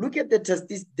 Look at the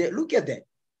statistics. Look at that.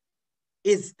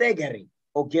 It's staggering,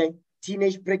 okay?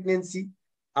 Teenage pregnancy,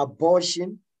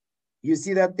 abortion. You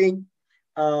see that thing?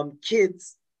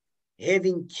 Kids,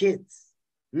 having kids,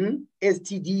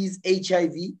 STDs,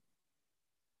 HIV.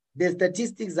 The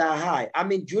statistics are high. I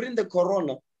mean, during the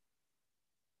corona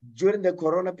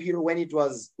period, when it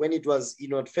was,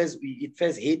 it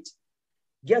first hit,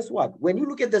 guess what? When you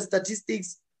look at the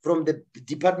statistics from the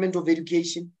Department of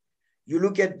Education, you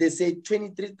look at, they say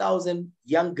 23,000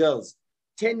 young girls,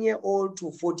 10-year-old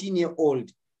to 14-year-old,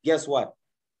 guess what?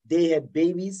 They had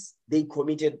babies, they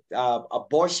committed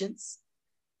abortions.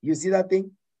 You see that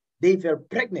thing? They fell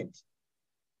pregnant.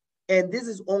 And this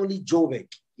is only Joburg.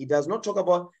 It does not talk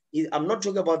about, I'm not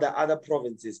talking about the other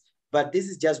provinces, but this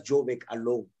is just Joburg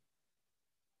alone.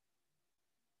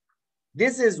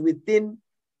 This is within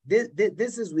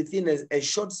a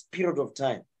short period of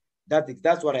time.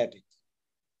 That's what happened.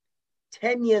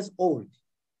 10 years old.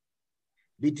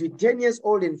 Between 10 years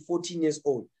old and 14 years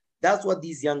old. That's what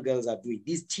these young girls are doing.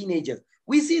 These teenagers.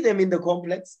 We see them in the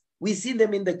complex. We see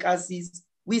them in the classes.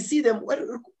 We see them,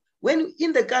 when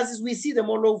in the classes, we see them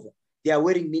all over. They are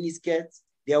wearing miniskirts.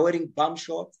 They are wearing bum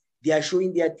shorts. They are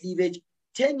showing their cleavage.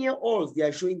 10-year-olds, they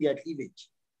are showing their cleavage.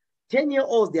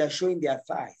 10-year-olds, they are showing their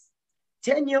thighs.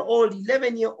 10-year-old,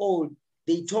 11-year-old,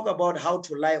 they talk about how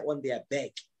to lie on their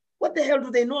back. What the hell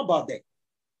do they know about that?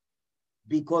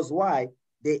 Because why?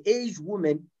 The aged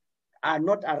women are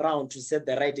not around to set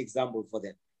the right example for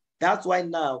them. That's why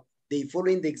now they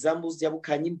following the examples, Abu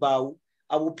Kanyimbau,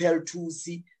 Abu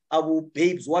Peltusi, Abu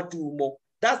Babes, Watumo.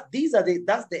 That's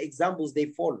the examples they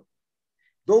follow.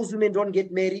 Those women don't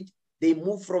get married. They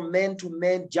move from man to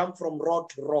man, jump from rod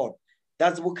to rod.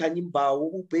 That's Abu Kanyimbau,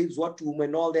 Abu Babes, Watumo,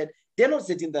 and all that. They're not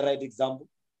setting the right example.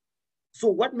 So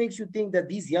what makes you think that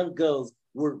these young girls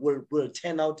will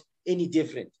turn out any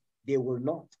different? They will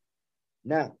not.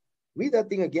 Now, read that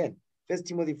thing again. 1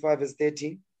 Timothy 5, verse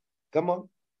 13. Come on.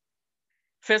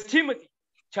 1 Timothy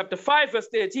chapter 5, verse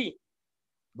 13.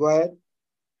 Go ahead.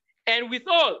 And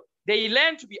withal, they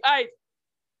learn to be idle,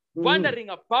 wandering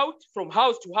about from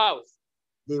house to house.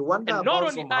 They wander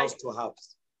about from house to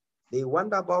house. They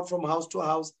wander about from house to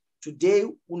house. Today,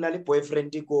 unali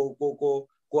boyfriend ko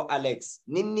Alex.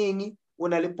 Nini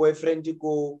unali boyfriend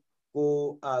ko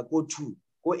Tu,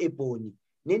 ko Ebony.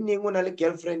 Nini unali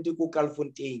girlfriend ko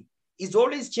Calfontaine. It's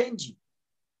always changing.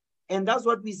 And that's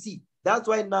what we see. That's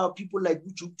why now people like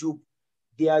YouTube,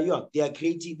 they are young, they are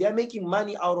creating, they are making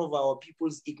money out of our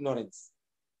people's ignorance.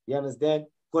 You understand?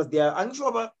 Because they are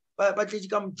unsure but they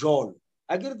become jol.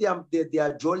 I get they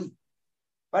are jolly.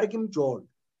 But jol.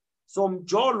 So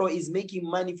Jolo is making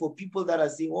money for people that are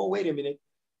saying, oh, wait a minute.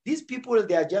 These people,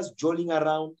 they are just jolling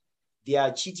around. They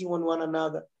are cheating on one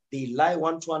another. They lie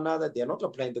one to another. They are not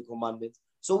applying the commandments.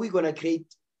 So we're gonna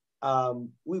create a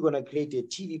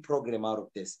TV program out of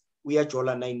this. We are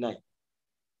Jola 99.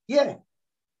 Yeah.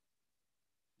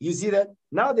 You see that?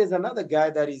 Now there's another guy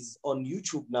that is on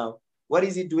YouTube now. What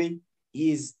is he doing?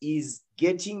 He's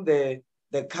getting the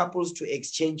couples to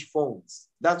exchange phones.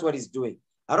 That's what he's doing.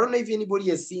 I don't know if anybody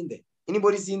has seen that.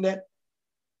 Anybody seen that?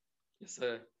 Yes,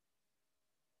 sir.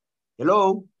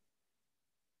 Hello?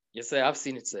 Yes, sir. I've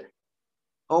seen it, sir.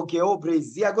 Okay, oh,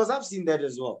 praise. Yeah, because I've seen that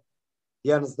as well.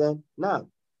 You understand? Now,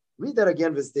 read that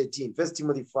again, verse 13. 1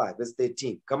 Timothy 5, verse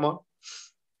 13. Come on.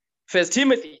 1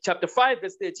 Timothy chapter 5,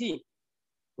 verse 13.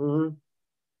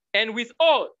 And with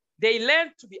all, they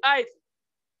learn to be idle,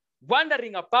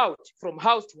 wandering about from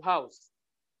house to house.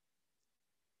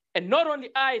 And not only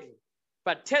idle,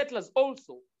 but tattlers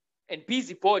also, and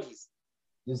busybodies.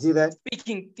 You see that?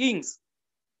 Speaking things.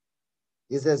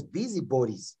 It says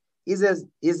busybodies. It says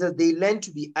they learn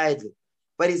to be idle.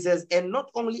 But it says, and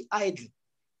not only idle.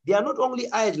 They are not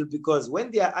only idle because when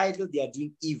they are idle, they are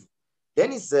doing evil.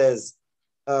 Then it says,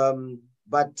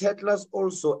 but tattlers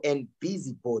also and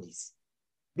busybodies.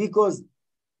 Because,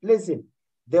 listen,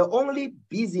 the only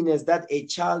busyness that a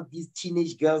child, these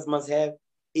teenage girls must have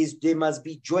is they must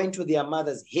be joined to their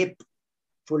mother's hip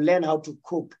to learn how to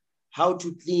cook, how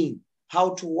to clean, how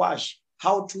to wash,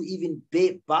 how to even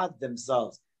bath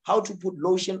themselves, how to put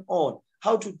lotion on,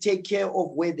 how to take care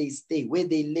of where they stay, where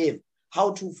they live,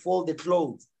 how to fold the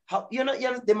clothes. How,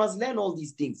 they must learn all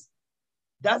these things.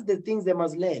 That's the things they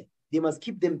must learn. They must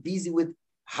keep them busy with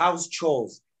house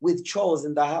chores, with chores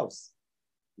in the house.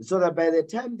 So that by the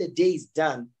time the day is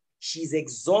done, she's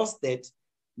exhausted,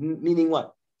 meaning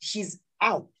what? She's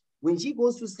out. When she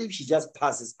goes to sleep, she just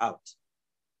passes out.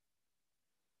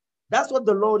 That's what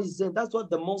the Lord is saying. That's what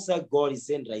the Most High God is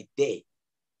saying right there.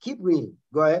 Keep reading.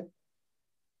 Go ahead.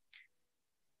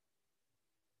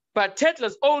 But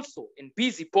tattlers also and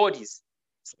busybodies,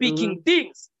 speaking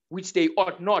things which they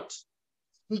ought not.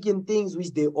 Speaking things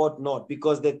which they ought not.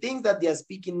 Because the things that they are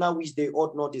speaking now which they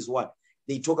ought not is what?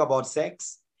 They talk about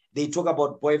sex. They talk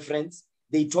about boyfriends.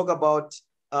 They talk about,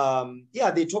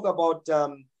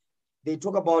 they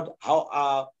talk about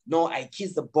how, no, I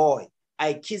kissed the boy.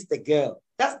 I kissed the girl.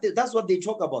 That's what they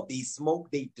talk about. They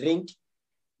smoke, they drink.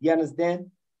 You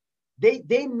understand?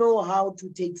 They know how to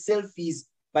take selfies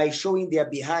by showing their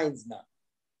behinds now.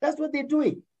 That's what they're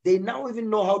doing. They now even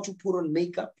know how to put on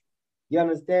makeup. You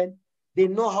understand? They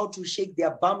know how to shake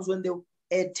their bums when they're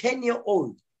a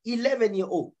 10-year-old,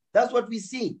 11-year-old. That's what we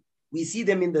see. We see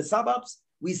them in the suburbs.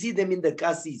 We see them in the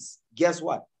casies. Guess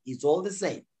what? It's all the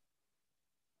same.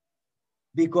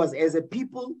 Because as a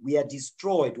people, we are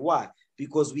destroyed. Why?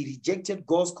 Because we rejected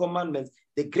God's commandments.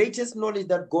 The greatest knowledge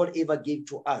that God ever gave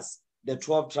to us, the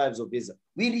 12 tribes of Israel.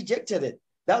 We rejected it.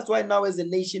 That's why now as a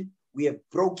nation, we have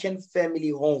broken family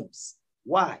homes.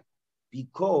 Why?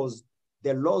 Because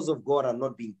the laws of God are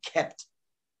not being kept.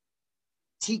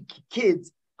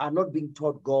 Kids are not being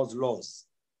taught God's laws.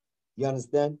 You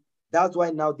understand? That's why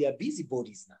now they are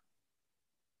busybodies now.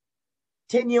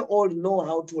 10-year-old know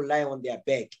how to lie on their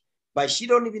back, but she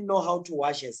don't even know how to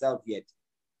wash herself yet.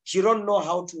 She don't know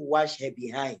how to wash her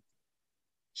behind.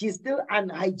 She's still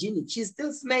unhygienic. She's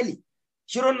still smelly.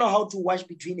 She don't know how to wash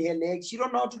between her legs. She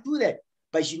don't know how to do that,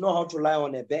 but she know how to lie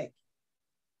on her back.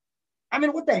 I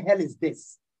mean, what the hell is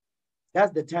this?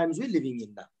 That's the times we're living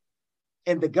in now.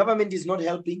 And the government is not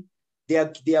helping. They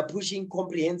are pushing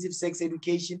comprehensive sex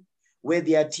education where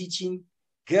they are teaching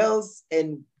girls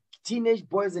and teenage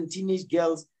boys and teenage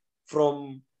girls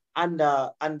from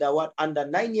under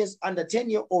 9 years, under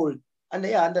 10-year-old,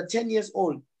 under 10 years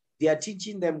old, they are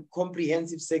teaching them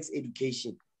comprehensive sex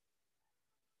education.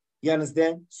 You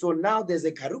understand? So now there's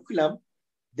a curriculum,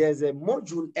 there's a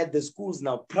module at the schools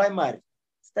now, primary,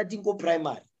 starting go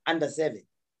primary, under 7.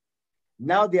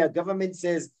 Now their government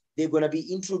says they're going to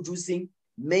be introducing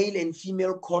male and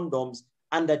female condoms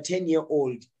under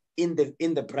 10-year-old in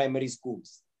the primary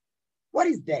schools. What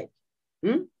is that?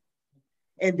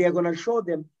 And they're going to show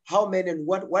them how men and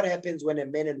what happens when a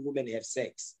man and woman have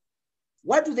sex.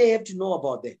 What do they have to know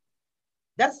about that?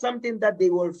 That's something that they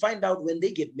will find out when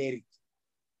they get married.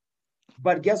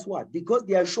 But guess what? Because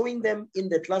they are showing them in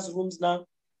the classrooms now,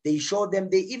 they show them,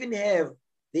 they even have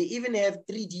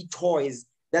 3D toys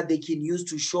that they can use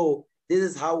to show this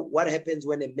is what happens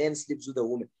when a man sleeps with a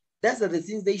woman. That's the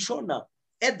things they show now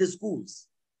at the schools.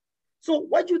 So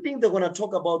what do you think they're going to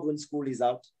talk about when school is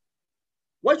out?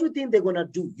 What do you think they're going to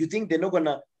do? You think they're not going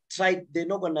to try, they're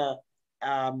not going to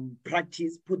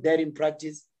practice, put that in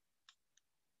practice?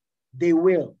 They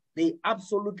will. They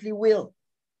absolutely will.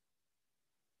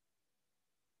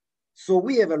 So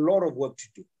we have a lot of work to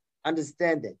do.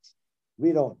 Understand that.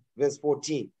 Read on. Verse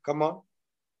 14. Come on.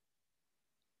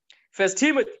 1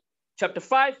 Timothy chapter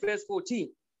 5, verse 14.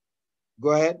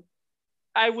 Go ahead.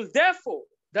 I will therefore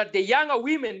that the younger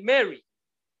women marry.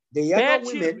 The younger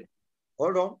women,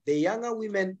 hold on. The younger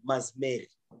women must marry.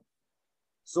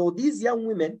 So these young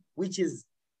women, which is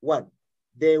what?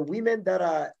 The women that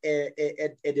are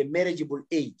at a marriageable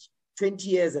age, 20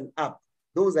 years and up,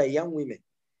 those are young women.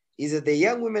 Is that the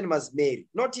young women must marry.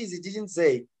 Notice it didn't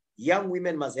say young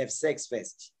women must have sex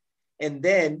first. And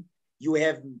then you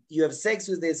have sex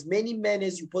with as many men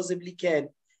as you possibly can.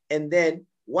 And then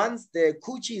once the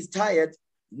coochie is tired,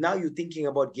 now you're thinking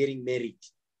about getting married.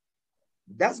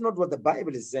 That's not what the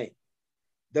Bible is saying.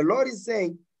 The Lord is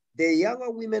saying the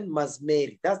younger women must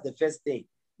marry. That's the first thing.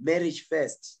 Marriage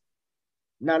first.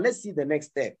 Now let's see the next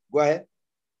step. Go ahead.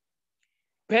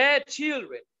 Bear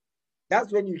children.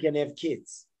 That's when you can have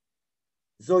kids.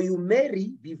 So you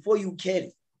marry before you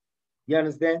carry. You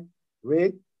understand?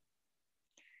 Read.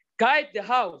 Guide the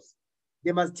house.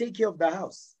 They must take care of the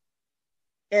house.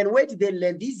 And where did they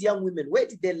learn? These young women, where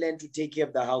did they learn to take care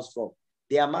of the house from?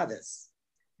 Their mothers.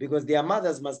 Because their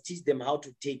mothers must teach them how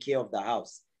to take care of the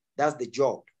house. That's the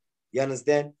job. You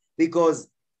understand? Because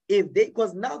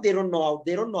now they don't know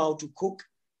how to cook,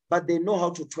 but they know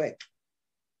how to twerk.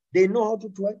 They know how to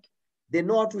twerk. They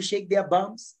know how to shake their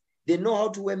bums. They know how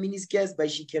to wear miniskirts,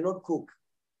 but she cannot cook.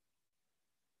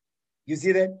 You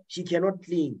see that? She cannot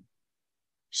clean.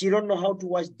 She don't know how to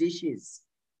wash dishes.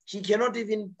 She cannot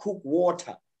even cook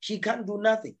water. She can't do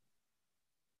nothing.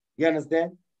 You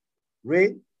understand?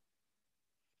 Read.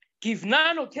 Give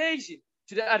none occasion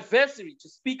to the adversary to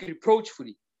speak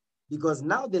reproachfully. Because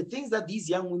now the things that these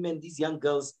young women, these young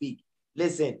girls speak,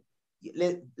 listen,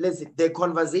 their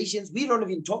conversations, we don't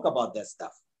even talk about that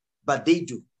stuff, but they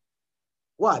do.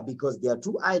 Why? Because they are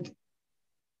too idle.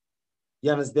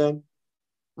 You understand?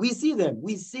 We see them.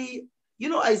 We see,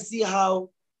 I see how,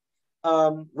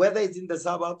 whether it's in the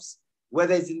suburbs,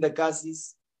 whether it's in the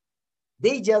castles,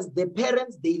 the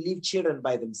parents, they leave children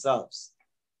by themselves.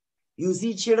 You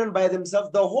see children by themselves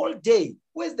the whole day.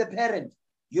 Where's the parent?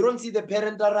 You don't see the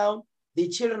parent around. The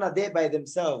children are there by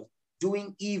themselves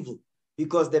doing evil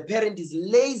because the parent is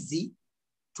lazy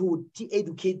to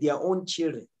educate their own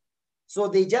children. So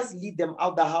they just leave them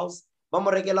out the house.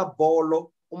 Mama regular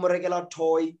bolo, regular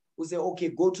toy. We say, okay,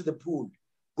 go to the pool,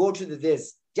 go to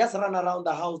this. Just run around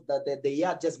the house, the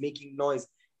yard just making noise.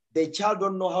 The child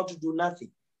don't know how to do nothing.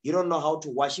 You don't know how to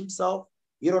wash himself.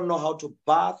 You don't know how to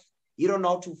bath. You don't know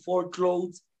how to fold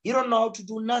clothes. You don't know how to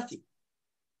do nothing.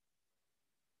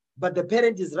 But the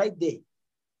parent is right there.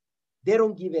 They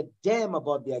don't give a damn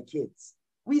about their kids.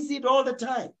 We see it all the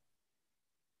time.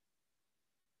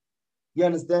 You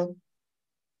understand?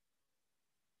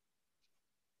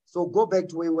 So go back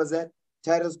to where it was at,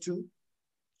 Titus 2.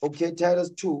 Okay, Titus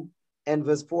 2 and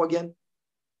verse 4 again.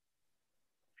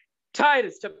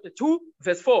 Titus chapter 2,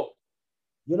 verse 4.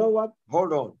 You know what?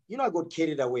 Hold on. I got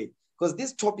carried away because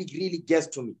this topic really gets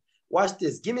to me. Watch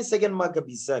this. Give me 2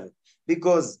 Maccabees 7.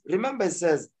 Because remember it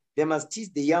says they must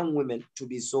teach the young women to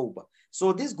be sober.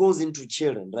 So this goes into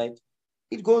children, right?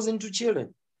 It goes into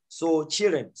children. So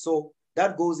children. So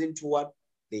that goes into what?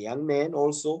 The young men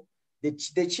also.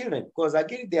 The children, because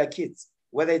again, they are kids,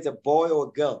 whether it's a boy or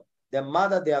a girl, the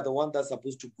mother, they are the one that's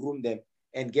supposed to groom them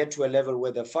and get to a level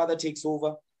where the father takes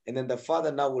over, and then the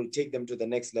father now will take them to the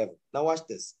next level. Now watch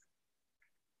this.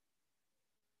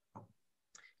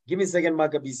 Give me 2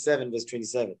 Maccabees 7, verse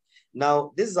 27.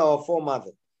 Now, this is our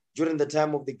foremother during the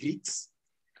time of the Greeks.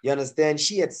 You understand?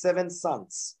 She had 7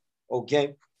 sons.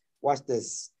 Okay? Watch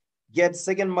this. Get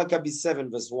 2 Maccabees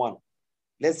 7, verse 1.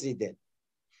 Let's read that.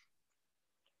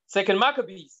 2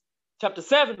 Maccabees, chapter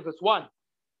 7, verse 1.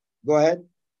 Go ahead.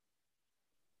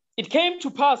 It came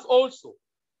to pass also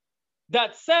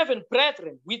that 7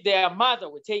 brethren with their mother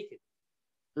were taken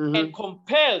and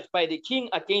compelled by the king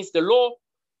against the law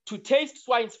to taste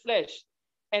swine's flesh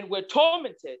and were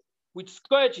tormented with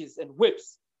scourges and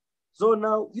whips. So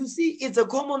now, you see, it's a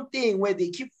common thing where they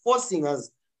keep forcing us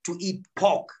to eat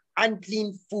pork,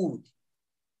 unclean food.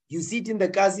 You see it in the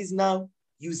cases now,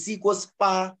 you see go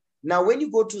spa. Now, when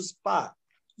you go to spa,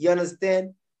 you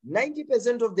understand,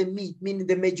 90% of the meat, meaning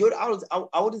the majority,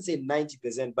 I wouldn't say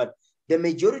 90%, but the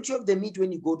majority of the meat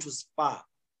when you go to spa,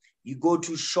 you go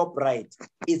to ShopRite,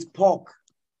 it's pork.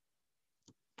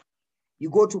 You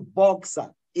go to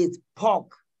Boxer, it's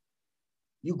pork.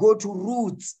 You go to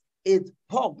Roots, it's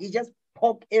pork. You just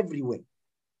pork everywhere.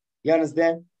 You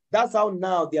understand? That's how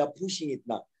now they are pushing it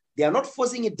now. They are not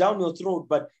forcing it down your throat,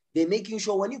 but they're making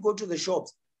sure when you go to the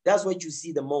shops, that's what you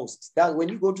see the most. That when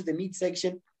you go to the meat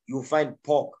section, you'll find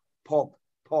pork, pork,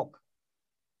 pork.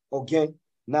 Okay?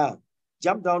 Now,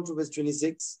 jump down to verse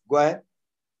 26. Go ahead.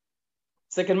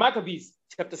 2 Maccabees,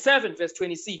 chapter 7, verse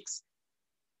 26.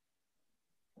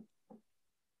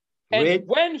 And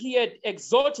when he had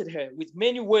exhorted her with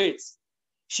many words,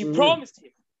 she promised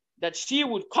him that she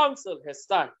would counsel her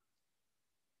son.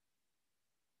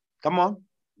 Come on.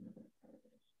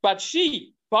 But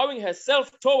she, bowing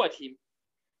herself toward him,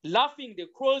 laughing the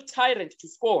cruel tyrant to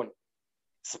scorn,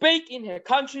 spake in her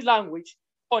country language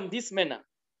on this manner: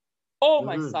 O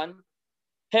my son,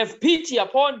 have pity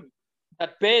upon me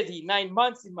that bare thee 9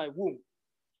 months in my womb,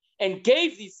 and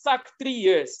gave thee suck 3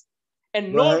 years,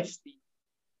 and nourished thee,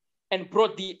 and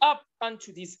brought thee up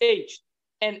unto this age,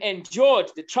 and endured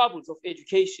the troubles of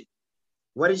education.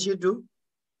 What did she do?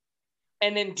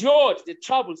 And endured the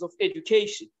troubles of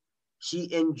education.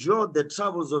 She endured the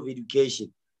troubles of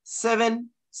education. Seven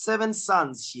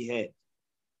sons she had.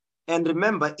 And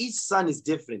remember, each son is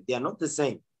different. They are not the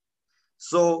same.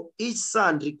 So each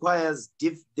son requires,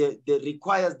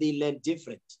 they learn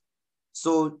different.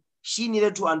 So she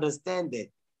needed to understand that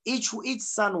each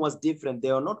son was different.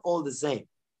 They are not all the same.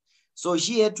 So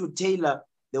she had to tailor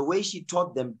the way she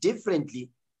taught them differently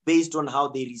based on how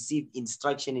they receive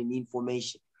instruction and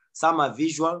information. Some are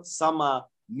visual, some are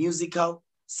musical,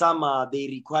 some they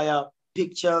require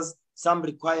pictures, some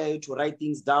require you to write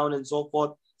things down and so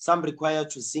forth. Some require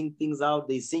to sing things out.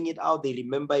 They sing it out, they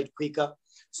remember it quicker,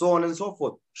 so on and so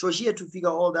forth. So she had to figure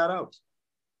all that out.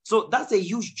 So that's a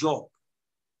huge job.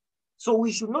 So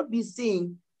we should not be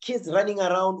seeing kids running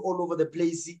around all over the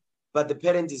place, but the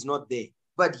parent is not there.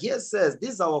 But here says,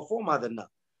 this is our foremother now,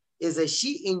 is that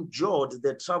she endured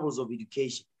the troubles of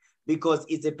education because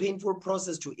it's a painful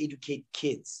process to educate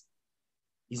kids.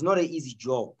 It's not an easy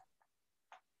job.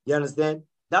 You understand?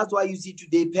 That's why you see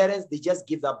today parents, they just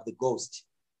give up the ghost.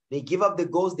 They give up the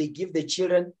ghost, they give the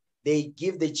children, they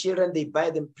buy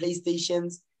them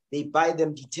PlayStations, they buy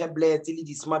them the tablets,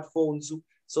 the smartphones,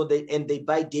 so they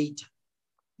buy data.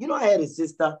 You know, I had a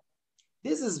sister,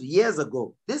 this is years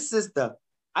ago. This sister,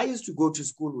 I used to go to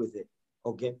school with her,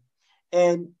 okay?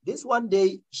 And this one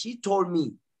day, she told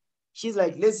me, she's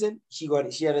like, listen, she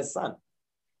had a son.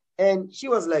 And she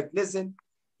was like, listen,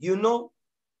 you know,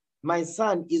 my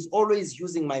son is always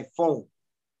using my phone.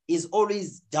 Is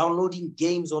always downloading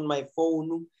games on my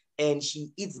phone, and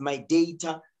she eats my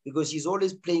data because she's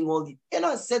always playing all the. And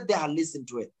I sat there and listened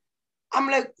to it. I'm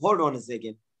like, hold on a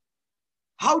second.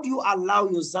 How do you allow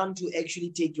your son to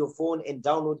actually take your phone and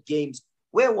download games?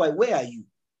 Where are you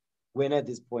when at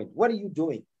this point? What are you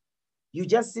doing? You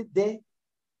just sit there?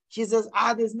 She says,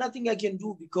 there's nothing I can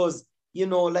do because, you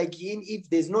know, like if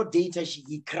there's no data,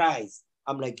 he cries.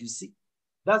 I'm like, you see,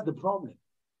 that's the problem.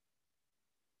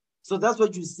 So that's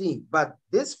what you see. But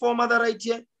this foremother right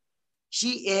here,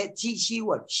 she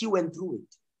went through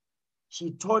it.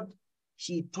 She taught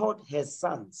her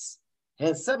sons,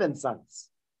 her 7 sons.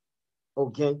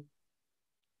 Okay.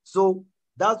 So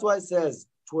that's why it says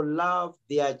to love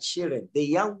their children. The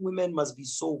young women must be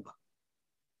sober.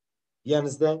 You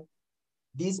understand?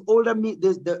 These older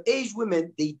the aged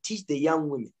women, they teach the young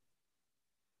women.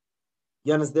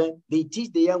 You understand? They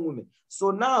teach the young women.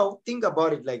 So now think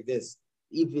about it like this.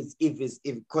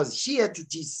 Because she had to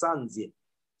teach sons here.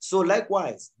 So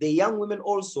likewise, the young women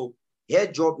also, her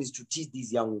job is to teach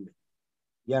these young women.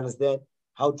 You understand?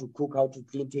 How to cook, how to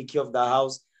clean, take care of the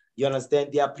house. You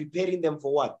understand? They are preparing them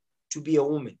for what? To be a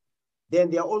woman. Then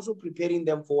they are also preparing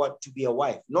them for what? To be a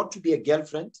wife, not to be a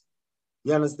girlfriend.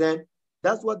 You understand?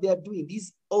 That's what they are doing.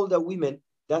 These older women,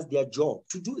 that's their job,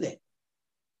 to do that.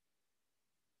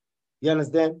 You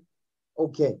understand?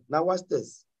 Okay, now watch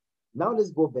this. Now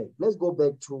let's go back. Let's go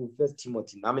back to 1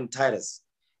 Timothy. I'm in Titus.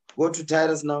 Go to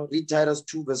Titus now. Read Titus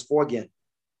 2 verse 4 again.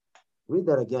 Read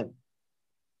that again.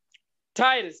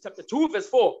 Titus chapter 2 verse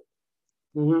 4.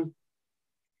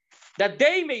 That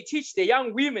they may teach the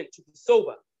young women to be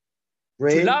sober,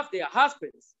 to love their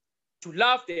husbands, to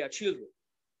love their children.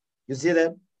 You see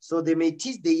that? So they may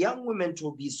teach the young women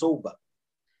to be sober,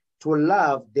 to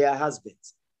love their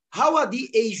husbands. How are the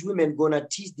aged women going to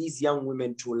teach these young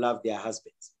women to love their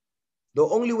husbands? The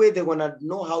only way they're going to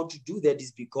know how to do that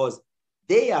is because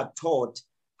they are taught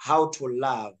how to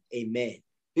love a man.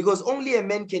 Because only a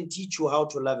man can teach you how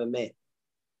to love a man.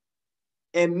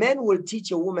 A man will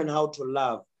teach a woman how to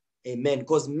love a man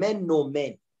because men know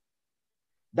men.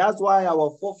 That's why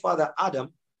our forefather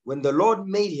Adam, when the Lord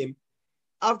made him,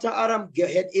 after Adam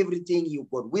had everything, he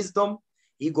got wisdom,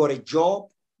 he got a job.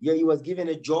 Yeah, he was given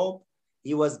a job.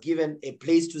 He was given a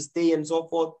place to stay and so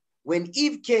forth. When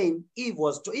Eve came, Eve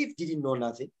didn't know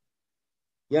nothing.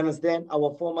 You understand?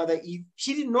 Our foremother Eve,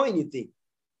 she didn't know anything.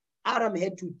 Adam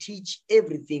had to teach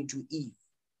everything to Eve.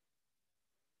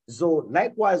 So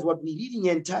likewise, what we're reading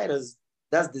in Titus,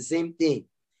 that's the same thing.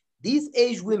 These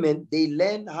aged women, they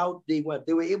learned how they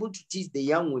were able to teach the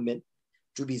young women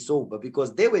to be sober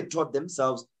because they were taught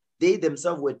themselves, they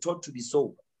themselves were taught to be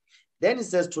sober. Then it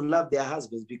says to love their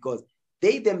husbands because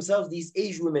they themselves, these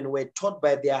aged women, were taught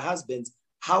by their husbands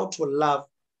how to love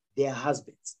their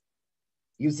husbands.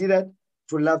 You see that?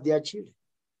 To love their children.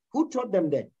 Who taught them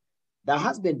that? The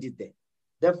husband did that.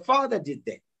 The father did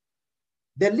that.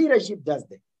 The leadership does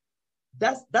that.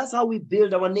 That's how we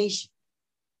build our nation.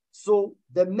 So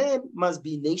the man must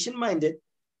be nation-minded.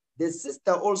 The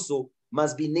sister also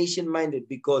must be nation-minded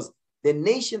because the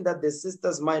nation that the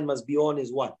sister's mind must be on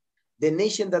is what? The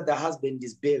nation that the husband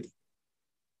is building.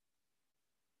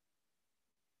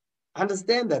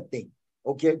 Understand that thing.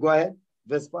 Okay, go ahead.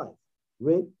 Verse 5.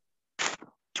 Read.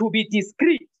 To be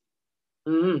discreet,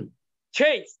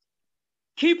 chaste,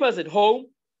 keepers at home,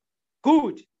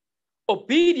 good,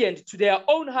 obedient to their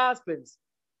own husbands,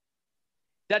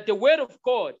 that the word of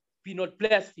God be not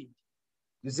blasphemed.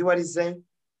 You see what he's saying?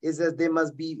 He says they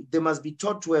must be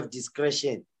taught to have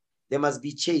discretion. They must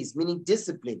be chaste, meaning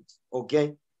disciplined.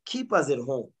 Okay, keepers at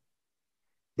home.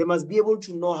 They must be able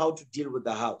to know how to deal with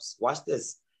the house. Watch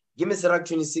this. Give me Sirach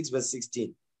 26, verse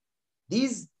 16.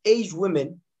 These aged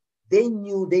women, they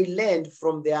learned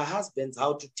from their husbands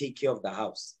how to take care of the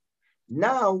house.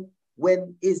 Now,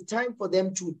 when it's time for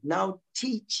them to now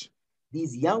teach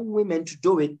these young women to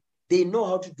do it, they know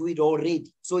how to do it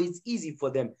already. So it's easy for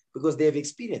them because they have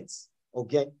experience.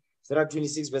 Okay? Sirach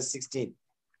 26, verse 16.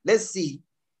 Let's see.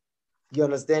 You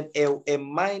understand?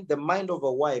 The mind of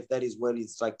a wife that is well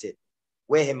instructed,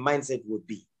 where her mindset would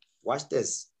be. Watch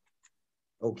this.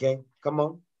 Okay? Come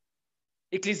on.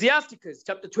 Ecclesiasticus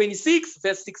chapter 26,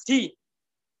 verse 16.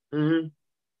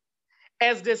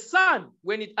 As the sun,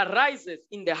 when it arises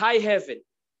in the high heaven,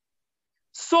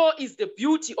 so is the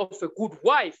beauty of a good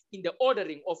wife in the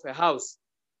ordering of her house.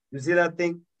 You see that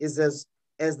thing? It says,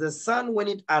 as the sun, when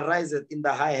it arises in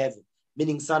the high heaven,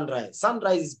 meaning sunrise.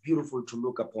 Sunrise is beautiful to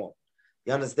look upon.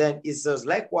 You understand? It says,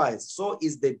 likewise, so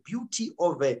is the beauty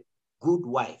of a good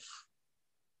wife.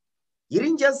 He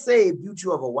didn't just say beauty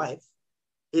of a wife.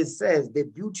 It says the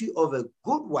beauty of a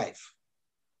good wife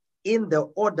in the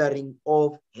ordering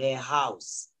of her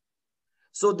house.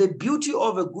 So the beauty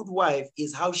of a good wife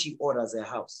is how she orders her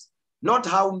house, not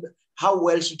how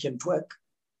well she can twerk,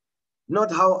 not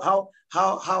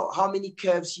how many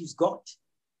curves she's got.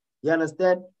 You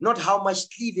understand? Not how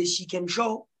much cleavage she can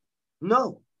show.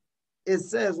 No. It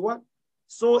says what?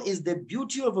 So is the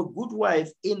beauty of a good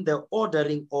wife in the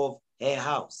ordering of her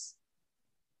house.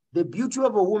 The beauty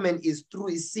of a woman is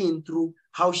seen through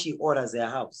how she orders her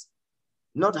house,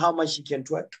 not how much she can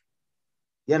twerk.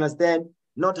 You understand?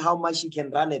 Not how much she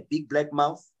can run a big black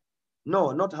mouth.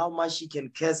 No, not how much she can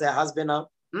curse her husband out.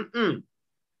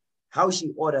 How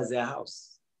she orders her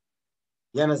house.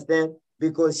 You understand?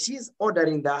 Because she's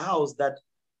ordering the house that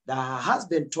her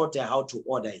husband taught her how to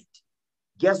order it.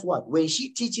 Guess what? When she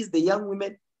teaches the young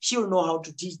women, she'll know how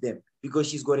to teach them because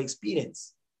she's got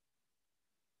experience.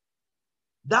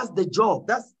 That's the job.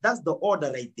 That's the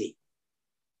order right there.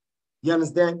 You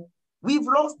understand? We've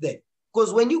lost that.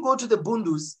 Because when you go to the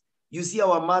Bundus, you see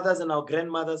our mothers and our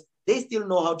grandmothers, they still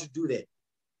know how to do that.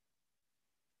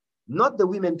 Not the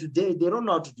women today, they don't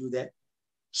know how to do that.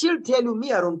 She'll tell you,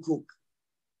 me, I don't cook.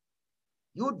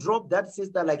 You drop that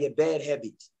sister like a bad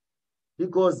habit.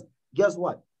 Because guess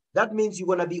what? That means you're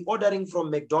going to be ordering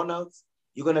from McDonald's.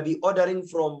 You're going to be ordering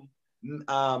from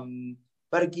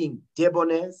Parking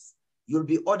Debonair's. You'll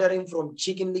be ordering from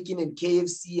Chicken Licken and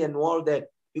KFC and all that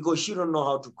because she don't know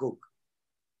how to cook.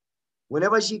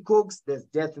 Whenever she cooks, there's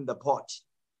death in the pot.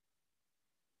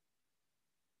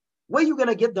 Where are you going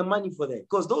to get the money for that?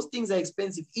 Because those things are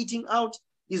expensive. Eating out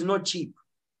is not cheap.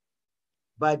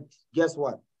 But guess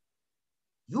what?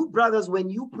 You brothers, when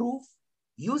you prove,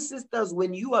 you sisters,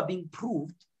 when you are being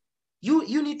proved,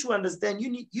 you need to understand, you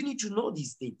need to know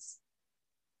these things.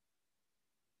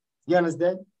 You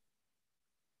understand?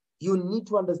 You need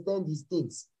to understand these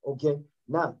things, okay?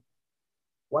 Now,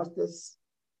 watch this.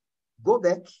 Go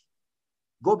back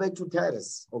to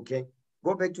Titus, okay?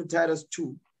 Go back to Titus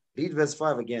 2, read verse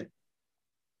 5 again.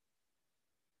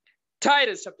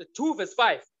 Titus chapter 2, verse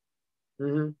 5.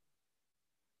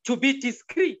 To be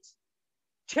discreet,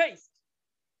 chaste,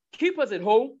 keepers at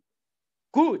home,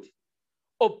 good,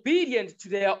 obedient to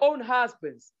their own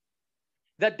husbands,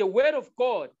 that the word of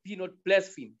God be not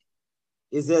blasphemed.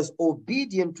 It says,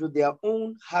 obedient to their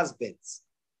own husbands,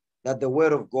 that the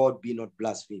word of God be not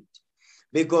blasphemed.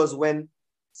 Because when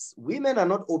women are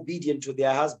not obedient to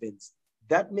their husbands,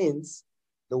 that means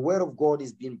the word of God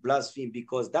is being blasphemed,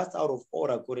 because that's out of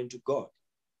order according to God.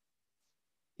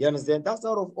 You understand? That's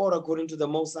out of order according to the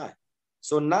Most High.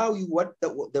 So now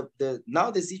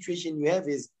now the situation you have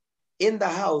is, in the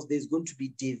house, there's going to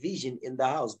be division in the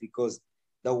house, because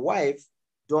the wife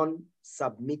don't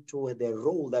submit to the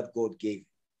role that God gave.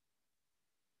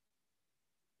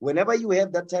 Whenever you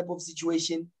have that type of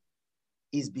situation,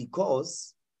 is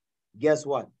because, guess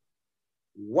what?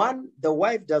 One, the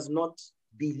wife does not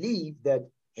believe that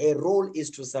her role is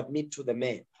to submit to the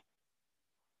man.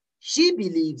 She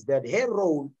believes that her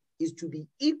role is to be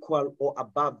equal or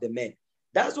above the man.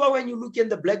 That's why when you look in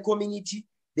the black community,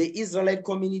 the Israelite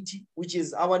community, which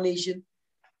is our nation,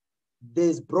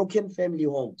 there's broken family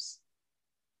homes.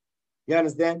 You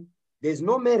understand? There's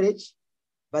no marriage,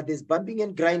 but there's bumping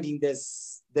and grinding.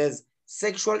 There's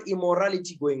sexual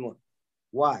immorality going on.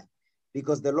 Why?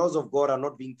 Because the laws of God are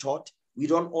not being taught. We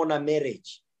don't honor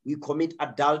marriage. We commit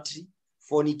adultery,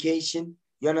 fornication,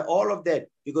 you know, all of that,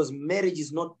 because marriage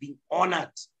is not being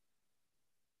honored.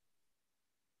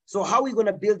 So how are we going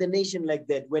to build a nation like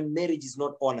that when marriage is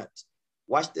not honored?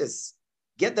 Watch this.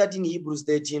 Get that in Hebrews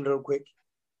 13 real quick.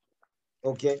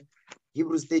 Okay.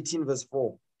 Hebrews 13 verse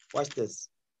 4. Watch this.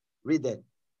 Read that.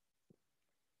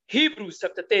 Hebrews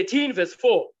chapter 13 verse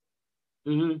 4.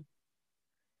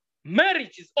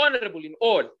 Marriage is honorable in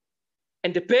all,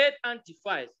 and the bed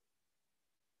undefiled.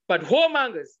 But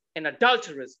whoremongers and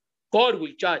adulterers, God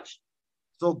will judge.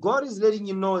 So God is letting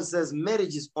you know, it says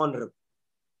marriage is honorable.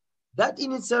 That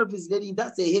in itself is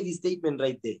that's a heavy statement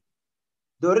right there.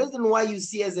 The reason why you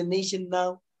see as a nation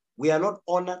now, we are not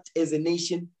honored as a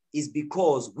nation is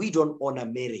because we don't honor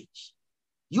marriage.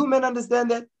 You men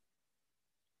understand that?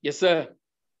 Yes, sir.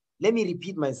 Let me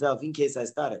repeat myself in case I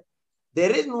started. The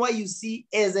reason why you see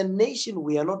as a nation,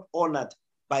 we are not honored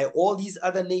by all these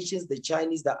other nations, the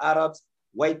Chinese, the Arabs,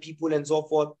 white people, and so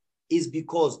forth, is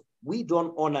because we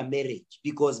don't honor marriage.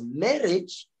 Because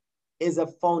marriage is a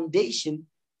foundation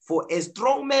for a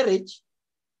strong marriage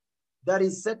that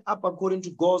is set up according to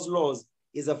God's laws,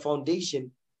 is a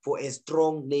foundation for a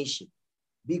strong nation.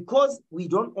 Because we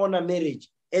don't honor marriage,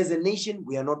 as a nation,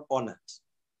 we are not honored.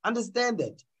 Understand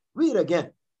that. Read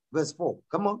again, verse 4.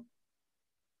 Come on.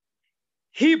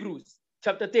 Hebrews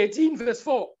chapter 13, verse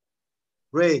 4.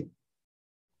 Read.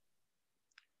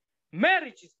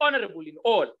 Marriage is honorable in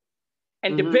all,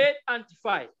 and the bed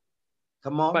undefiled.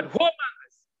 Come on. But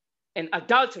whoremongers and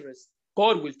adulterers,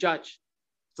 God will judge.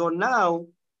 So now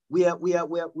we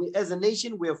as a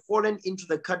nation, we have fallen into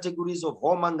the categories of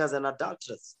whoremongers and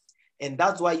adulterers. And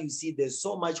that's why you see there's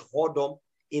so much whoredom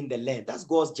in the land. That's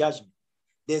God's judgment.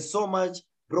 There's so much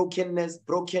brokenness,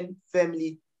 broken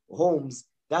family homes.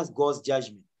 That's God's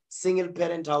judgment. Single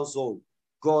parent household,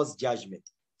 God's judgment.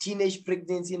 Teenage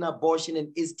pregnancy and abortion and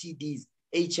STDs,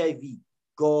 HIV,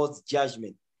 God's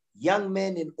judgment. Young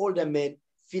men and older men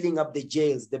filling up the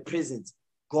jails, the prisons,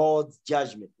 God's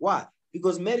judgment. Why?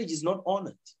 Because marriage is not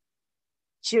honored.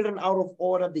 Children out of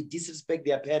order, they disrespect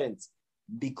their parents.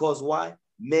 Because why?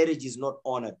 Marriage is not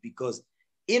honored. Because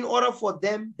in order for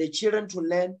them, the children to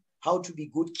learn how to be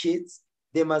good kids,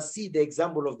 they must see the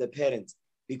example of the parents.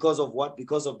 Because of what?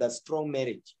 Because of that strong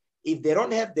marriage. If they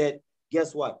don't have that,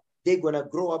 guess what? They're going to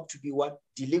grow up to be what?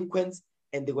 Delinquents,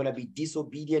 and they're going to be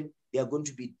disobedient. They are going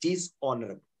to be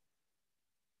dishonorable.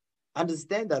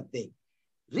 Understand that thing.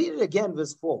 Read it again,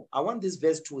 verse 4. I want this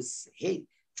verse to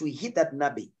hit that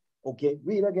nabi. Okay,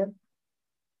 read it again.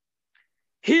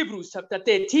 Hebrews chapter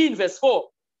 13, verse 4.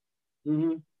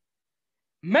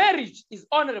 Marriage is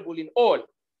honorable in all,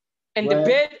 and the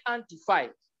bed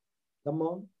undefiled. Come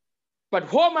on. But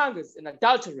whoremongers and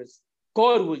adulterers,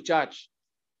 God will judge.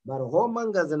 But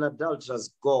whoremongers and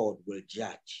adulterers, God will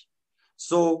judge.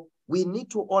 So we need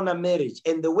to honor marriage.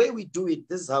 And the way we do it,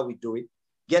 this is how we do it.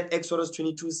 Get Exodus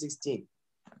 22:16.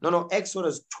 No,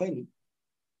 Exodus 20,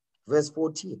 verse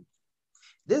 14.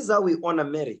 This is how we honor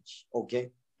marriage, okay?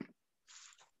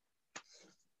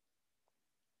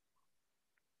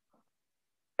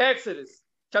 Exodus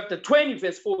chapter 20,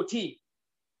 verse 14.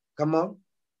 Come on.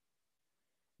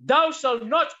 thou shalt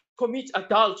not commit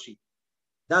adultery.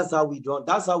 That's how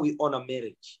we honor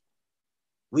marriage.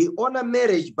 We honor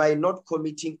marriage by not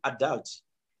committing adultery.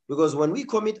 Because when we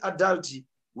commit adultery,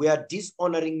 we are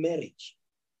dishonoring marriage.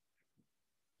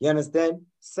 You understand?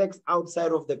 Sex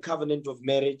outside of the covenant of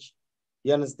marriage.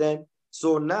 You understand?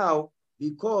 So now,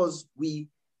 because we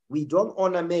don't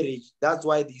honor marriage, that's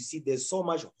why you see there's so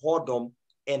much whoredom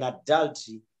and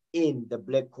adultery in the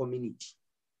Black community.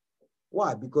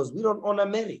 Why? Because we don't honor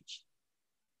marriage.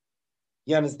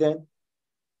 You understand?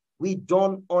 We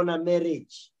don't honor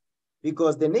marriage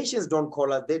because the nations don't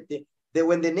call us.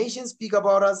 When the nations speak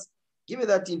about us, give me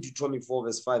that in Deuteronomy 4,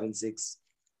 verse 5 and 6.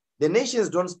 The nations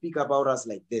don't speak about us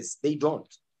like this. They don't.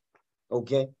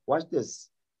 Okay, watch this.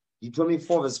 Deuteronomy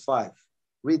 4, verse 5.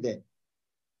 Read that.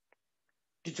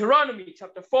 Deuteronomy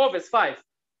chapter 4, verse 5.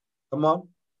 Come on.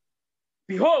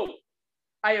 Behold,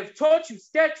 I have taught you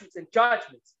statutes and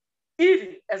judgments,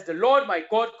 even as the Lord my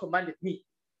God commanded me,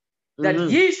 that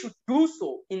ye should do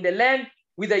so in the land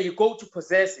whither you go to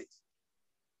possess it.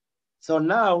 So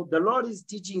now the Lord is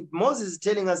teaching, Moses is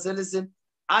telling us, listen,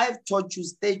 I've taught you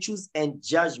statutes and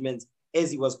judgments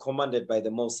as he was commanded by the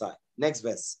Most High. Next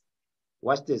verse.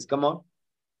 Watch this. Come on.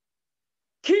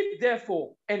 Keep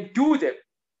therefore and do them.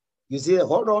 You see,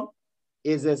 hold on.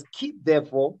 It says, keep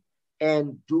therefore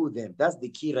and do them. That's the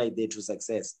key right there to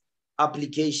success.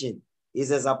 Application. It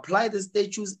says, apply the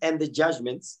statutes and the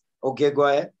judgments. Okay, go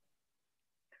ahead.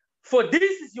 For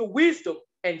this is your wisdom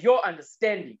and your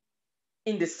understanding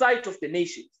in the sight of the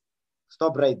nations.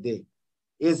 Stop right there.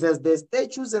 It says the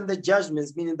statutes and the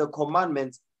judgments, meaning the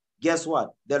commandments. Guess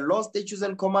what? The law, statutes,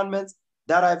 and commandments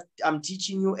that I'm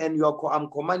teaching you and I'm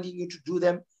commanding you to do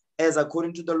them as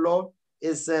according to the law.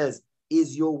 It says,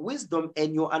 is your wisdom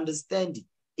and your understanding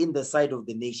in the sight of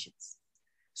the nations.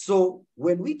 So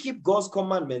when we keep God's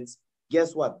commandments,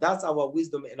 guess what? That's our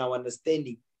wisdom and our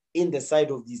understanding in the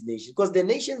sight of these nations. Because the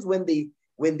nations, when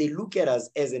they look at us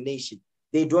as a nation,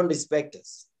 they don't respect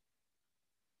us.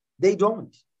 They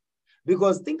don't.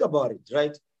 Because think about it,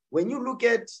 right? When you look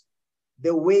at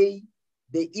the way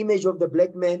the image of the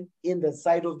Black man in the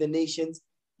sight of the nations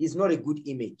is not a good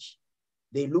image.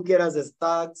 They look at us as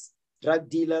thugs, drug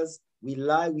dealers. We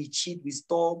lie, we cheat, we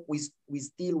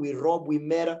steal, we rob, we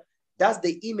murder. That's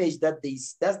the image that's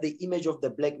the image of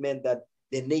the Black man that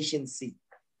the nations see.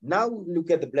 Now look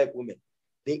at the Black woman.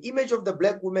 The image of the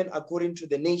Black woman, according to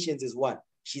the nations, is what?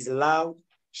 She's loud,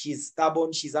 she's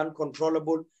stubborn, she's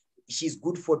uncontrollable, she's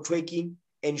good for twerking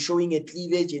and showing a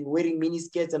cleavage and wearing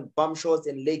miniskirts and bum shorts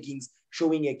and leggings,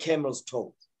 showing a camel's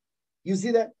toe. You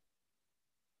see that?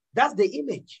 That's the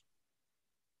image.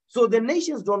 So the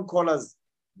nations don't call us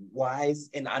wise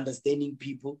and understanding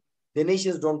people. The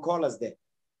nations don't call us that.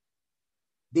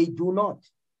 They do not.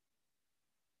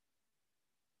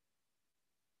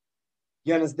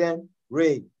 You understand?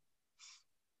 Read.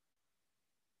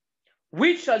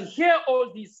 We shall hear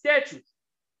all these statutes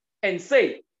and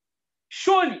say,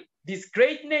 surely this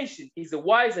great nation is a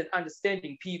wise and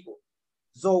understanding people.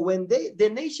 So when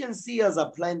the nations see us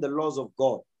applying the laws of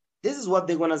God, this is what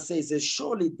they're going to say. It says,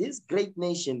 surely this great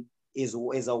nation is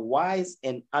a wise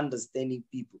and understanding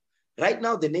people. Right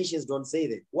now, the nations don't say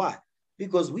that. Why?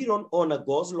 Because we don't honor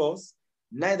God's laws,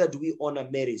 neither do we honor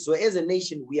marriage. So as a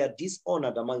nation, we are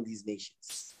dishonored among these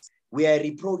nations. We are a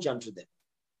reproach unto them.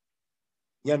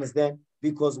 You understand?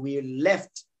 Because we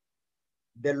left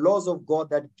the laws of God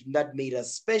that made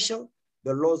us special,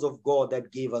 the laws of God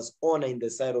that gave us honor in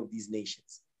the sight of these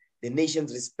nations. The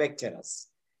nations respected us.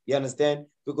 You understand?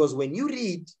 Because when you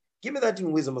read, give me that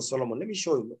in Wisdom of Solomon. Let me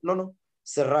show you. No,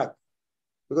 Sirach.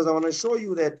 Because I want to show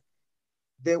you that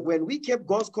when we kept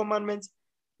God's commandments,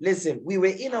 listen, we were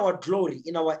in our glory,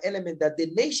 in our element, that the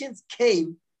nations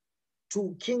came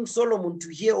to King Solomon to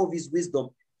hear of his wisdom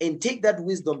and take that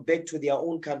wisdom back to their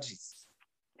own countries.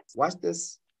 Watch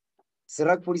this.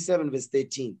 Sirach 47, verse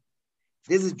 13.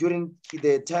 This is during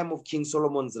the time of King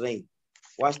Solomon's reign.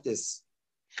 Watch this.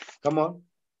 Come on.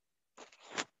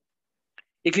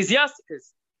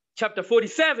 Ecclesiasticus chapter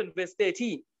 47, verse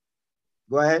 13.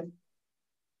 Go ahead.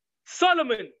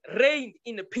 Solomon reigned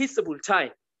in a peaceable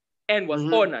time and was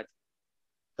honored.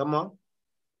 Come on.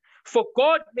 For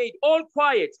God made all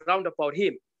quiet round about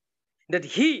him, that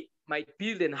he might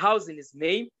build an house in his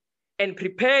name and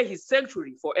prepare his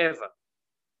sanctuary forever.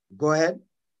 Go ahead.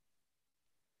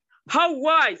 How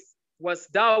wise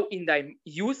wast thou in thy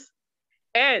youth,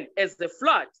 and as the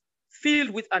flood filled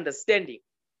with understanding.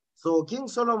 So King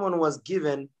Solomon was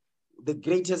given the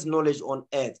greatest knowledge on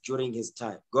earth during his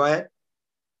time. Go ahead.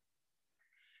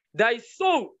 Thy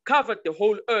soul covered the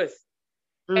whole earth,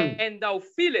 and thou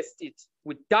fillest it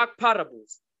with dark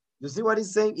parables. You see what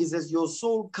he's saying? He says, your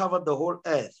soul covered the whole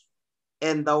earth,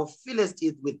 and thou fillest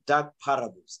it with dark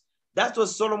parables. That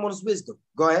was Solomon's wisdom.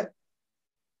 Go ahead.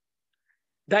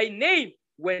 Thy name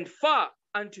went far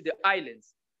unto the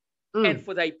islands, and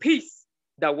for thy peace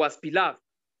thou wast beloved.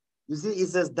 You see, it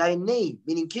says thy name,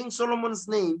 meaning King Solomon's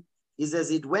name, he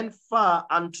says it went far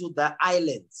unto the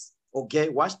islands. Okay,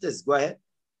 watch this. Go ahead.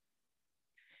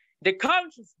 The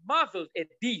countries marveled at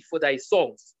thee for thy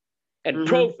songs and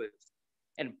proverbs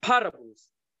and parables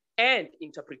and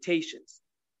interpretations.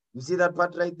 You see that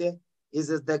part right there? It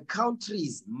says the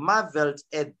countries marveled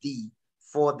at thee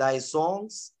for thy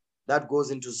songs. That goes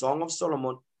into Song of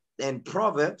Solomon, and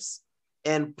proverbs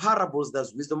and parables.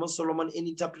 That's wisdom of Solomon, and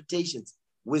interpretations,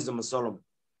 wisdom of Solomon.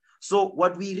 So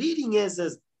what we're reading here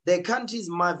says the countries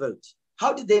marveled.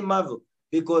 How did they marvel?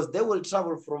 Because they will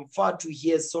travel from far to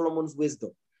hear Solomon's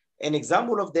wisdom. An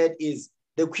example of that is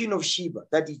the Queen of Sheba,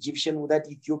 that Egyptian, that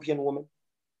Ethiopian woman.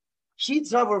 She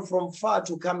traveled from far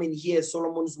to come and hear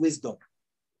Solomon's wisdom.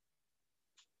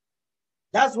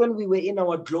 That's when we were in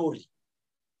our glory.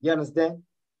 You understand?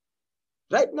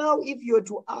 Right now, if you were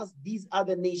to ask these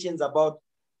other nations about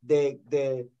which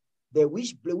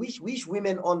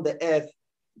women on the earth,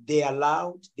 they are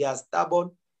loud, they are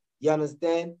stubborn, you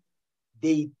understand?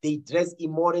 They dress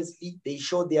immodestly, they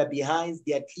show their behinds,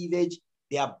 their cleavage,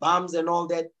 their bums and all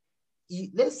that.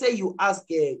 Let's say you ask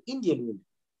an Indian woman,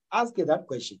 ask her that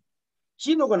question.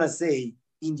 She's not gonna say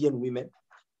Indian women.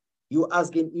 You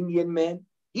ask an Indian man,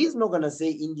 he's not gonna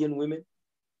say Indian women.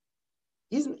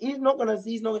 He's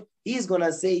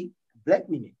gonna say black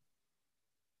women.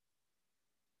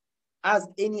 Ask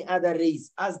any other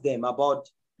race, ask them about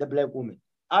the black woman,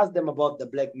 ask them about the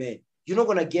black man. You're not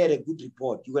gonna get a good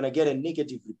report. You're gonna get a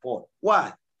negative report.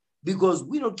 Why? Because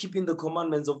we're not keeping the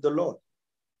commandments of the Lord.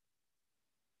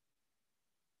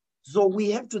 So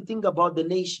we have to think about the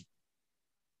nation.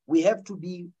 We have to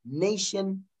be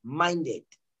nation-minded.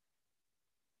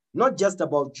 Not just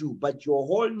about you, but your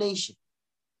whole nation.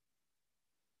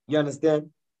 You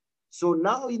understand? So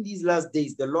now in these last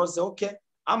days, the Lord said, okay,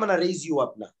 I'm going to raise you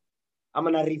up now. I'm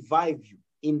going to revive you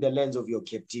in the lands of your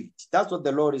captivity. That's what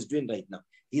the Lord is doing right now.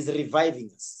 He's reviving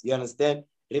us. You understand?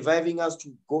 Reviving us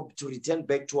to return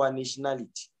back to our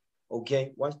nationality.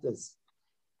 Okay, watch this.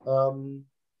 I'm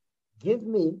going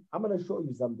to show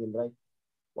you something, right?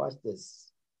 Watch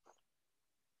this.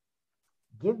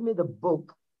 Give me the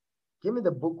book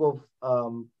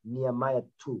of Nehemiah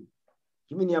 2.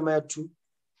 Give me Nehemiah 2.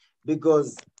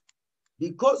 Because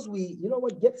we, you know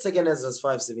what, get 2 Ezra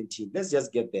 5:17. Let's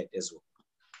just get that as well.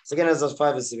 2 Ezra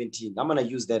 5:17. I'm going to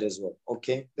use that as well.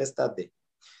 Okay, let's start there.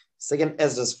 2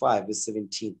 Ezra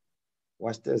 5:17.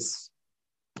 Watch this.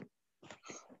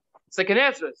 2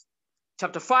 Ezra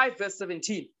chapter 5 verse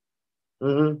 17.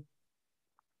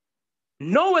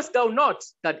 Knowest thou not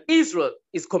that Israel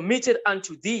is committed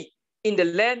unto thee in the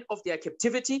land of their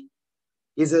captivity?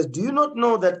 He says, do you not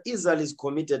know that Israel is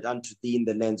committed unto thee in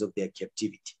the lands of their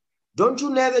captivity? Don't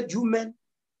you know that, you men?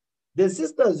 The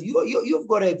sisters, you've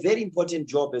got a very important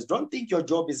job. Don't think your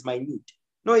job is minute.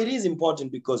 No, it is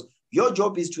important because your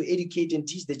job is to educate and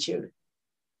teach the children.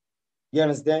 You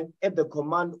understand? At the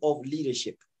command of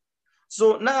leadership.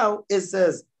 So now it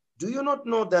says, do you not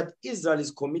know that Israel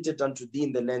is committed unto thee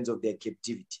in the lands of their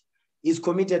captivity? Is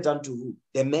committed unto who?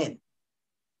 The men.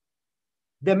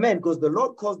 The men, because the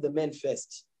Lord calls the men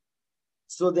first.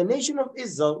 So the nation of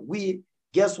Israel,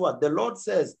 guess what? The Lord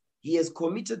says he has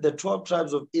committed the 12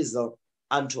 tribes of Israel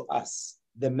unto us,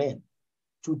 the men,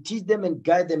 to teach them and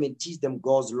guide them and teach them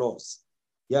God's laws.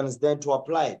 You understand? To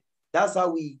apply it. That's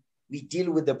how we deal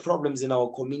with the problems in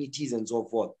our communities and so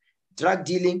forth. Drug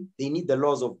dealing, they need the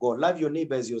laws of God. Love your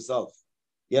neighbor as yourself.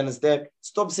 You understand?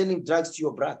 Stop selling drugs to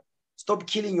your brother. Stop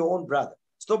killing your own brother.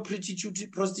 Stop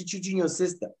prostituting your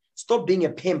sister. Stop being a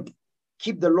pimp.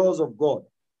 Keep the laws of God.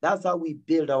 That's how we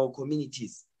build our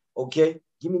communities. Okay?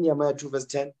 Give me Nehemiah 2 verse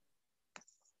 10.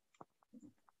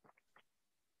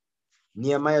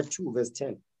 Nehemiah 2 verse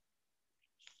 10.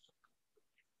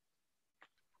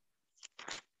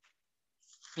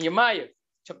 Nehemiah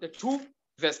chapter 2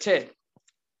 verse 10.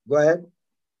 Go ahead.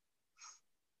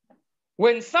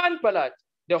 When Sanballat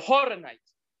the Horonite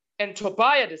and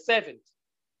Tobiah the servant,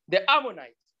 the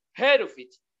Ammonite, heard of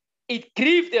it, it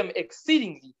grieved them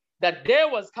exceedingly that there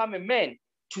was come a man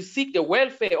to seek the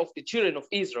welfare of the children of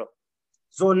Israel.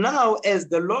 So now, as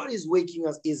the Lord is waking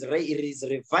us, is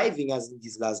reviving us in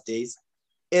these last days,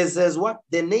 it says what?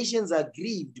 The nations are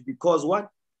grieved because what?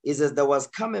 It says there was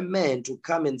come a man to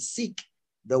come and seek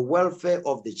the welfare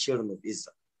of the children of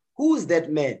Israel. Who is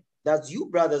that man? That's you,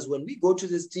 brothers. When we go to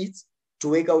the streets to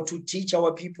wake out to teach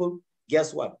our people,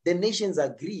 guess what? The nations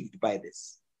are grieved by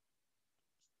this.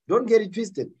 Don't get it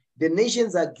twisted. The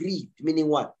nations are grieved, meaning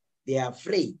what? They are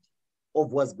afraid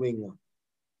of what's going on.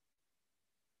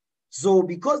 So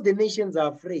because the nations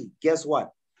are afraid, guess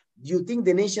what? Do you think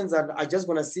the nations are just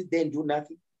going to sit there and do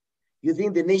nothing? You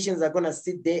think the nations are going to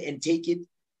sit there and take it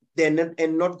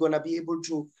and not going to be able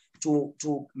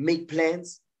to make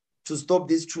plans to stop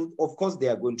this truth? Of course they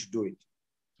are going to do it.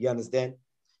 You understand?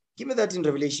 Give me that in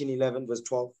Revelation 11, verse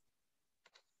 12.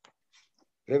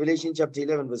 Revelation chapter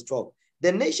 11, verse 12.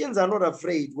 The nations are not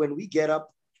afraid when we get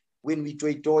up, when we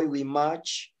toy, we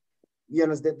march. You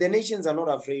understand? The nations are not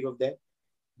afraid of that.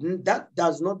 That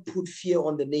does not put fear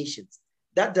on the nations.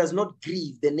 That does not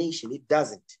grieve the nation. It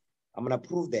doesn't. I'm going to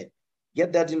prove that.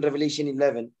 Get that in Revelation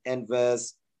 11 and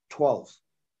verse 12.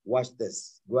 Watch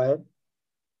this. Go ahead.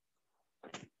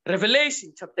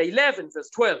 Revelation chapter 11, verse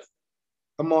 12.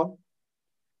 Come on.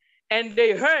 And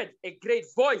they heard a great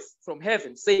voice from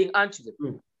heaven saying unto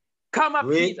them, Come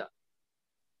up hither.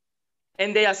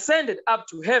 And they ascended up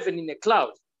to heaven in a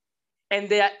cloud, and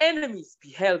their enemies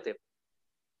beheld them.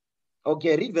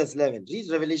 Okay, read verse 11. Read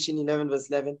Revelation 11, verse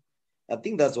 11. I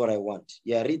think that's what I want.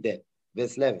 Yeah, read that.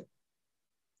 Verse 11.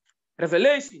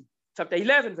 Revelation chapter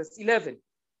 11, verse 11.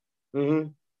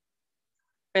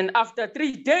 And after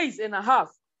 3 days and a half,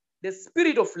 the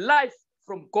spirit of life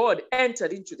from God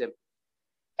entered into them.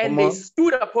 And they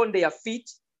stood upon their feet,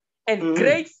 and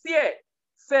great fear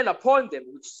fell upon them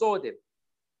which saw them.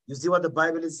 You see what the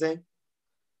Bible is saying?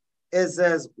 It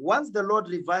says, once the Lord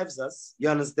revives us, you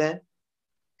understand?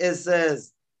 It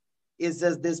says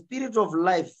the spirit of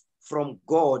life from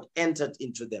God entered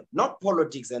into them. Not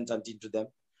politics entered into them.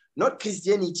 Not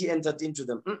Christianity entered into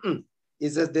them. It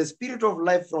says the spirit of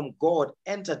life from God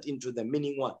entered into them,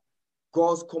 meaning what?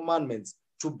 God's commandments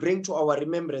to bring to our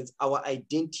remembrance our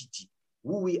identity,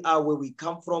 who we are, where we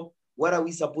come from, what are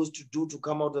we supposed to do to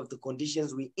come out of the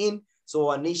conditions we're in, so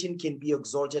our nation can be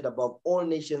exalted above all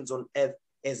nations on earth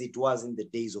as it was in the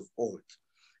days of old.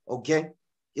 Okay?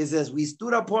 It says, we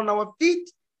stood upon our feet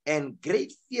and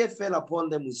great fear fell upon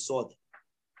them who saw them.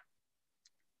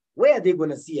 Where are they going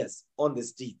to see us? On the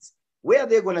streets. Where are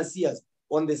they going to see us?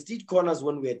 On the street corners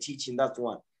when we are teaching. That's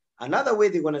one. Another way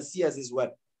they're going to see us is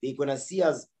what? They're going to see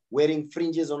us wearing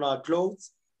fringes on our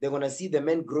clothes. They're going to see the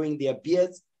men growing their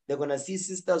beards. They're going to see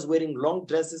sisters wearing long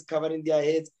dresses covering their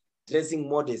heads, dressing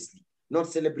modestly, not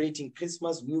celebrating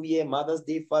Christmas, New Year, Mother's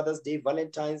Day, Father's Day,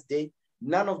 Valentine's Day,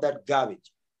 none of that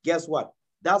garbage. Guess what?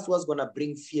 That's what's going to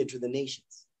bring fear to the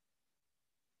nations.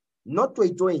 Not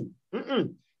toy-toying,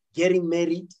 getting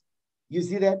married. You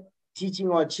see that? Teaching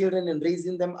our children and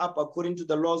raising them up according to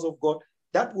the laws of God.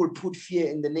 That will put fear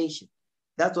in the nation.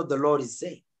 That's what the Lord is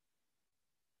saying.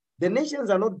 The nations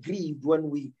are not grieved when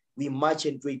we march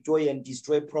and toy and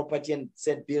destroy property and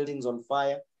set buildings on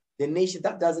fire. The nation,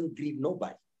 that doesn't grieve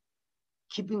nobody.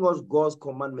 Keeping us God's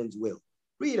commandments will.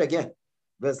 Read again,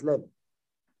 verse 11.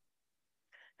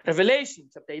 Revelation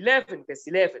chapter 11, verse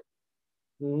 11.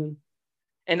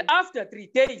 And after 3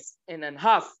 days and a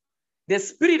half, the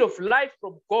spirit of life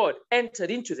from God entered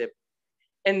into them,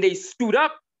 and they stood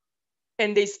up,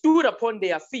 and they stood upon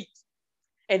their feet,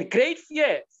 and great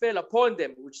fear fell upon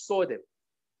them which saw them.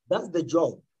 That's the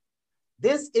job.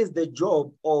 This is the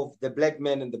job of the black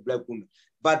man and the black woman.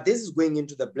 But this is going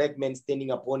into the black man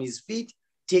standing upon his feet,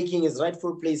 taking his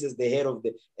rightful place as the head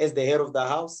of the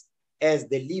house, as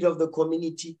the leader of the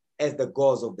community, as the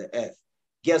gods of the earth.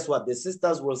 Guess what? The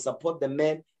sisters will support the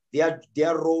men.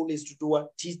 Their role is to do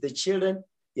what? Teach the children.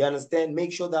 You understand?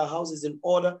 Make sure the house is in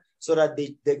order so that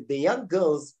the young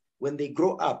girls, when they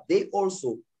grow up, they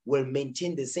also will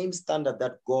maintain the same standard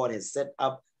that God has set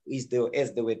up as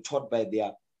they were taught by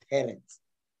their parents.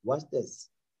 Watch this.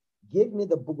 Give me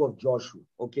the book of Joshua.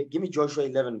 Okay, give me Joshua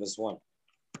 11, verse 1.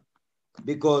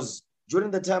 Because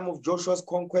during the time of Joshua's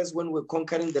conquest, when we're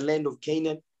conquering the land of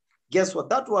Canaan, guess what?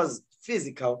 That was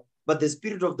physical, but the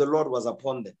Spirit of the Lord was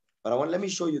upon them. But let me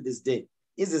show you this day.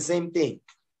 It's the same thing.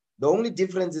 The only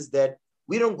difference is that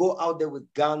we don't go out there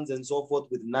with guns and so forth,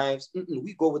 with knives.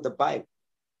 We go with the Bible.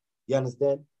 You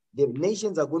understand? The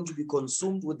nations are going to be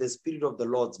consumed with the Spirit of the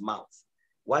Lord's mouth.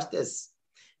 Watch this.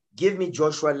 Give me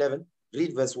Joshua 11.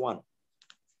 Read verse 1.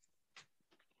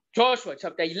 Joshua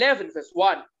chapter 11, verse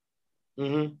 1.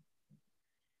 And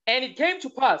it came to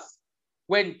pass,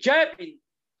 when Jabin,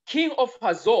 king of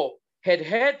Hazor, had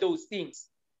heard those things,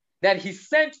 that he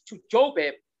sent to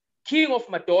Jobab, king of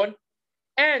Madon,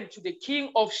 and to the king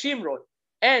of Shimron,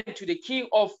 and to the king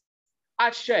of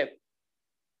Akshab.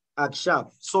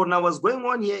 So now what's going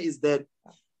on here is that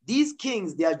these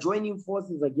kings, they are joining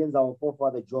forces against our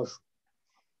forefather Joshua.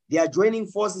 They are joining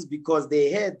forces because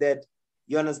they heard that,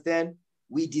 you understand,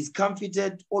 we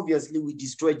discomfited, obviously we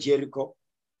destroyed Jericho.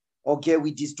 Okay,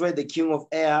 we destroyed the king of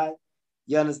Ai.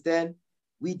 You understand?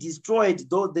 We destroyed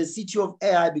the city of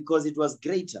Ai because it was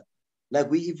greater. Like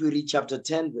if we read chapter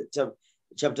 10,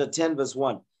 verse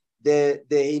 1, the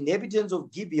inhabitants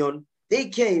of Gibeon, they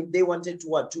came, they wanted to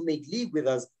what? To make league with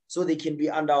us so they can be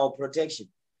under our protection.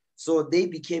 So they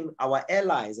became our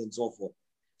allies and so forth.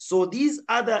 So these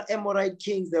other Amorite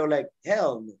kings, they were like,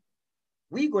 hell no.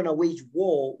 We're going to wage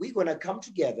war. We're going to come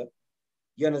together.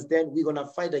 You understand? We're going to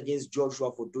fight against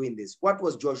Joshua for doing this. What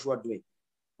was Joshua doing?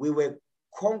 We were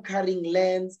conquering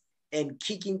lands and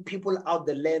kicking people out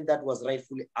the land that was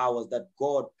rightfully ours, that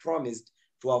God promised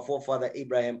to our forefather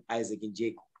Abraham, Isaac, and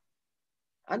Jacob.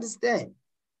 Understand?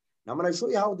 Now I'm going to show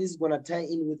you how this is going to tie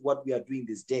in with what we are doing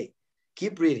this day.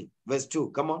 Keep reading. Verse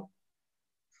 2. Come on.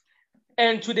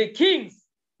 And to the kings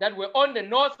that were on the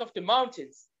north of the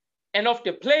mountains and of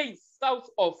the plains south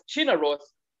of Chinneroth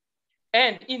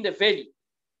and in the valley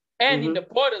and in the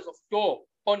borders of Dor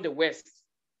on the west.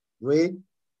 Read.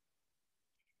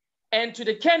 And to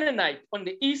the Canaanite on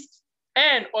the east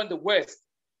and on the west,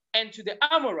 and to the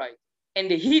Amorite and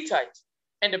the Hittite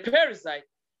and the Perizzite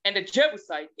and the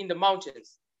Jebusite in the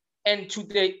mountains, and to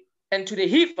the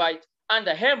Hivite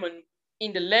under Hermon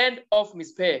in the land of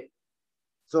Mizpeh.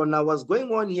 So now what's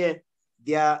going on here,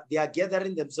 they are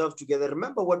gathering themselves together.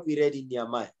 Remember what we read in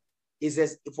Nehemiah. It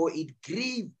says, for it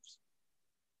grieved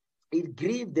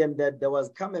them that there was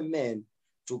come a man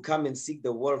to come and seek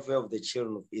the welfare of the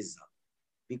children of Israel.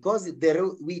 Because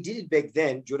we did it back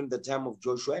then during the time of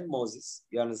Joshua and Moses,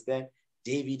 you understand,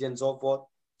 David and so forth.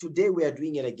 Today we are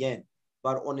doing it again,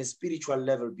 but on a spiritual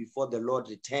level before the Lord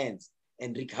returns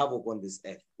and wreak havoc on this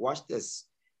earth. Watch this.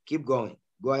 Keep going.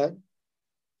 Go ahead.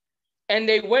 And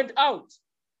they went out,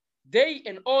 they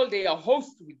and all their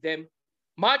hosts with them,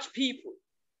 much people,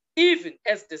 even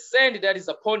as the sand that is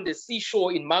upon the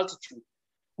seashore in multitude,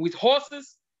 with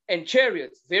horses and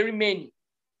chariots, very many.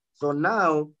 So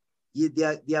now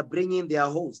they are bringing their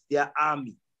host, their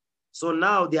army. So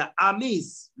now their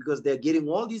armies, because they're getting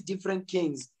all these different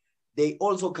kings, they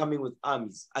also coming with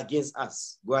armies against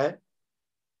us. Go ahead.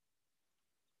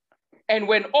 And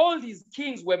when all these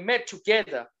kings were met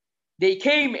together, they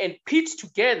came and pitched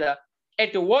together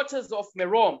at the waters of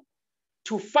Merom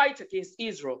to fight against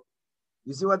Israel.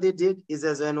 You see what they did? It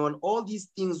says, and when all these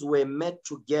things were met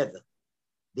together,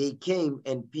 they came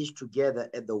and pitched together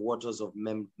at the waters of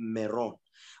Merom.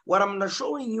 What I'm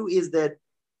showing you is that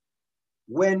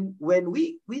when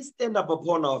we stand up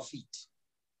upon our feet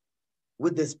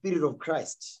with the Spirit of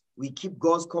Christ, we keep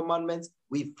God's commandments,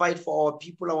 we fight for our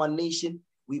people, our nation,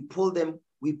 we pull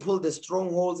the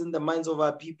strongholds in the minds of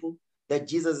our people, that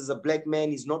Jesus is a black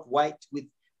man, he's not white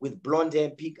with blonde hair,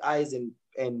 pink eyes,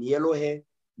 and yellow hair.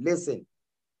 Listen,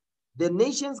 the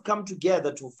nations come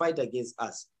together to fight against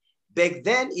us. Back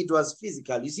then, it was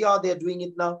physical. You see how they're doing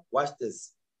it now? Watch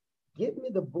this. Give me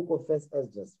the book of 1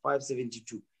 Ezra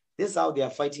 5:72. This is how they are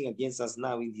fighting against us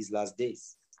now in these last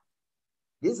days.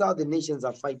 This is how the nations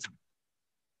are fighting.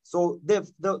 So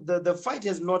the fight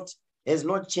has not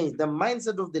changed. The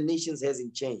mindset of the nations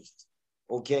hasn't changed.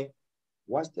 Okay?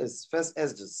 Watch this. 1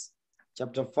 Ezra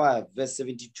chapter 5, verse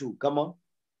 72. Come on.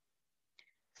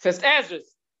 1 Ezra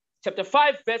chapter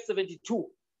 5, verse 72.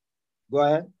 Go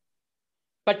ahead.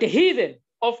 But the heathen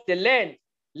of the land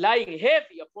lying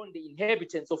heavy upon the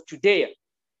inhabitants of Judea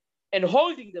and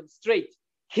holding them straight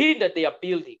hindered their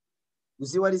building. You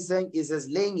see what he's saying? He says,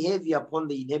 laying heavy upon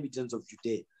the inhabitants of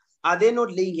Judea. Are they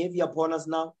not laying heavy upon us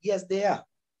now? Yes, they are.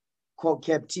 Called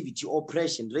captivity,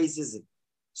 oppression, racism,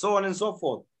 so on and so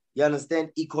forth. You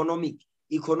understand?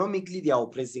 Economically, they are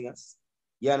oppressing us.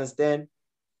 You understand?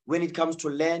 When it comes to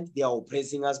land, they are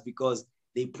oppressing us because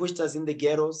they pushed us in the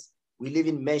ghettos. We live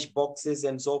in mesh boxes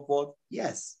and so forth.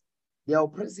 Yes, they are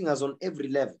oppressing us on every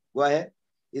level. Go ahead.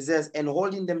 It says, and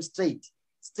holding them straight.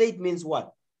 Straight means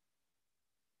what?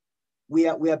 We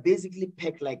are basically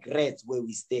packed like rats where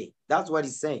we stay. That's what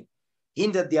he's saying.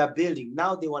 Hindered their building.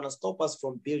 Now they want to stop us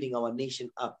from building our nation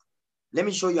up. Let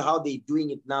me show you how they're doing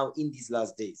it now in these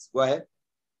last days. Go ahead.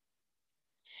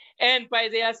 And by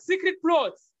their secret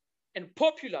plots and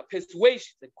popular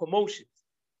persuasions and commotions.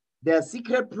 Their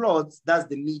secret plots, that's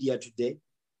the media today.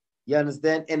 You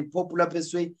understand? And popular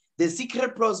persuasion. The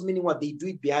secret plots meaning what? They do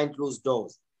it behind closed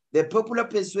doors. The popular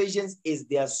persuasions is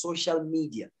their social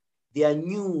media, their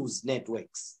news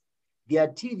networks, their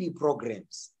TV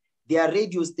programs, their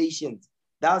radio stations.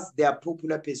 That's their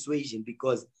popular persuasion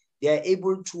because they are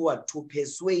able to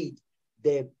persuade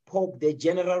the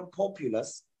general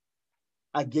populace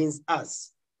against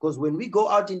us. Because when we go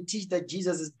out and teach that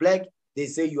Jesus is black, they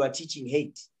say you are teaching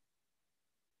hate.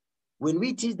 When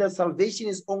we teach that salvation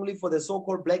is only for the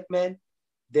so-called black man,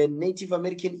 the Native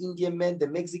American Indian men, the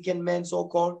Mexican men,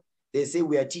 so-called, they say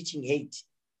we are teaching hate.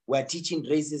 We are teaching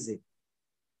racism.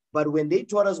 But when they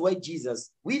taught us white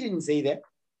Jesus, we didn't say that.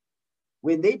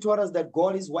 When they taught us that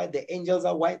God is white, the angels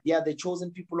are white, they are the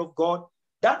chosen people of God,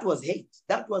 that was hate.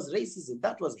 That was racism.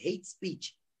 That was hate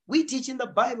speech. We teach in the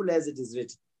Bible as it is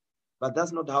written. But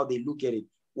that's not how they look at it.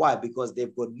 Why? Because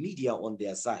they've got media on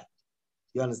their side.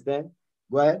 You understand?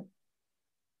 Go ahead.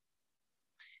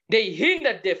 They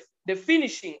hindered the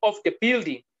finishing of the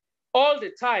building all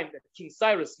the time that King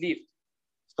Cyrus lived.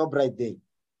 Stop right there.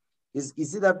 You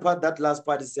see that part, that last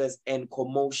part, it says, and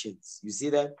commotions. You see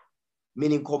that?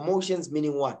 Meaning commotions,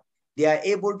 meaning what? They are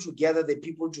able to gather the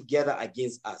people together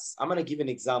against us. I'm going to give an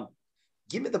example.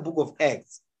 Give me the book of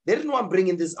Acts. The reason why I'm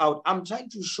bringing this out, I'm trying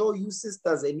to show you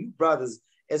sisters and you brothers,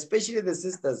 especially the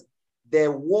sisters, the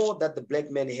war that the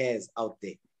black man has out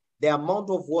there, the amount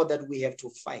of war that we have to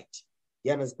fight.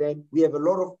 You understand? We have a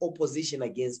lot of opposition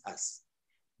against us.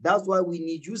 That's why we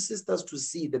need you sisters to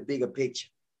see the bigger picture,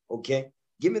 okay?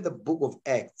 Give me the book of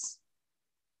Acts.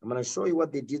 I'm going to show you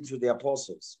what they did to the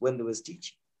apostles when they was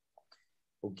teaching.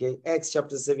 Okay, Acts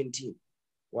chapter 17.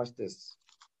 Watch this.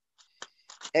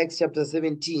 Acts chapter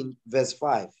 17, verse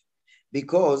 5.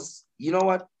 Because, you know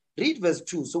what? Read verse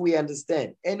 2 so we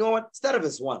understand. And you know what? Start at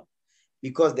verse 1.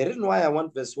 Because the reason why I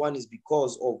want verse 1 is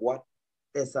because of what?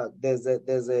 There's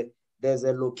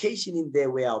a location in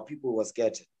there where our people were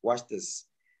scattered. Watch this.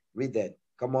 Read that.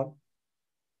 Come on.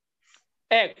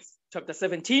 Acts chapter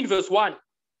 17, verse 1.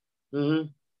 Mm-hmm.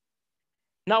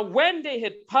 Now, when they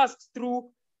had passed through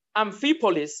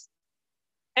Amphipolis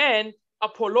and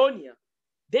Apollonia,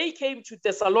 they came to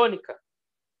Thessalonica,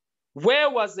 where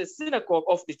was the synagogue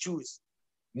of the Jews.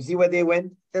 You see where they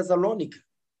went? Thessalonica.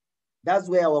 That's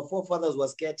where our forefathers were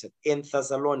scattered, in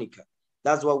Thessalonica.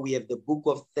 That's why we have the book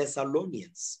of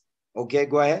Thessalonians. Okay,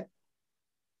 go ahead.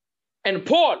 And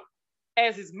Paul,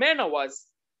 as his manner was,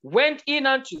 went in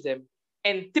unto them,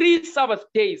 and 3 Sabbath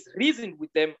days reasoned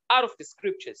with them out of the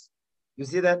scriptures. You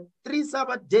see that? 3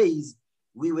 Sabbath days,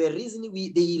 we were reasoning,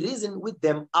 they reasoned with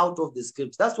them out of the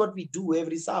scriptures. That's what we do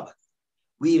every Sabbath.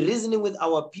 We reasoning with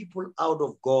our people out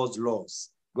of God's laws.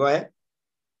 Go ahead.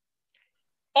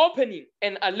 Opening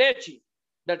and alleging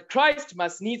that Christ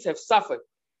must needs have suffered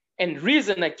and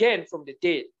risen again from the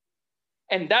dead,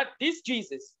 and that this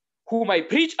Jesus, whom I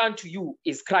preach unto you,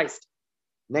 is Christ.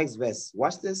 Next verse.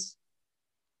 Watch this.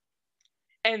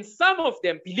 And some of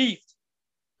them believed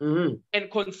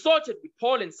and consorted with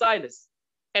Paul and Silas,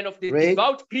 and of the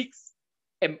devout Greeks,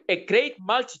 a great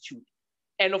multitude,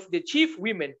 and of the chief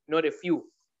women, not a few.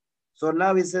 So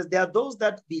now it says there are those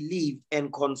that believed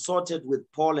and consorted with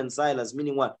Paul and Silas,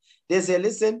 meaning what? They say,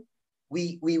 listen,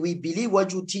 we believe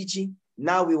what you're teaching.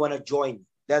 Now we want to join.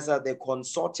 That's how they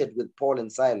consorted with Paul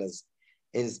and Silas.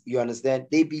 Is you understand?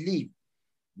 They believe,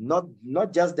 not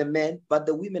just the men, but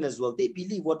the women as well. They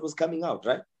believe what was coming out,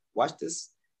 right? Watch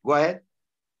this. Go ahead.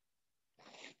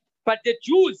 But the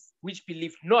Jews which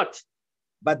believed not,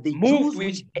 but the Jews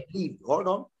which believed, hold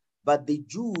on, but the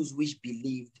Jews which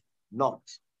believed not.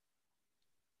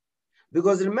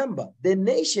 Because remember, the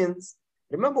nations,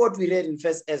 remember what we read in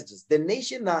First Esdras, the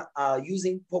nation are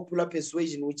using popular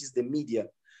persuasion, which is the media,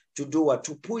 to do what?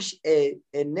 To push a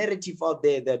narrative out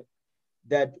there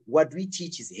that what we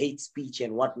teach is hate speech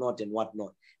and whatnot and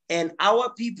whatnot. And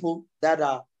our people that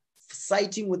are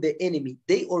siding with the enemy,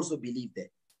 they also believe that.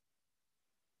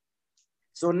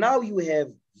 So now you have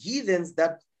heathens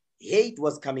that hate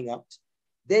was coming out.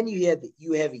 Then you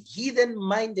have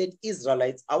heathen-minded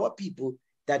Israelites, our people,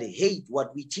 that hate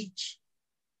what we teach.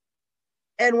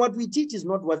 And what we teach is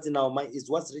not what's in our mind, it's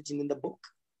what's written in the book.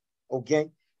 Okay?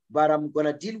 But I'm going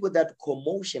to deal with that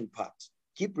commotion part.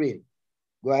 Keep reading.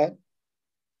 Go ahead.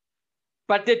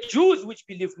 But the Jews which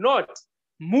believe not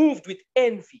moved with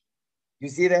envy. You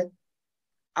see that?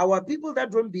 Our people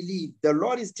that don't believe, the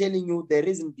Lord is telling you the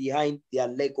reason behind their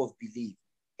lack of belief.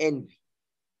 Envy.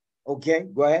 Okay?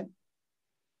 Go ahead.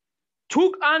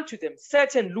 Took unto them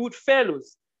certain lewd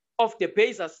fellows of the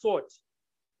baser sort,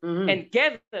 and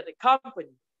gathered the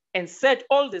company, and set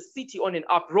all the city on an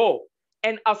uproar,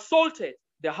 and assaulted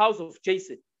the house of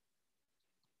Jason,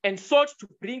 and sought to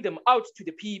bring them out to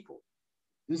the people.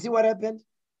 You see what happened?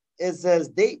 It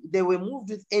says they were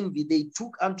moved with envy. They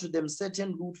took unto them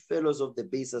certain lewd fellows of the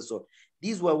baser sort.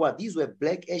 These were what? These were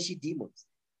black ashy demons,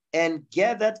 and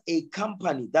gathered a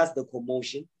company, that's the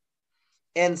commotion,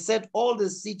 and set all the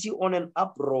city on an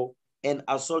uproar, and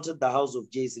assaulted the house of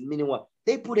Jason. Meaning what?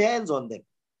 They put hands on them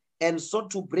and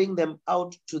sought to bring them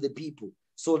out to the people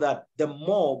so that the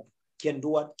mob can do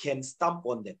what? Can stamp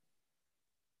on them.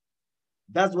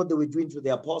 That's what they were doing to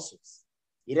the apostles.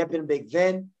 It happened back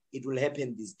then. it will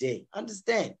happen this day.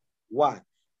 Understand? Why?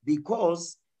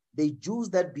 Because the Jews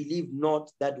that believe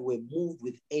not, that were moved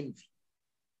with envy.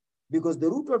 Because the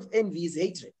root of envy is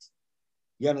hatred.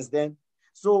 You understand?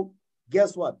 So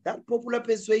guess what? That popular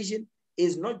persuasion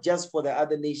is not just for the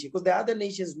other nation, because the other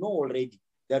nations know already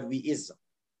that we Israel.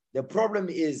 The problem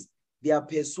is they are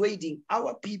persuading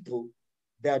our people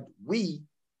that we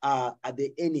are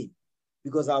the enemy,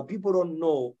 because our people don't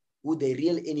know who the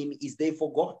real enemy is. They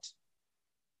forgot.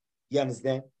 You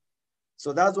understand?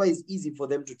 So that's why it's easy for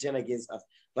them to turn against us.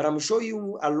 But I'm showing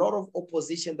you a lot of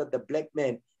opposition that the black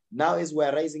man, now as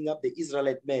we're rising up, the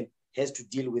Israelite man has to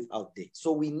deal with out there.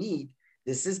 So we need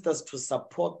the sisters to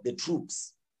support the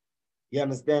troops. You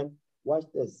understand? Watch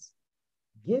this.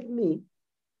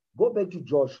 Go back to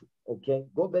Joshua, okay?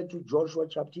 Go back to Joshua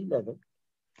chapter 11.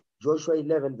 Joshua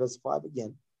 11, verse 5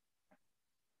 again.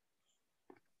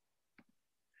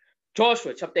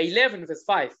 Joshua chapter 11, verse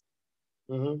 5.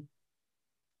 Mm-hmm.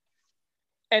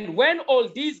 And when all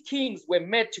these kings were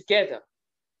met together,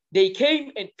 they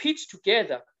came and pitched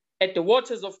together at the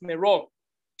waters of Merom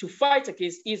to fight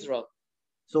against Israel.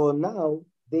 So now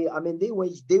they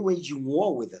wage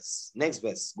war with us. Next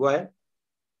verse. Go ahead.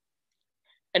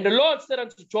 And the Lord said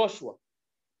unto Joshua,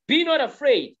 be not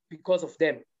afraid because of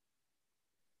them.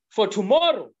 For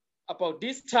tomorrow, about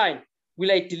this time,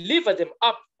 will I deliver them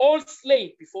up all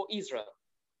slain before Israel.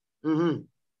 Mm-hmm.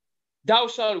 Thou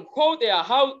shalt hold their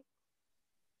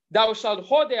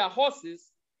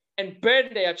horses and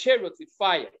burn their chariots with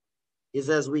fire. It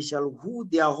says, we shall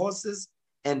hold their horses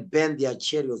and burn their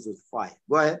chariots with fire.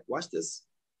 Go ahead, watch this.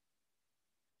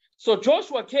 So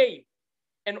Joshua came,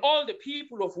 and all the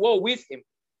people of war with him,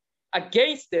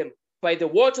 against them by the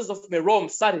waters of Merom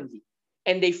suddenly,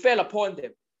 and they fell upon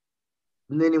them.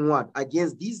 Meaning what?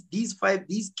 Against these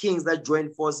kings that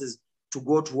joined forces to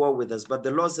go to war with us. But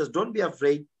the Lord says, don't be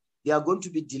afraid. They are going to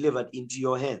be delivered into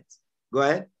your hands. Go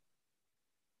ahead.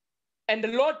 And the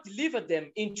Lord delivered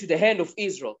them into the hand of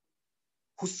Israel,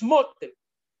 who smote them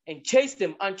and chased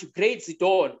them unto Great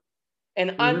Zidon,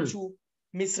 and unto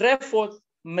Misrephoth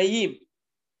Maim,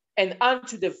 and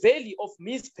unto the valley of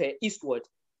Mizpeh eastward.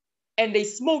 And they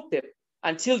smote them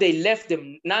until they left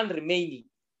them none remaining.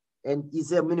 And he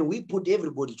said, meaning we put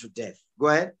everybody to death. Go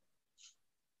ahead.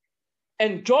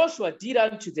 And Joshua did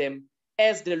unto them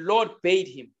as the Lord bade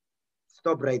him.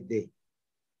 Stop right there.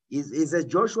 He says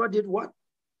Joshua did what?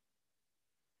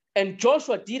 And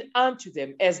Joshua did unto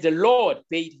them as the Lord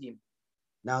bade him.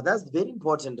 Now that's very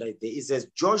important right there. It says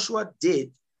Joshua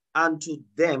did unto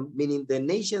them, meaning the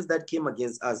nations that came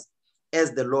against us,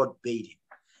 as the Lord bade him.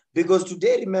 Because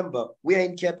today, remember, we are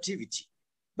in captivity.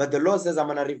 But the Lord says, I'm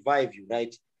going to revive you,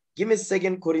 right? Give me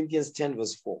 2 Corinthians 10,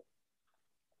 verse 4.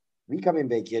 We're coming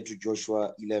back here to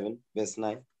Joshua 11, verse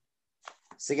 9.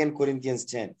 2 Corinthians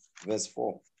 10, verse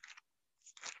 4.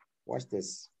 Watch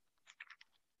this.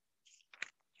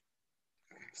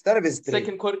 Start of verse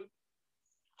 3.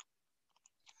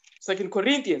 2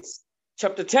 Corinthians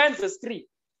chapter 10, verse 3.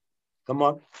 Come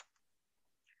on.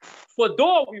 For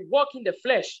though we walk in the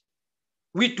flesh,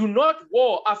 we do not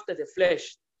war after the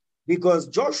flesh. Because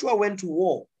Joshua went to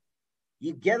war.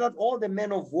 He gathered all the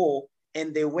men of war,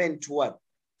 and they went to what?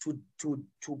 To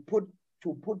put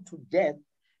to death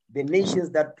the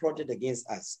nations that plotted against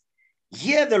us.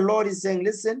 Here the Lord is saying,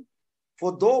 listen,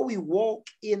 for though we walk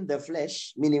in the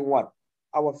flesh, meaning what?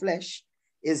 Our flesh,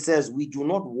 it says we do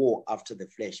not war after the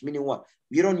flesh, meaning what?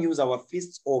 We don't use our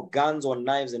fists or guns or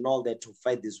knives and all that to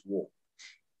fight this war.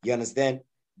 You understand?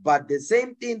 But the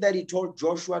same thing that he told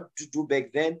Joshua to do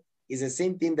back then is the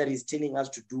same thing that he's telling us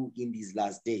to do in these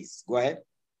last days. Go ahead.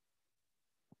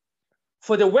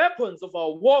 For the weapons of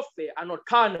our warfare are not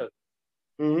carnal,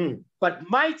 but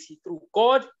mighty through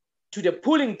God to the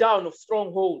pulling down of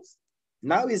strongholds.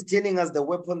 Now he's telling us the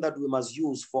weapon that we must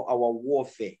use for our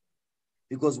warfare,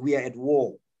 because we are at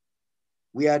war.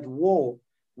 We are at war.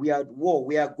 We are at war.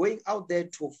 We are going out there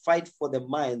to fight for the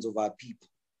minds of our people.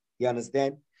 You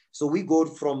understand? So we go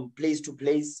from place to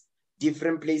place,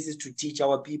 different places to teach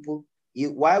our people.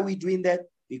 Why are we doing that?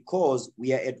 Because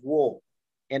we are at war.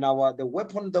 And the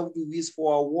weapon that we use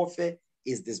for our warfare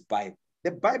is this Bible.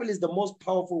 The Bible is the most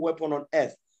powerful weapon on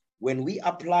earth. When we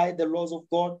apply the laws of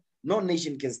God, no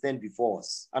nation can stand before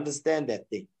us. Understand that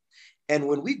thing. And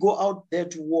when we go out there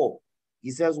to war,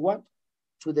 he says what?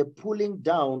 To the pulling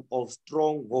down of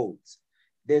strongholds.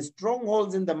 The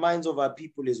strongholds in the minds of our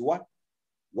people is what?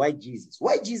 White Jesus.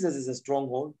 White Jesus is a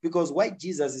stronghold because white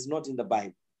Jesus is not in the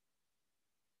Bible.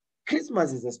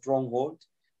 Christmas is a stronghold.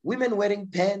 Women wearing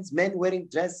pants, men wearing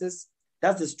dresses,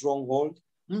 that's a stronghold.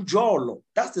 Njolo,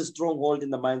 that's a stronghold in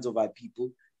the minds of our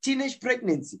people. Teenage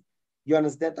pregnancy, you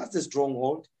understand? That's a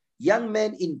stronghold. young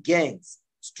men in gangs,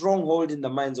 stronghold in the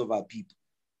minds of our people.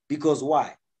 Because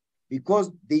why?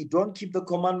 Because they don't keep the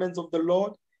commandments of the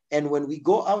Lord. And when we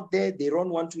go out there, they don't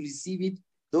want to receive it.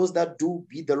 Those that do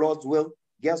be the Lord's will,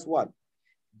 guess what?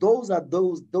 Those,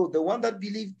 the ones that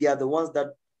believe, they are the ones that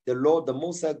the Lord, the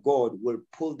Most High God, will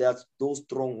pull those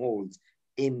strongholds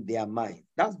in their mind.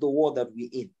 That's the war that we're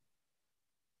in.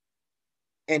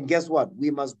 And guess what?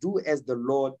 We must do as the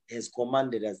Lord has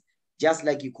commanded us, just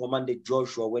like he commanded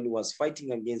Joshua when he was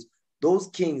fighting against those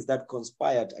kings that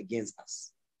conspired against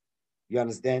us. You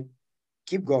understand?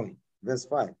 Keep going. Verse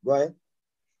 5. Go ahead.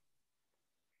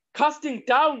 Casting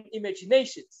down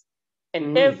imaginations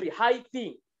and every high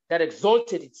thing that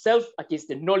exalted itself against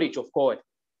the knowledge of God.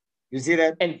 You see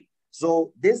that? And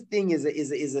so this thing is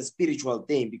a spiritual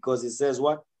thing, because it says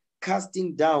what?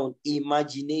 Casting down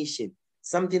imagination.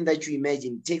 Something that you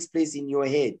imagine takes place in your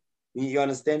head. You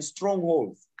understand?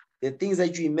 Strongholds. The things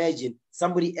that you imagine,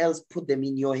 somebody else put them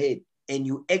in your head, and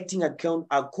you acting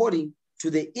according to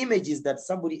the images that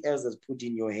somebody else has put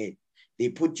in your head. They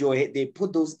put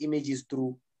those images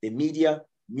through the media,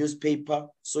 newspaper,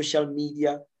 social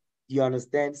media, you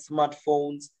understand,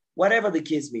 smartphones, whatever the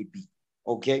case may be.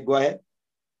 Okay, go ahead.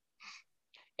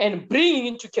 And bringing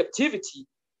into captivity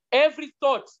every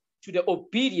thought to the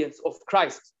obedience of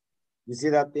Christ. You see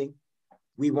that thing?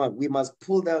 We must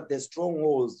pull out the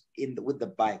strongholds with the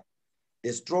Bible,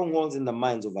 the strongholds in the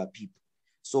minds of our people.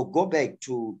 So go back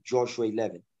to Joshua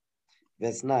 11,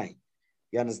 verse 9.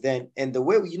 You understand? And the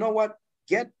way, you know what?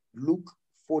 Get Luke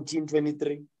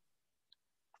 14:23.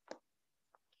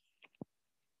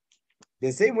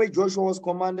 The same way Joshua was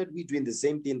commanded, we're doing the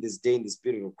same thing this day in the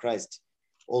Spirit of Christ.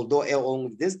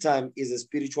 Although this time is a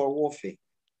spiritual warfare.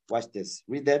 Watch this.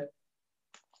 Read that.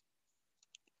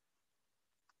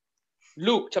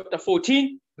 Luke chapter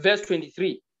 14, verse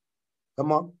 23.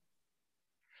 Come on.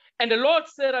 And the Lord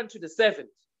said unto the servant,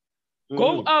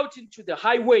 go out into the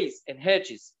highways and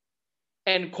hedges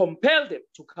and compel them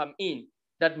to come in,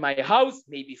 that my house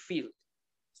may be filled.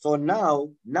 So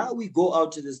now we go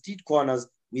out to the street corners,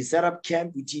 we set up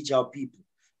camp, we teach our people.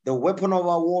 The weapon of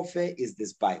our warfare is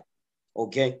this Bible.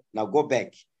 Okay, now go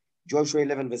back. Joshua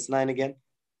 11, verse 9 again.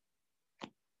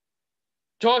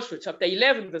 Joshua chapter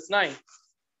 11, verse 9.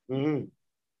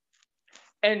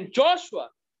 And Joshua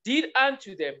did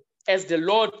unto them as the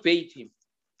Lord bade him.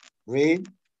 Read.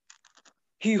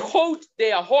 He hoed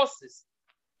their horses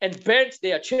and burnt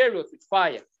their chariots with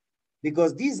fire.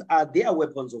 Because these are their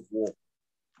weapons of war.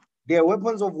 Their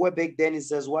weapons of war back then, it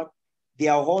says what?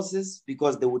 Their horses,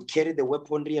 because they would carry the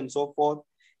weaponry and so forth,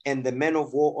 and the men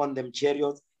of war on them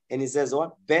chariots. And it says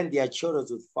what? Burn their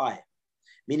chariots with fire.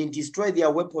 Meaning destroy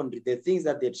their weaponry, the things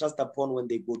that they trust upon when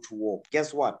they go to war.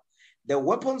 Guess what? The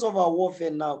weapons of our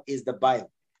warfare now is the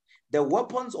Bible. The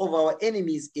weapons of our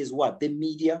enemies is what? The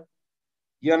media.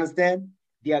 You understand?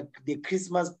 The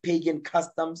Christmas pagan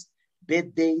customs,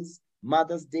 birthdays,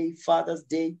 Mother's Day, Father's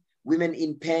Day, women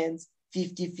in pants,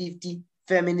 50-50,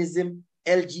 feminism,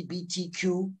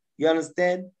 LGBTQ, you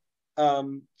understand?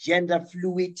 Gender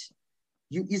fluid.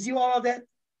 You see all of that?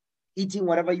 Eating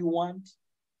whatever you want.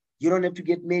 You don't have to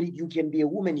get married. You can be a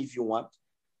woman if you want.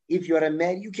 If you're a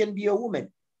man, you can be a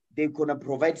woman. They're gonna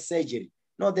provide surgery.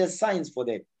 No, there's science for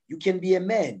that. You can be a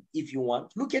man if you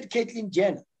want. Look at Caitlyn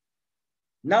Jenner.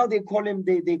 Now they call him,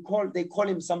 they call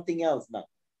him something else now.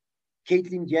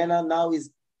 Caitlyn Jenner now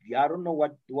is, I don't know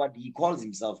what he calls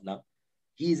himself now.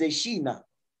 He is a she now,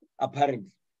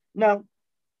 apparently. Now,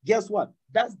 guess what?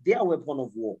 That's their weapon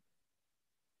of war.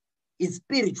 It's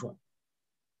spiritual.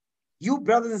 You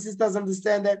brothers and sisters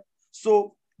understand that?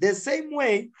 So the same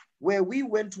way where we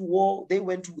went to war, they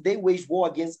waged war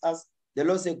against us. The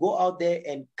Lord said, go out there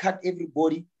and cut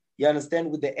everybody, you understand,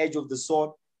 with the edge of the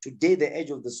sword. Today, the edge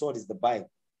of the sword is the Bible,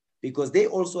 because they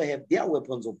also have their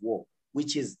weapons of war,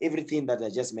 which is everything that I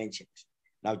just mentioned.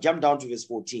 Now jump down to verse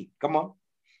 14. Come on.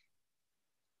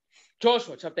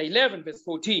 Joshua chapter 11, verse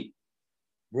 14.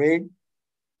 Read.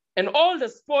 And all the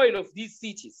spoil of these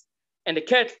cities and the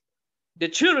cattle, the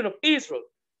children of Israel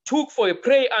took for a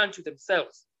prey unto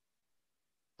themselves.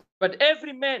 But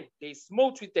every man they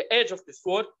smote with the edge of the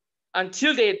sword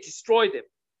until they had destroyed them.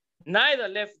 Neither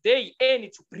left they any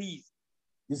to breathe.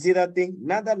 You see that thing?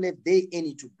 Neither left they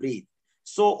any to breathe.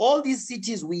 So all these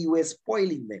cities, we were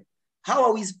spoiling them. How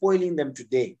are we spoiling them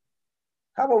today?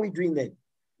 How are we doing that?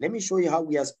 Let me show you how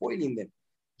we are spoiling them.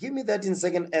 Give me that in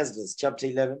 2nd Ezra chapter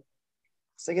 11.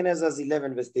 2nd Ezra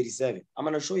 11 verse 37. I'm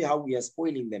going to show you how we are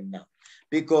spoiling them now.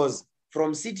 Because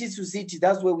from city to city,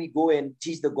 that's where we go and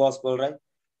teach the gospel, right?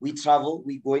 We travel,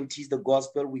 we go and teach the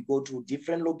gospel. We go to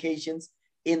different locations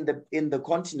in the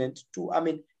continent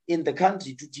in the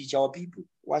country to teach our people.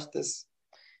 Watch this.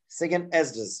 Second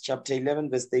Ezra, chapter 11,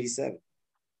 verse 37.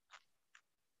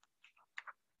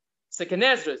 Second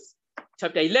Ezra,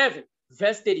 chapter 11,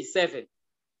 verse 37.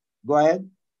 Go ahead.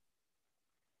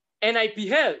 And I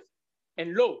beheld,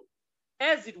 and lo,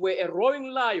 as it were a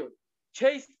roaring lion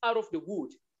chased out of the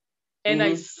wood. And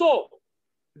I saw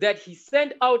that he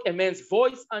sent out a man's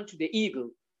voice unto the eagle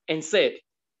and said.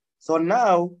 So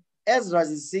now Ezra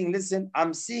is saying, listen,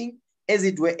 I'm seeing as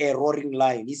it were a roaring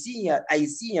lion. I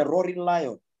see a roaring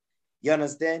lion. You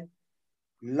understand?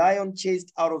 Lion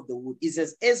chased out of the wood. It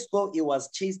says, as though it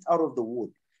was chased out of the wood.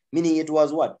 Meaning it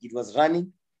was what? It was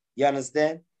running. You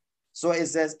understand? So it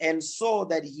says, and saw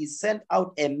that he sent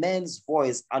out a man's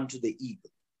voice unto the eagle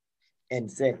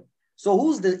and said, so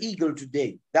who's the eagle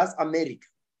today? That's America.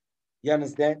 You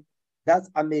understand? That's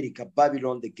America,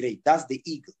 Babylon the Great. That's the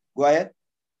eagle. Go ahead.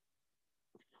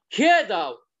 Hear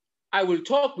thou, I will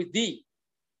talk with thee,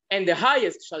 and the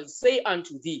highest shall say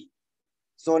unto thee.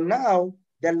 So now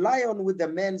the lion with the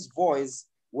man's voice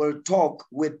will talk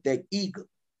with the eagle.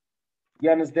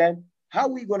 You understand? How are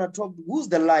we going to talk? Who's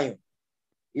the lion?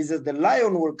 He says the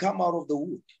lion will come out of the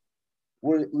wood.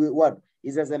 What? He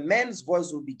says a man's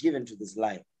voice will be given to this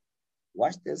lion.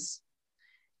 Watch this.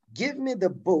 Give me the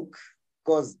book,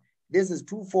 because this is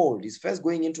twofold. He's first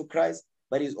going into Christ,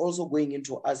 but he's also going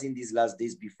into us in these last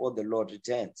days before the Lord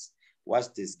returns.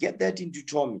 Watch this. Get that in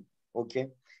Deuteronomy. Okay.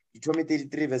 Deuteronomy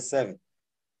 33, verse 7.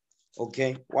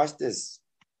 Okay. Watch this.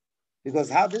 Because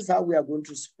this is how we are going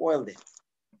to spoil them.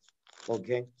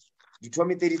 Okay.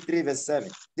 Deuteronomy 33, verse 7.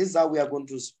 This is how we are going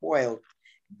to spoil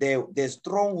the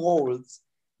strongholds,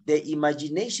 the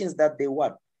imaginations that they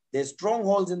want. The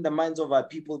strongholds in the minds of our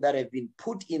people that have been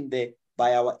put in there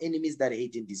by our enemies that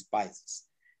hate and despise us.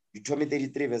 Deuteronomy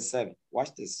 33, verse 7.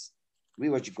 Watch this. Read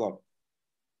what you got.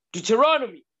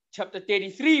 Deuteronomy chapter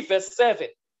 33, verse 7.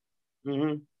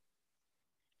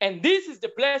 And this is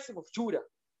the blessing of Judah.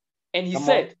 And he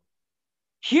said,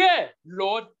 hear,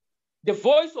 Lord, the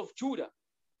voice of Judah.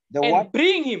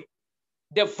 Bring him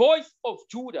the voice of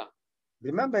Judah.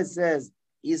 Remember, it says,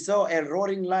 he saw a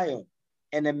roaring lion,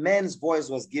 and a man's voice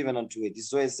was given unto it.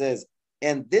 So it says,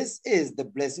 and this is the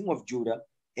blessing of Judah.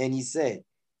 And he said,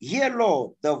 hear,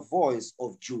 Lord, the voice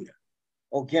of Judah.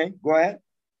 Okay, go ahead.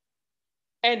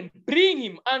 And bring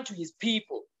him unto his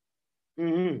people.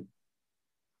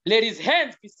 Let his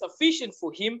hands be sufficient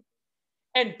for him,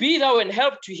 and be thou an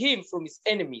help to him from his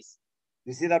enemies.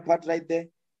 You see that part right there?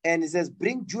 And it says,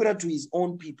 bring Judah to his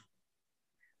own people.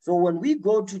 So when we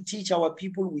go to teach our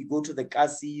people, we go to the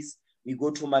Cassis, we go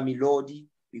to Mamelodi,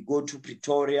 we go to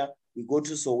Pretoria, we go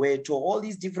to Soweto, all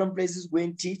these different places go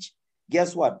and teach.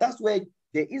 Guess what? That's where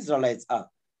the Israelites are.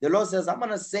 The Lord says, I'm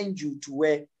going to send you to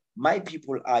where my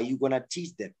people are. You're going to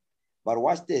teach them. But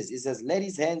watch this. It says, let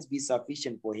his hands be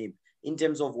sufficient for him in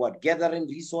terms of what? Gathering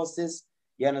resources,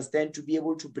 you understand, to be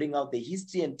able to bring out the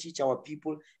history and teach our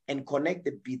people and connect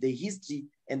the history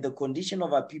and the condition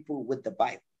of our people with the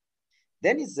Bible.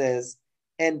 Then it says,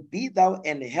 and be thou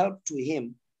an help to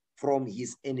him from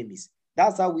his enemies.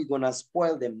 That's how we're going to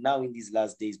spoil them now in these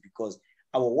last days, because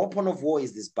our weapon of war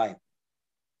is this Bible.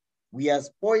 We are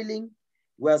spoiling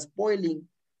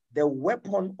the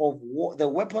weapon of war, the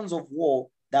weapons of war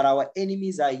that our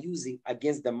enemies are using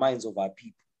against the minds of our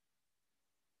people.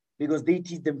 Because they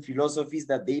teach them philosophies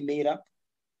that they made up.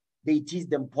 They teach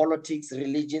them politics,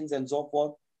 religions, and so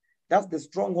forth. That's the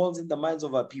strongholds in the minds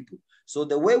of our people. So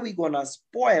the way we're going to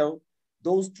spoil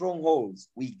those strongholds,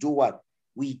 we do what?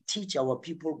 We teach our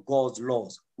people God's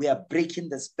laws. We are breaking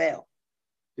the spell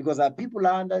because our people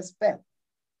are under a spell.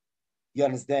 You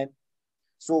understand?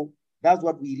 So that's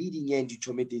what we're reading here in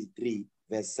Deuteronomy 3,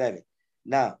 verse 7.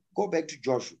 Now, go back to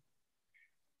Joshua.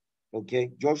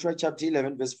 Okay, Joshua chapter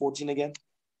 11, verse 14 again.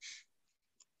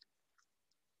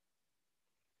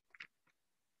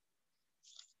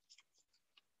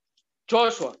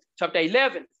 Joshua chapter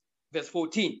 11, verse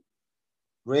 14.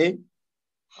 Read.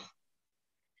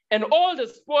 And all the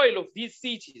spoil of these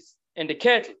cities and the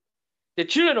cattle, the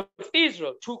children of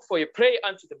Israel took for a prey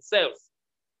unto themselves.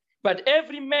 But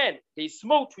every man they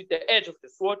smote with the edge of the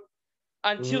sword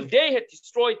until they had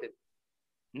destroyed them.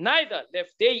 Neither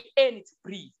left they any to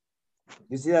breathe.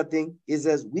 You see that thing? It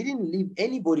says we didn't leave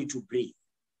anybody to breathe.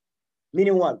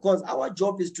 Meaning what? Because our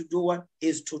job is to do what?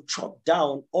 Is to chop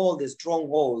down all the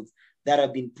strongholds that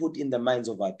have been put in the minds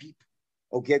of our people.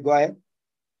 Okay, go ahead.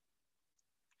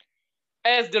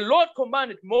 As the Lord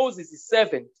commanded Moses his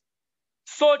servant,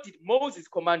 so did Moses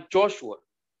command Joshua,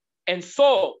 and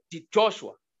so did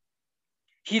Joshua.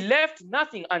 He left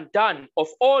nothing undone of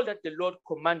all that the Lord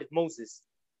commanded Moses.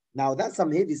 Now that's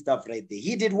some heavy stuff right there.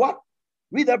 He did what?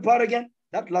 Read that part again.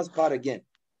 That last part again.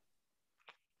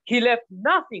 He left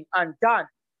nothing undone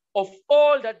of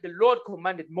all that the Lord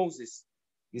commanded Moses.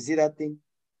 You see that thing?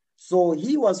 So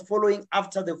he was following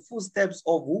after the footsteps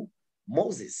of who?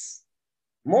 Moses.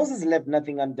 Moses left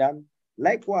nothing undone.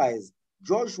 Likewise,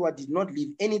 Joshua did not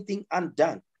leave anything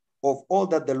undone of all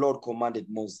that the Lord commanded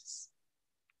Moses.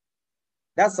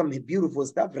 That's some beautiful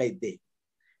stuff right there.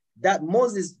 That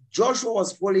Joshua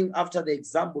was following after the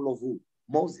example of who?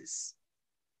 Moses.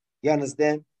 You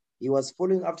understand? He was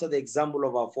following after the example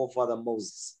of our forefather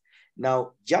Moses.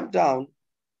 Now, jump down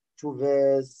to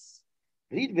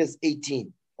read verse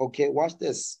 18. Okay, watch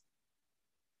this.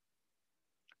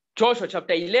 Joshua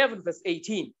chapter 11, verse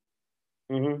 18.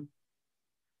 Mm-hmm.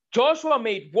 Joshua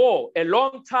made war a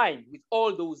long time with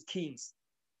all those kings.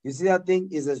 You see that thing?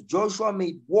 It says Joshua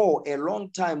made war a long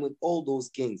time with all those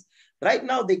kings. Right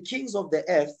now, the kings of the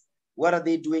earth, what are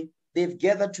they doing? They've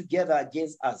gathered together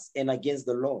against us and against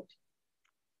the Lord.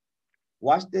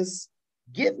 Watch this.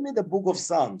 Give me the book of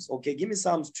Psalms. Okay, give me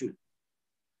Psalms 2.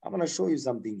 I'm going to show you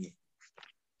something here.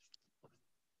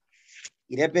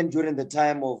 It happened during the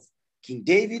time of King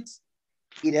David.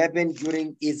 It happened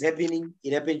during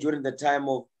the time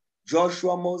of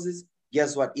Joshua, Moses.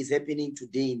 Guess what? It's happening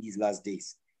today in these last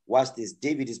days. Watch this.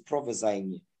 David is prophesying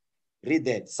here. Read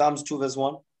that. Psalms 2 verse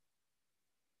 1.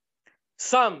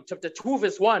 Psalm chapter 2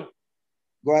 verse 1.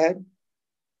 Go ahead.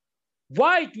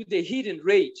 Why do the heathen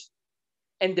rage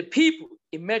and the people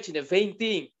imagine a vain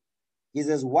thing? He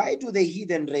says, why do the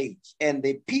heathen rage and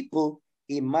the people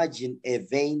imagine a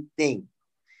vain thing?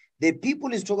 The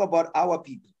people is talking about our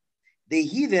people. The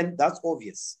heathen, that's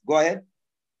obvious. Go ahead.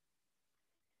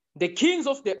 The kings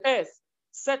of the earth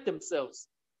set themselves,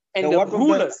 and the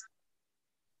rulers,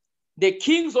 the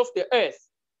kings of the earth,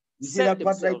 you see that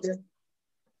part right there?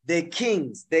 The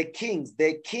kings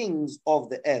of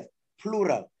the earth,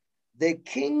 plural. The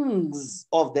kings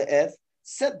of the earth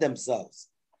set themselves.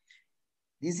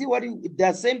 You see what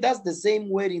that's the same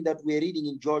wording that we're reading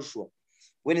in Joshua.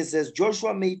 When it says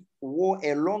Joshua made war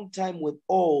a long time with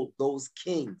all those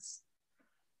kings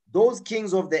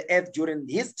of the earth during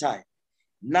his time.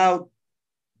 Now,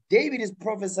 David is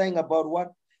prophesying about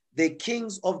what? The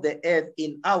kings of the earth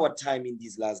in our time in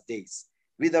these last days.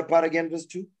 Read that part again, verse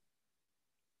 2.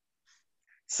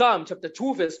 Psalm chapter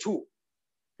 2, verse 2.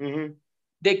 Mm-hmm.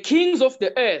 The kings of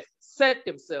the earth set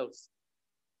themselves,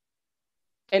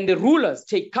 and the rulers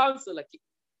take counsel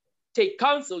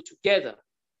together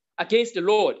against the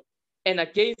Lord and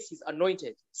against his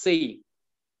anointed, saying.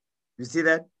 You see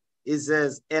that? It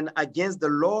says, and against the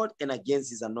Lord and against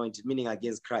his anointed, meaning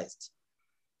against Christ.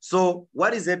 So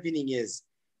what is happening is,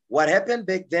 what happened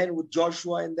back then with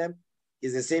Joshua and them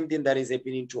is the same thing that is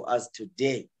happening to us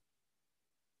today.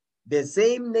 The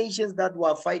same nations that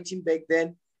were fighting back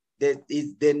then,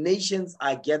 the nations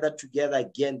are gathered together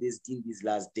again in these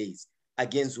last days.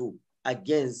 Against who?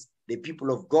 Against the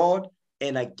people of God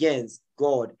and against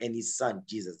God and his son,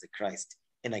 Jesus the Christ,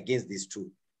 and against these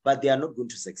two. But they are not going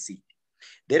to succeed.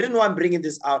 The reason why I'm bringing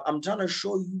this out, I'm trying to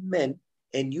show you men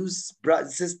and you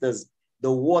sisters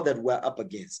the war that we're up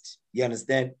against. You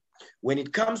understand? When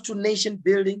it comes to nation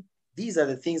building, these are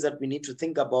the things that we need to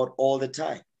think about all the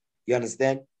time. You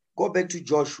understand? Go back to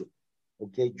Joshua.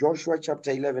 Okay, Joshua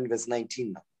chapter 11, verse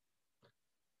 19 now.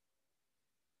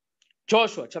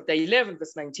 Joshua chapter 11,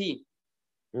 verse 19.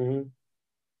 Mm-hmm.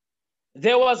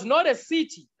 There was not a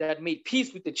city that made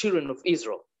peace with the children of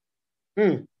Israel,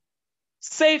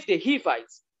 save the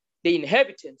Hivites, the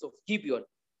inhabitants of Gibeon.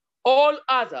 All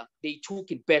other they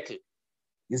took in battle.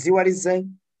 You see what he's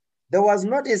saying? There was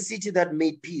not a city that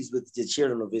made peace with the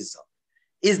children of Israel.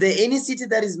 Is there any city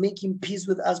that is making peace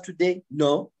with us today?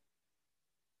 No.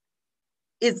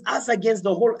 It's us against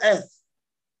the whole earth.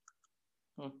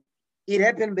 It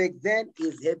happened back then,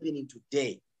 it's happening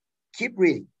today. Keep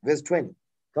reading, verse 20.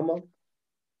 Come on.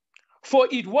 For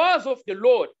it was of the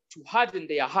Lord to harden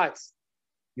their hearts.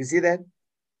 You see that?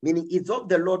 Meaning it's of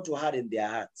the Lord to harden their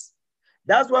hearts.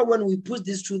 That's why when we push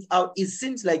this truth out, it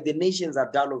seems like the nations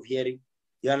are dull of hearing.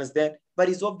 You understand? But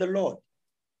it's of the Lord.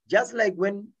 Just like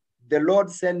when the Lord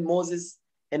sent Moses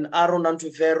and Aaron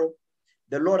unto Pharaoh,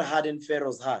 the Lord hardened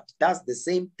Pharaoh's heart. That's the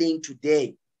same thing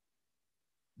today.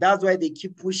 That's why they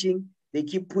keep pushing.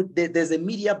 There's a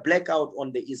media blackout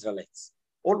on the Israelites.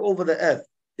 All over the earth,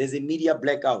 there's a media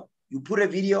blackout. You put a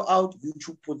video out,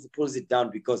 YouTube pulls it down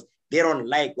because they don't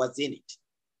like what's in it.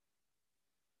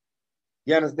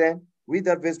 You understand? Read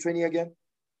that verse 20 again.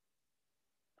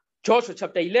 Joshua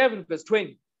chapter 11, verse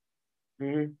 20.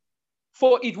 Mm-hmm.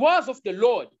 For it was of the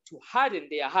Lord to harden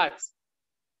their hearts,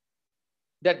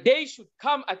 that they should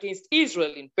come against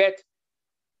Israel in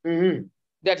battle,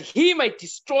 that he might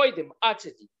destroy them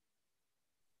utterly,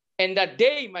 and that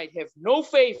they might have no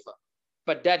favor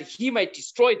but that he might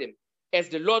destroy them, as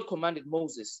the Lord commanded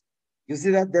Moses. You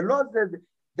see that the Lord said,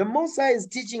 the Mosai is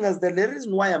teaching us that the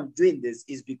reason why I'm doing this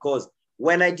is because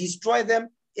when I destroy them,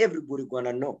 everybody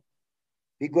gonna know.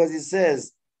 Because it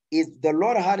says, if the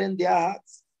Lord hardened their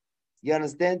hearts, you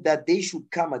understand that they should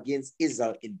come against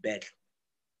Israel in battle.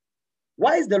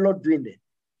 Why is the Lord doing that?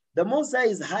 The Mosai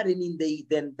is hardening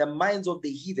the minds of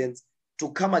the heathens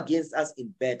to come against us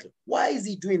in battle. Why is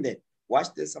he doing that?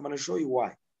 Watch this. I'm going to show you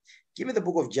why. Give me the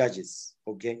book of Judges,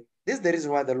 okay? This is the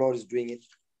reason why the Lord is doing it.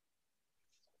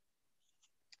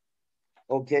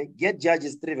 Okay, get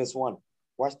Judges 3 verse 1.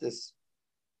 Watch this.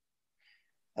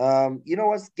 You know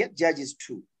what? Get Judges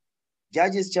 2.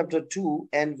 Judges chapter 2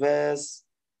 and verse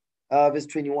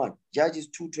 21. Judges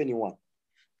 2:21.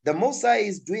 The Mosai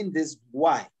is doing this.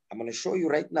 Why? I'm going to show you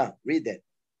right now. Read that.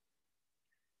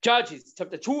 Judges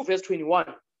chapter 2 verse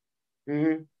 21.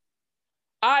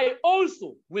 I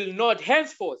also will not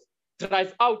henceforth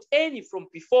drive out any from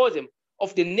before them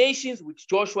of the nations which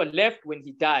Joshua left when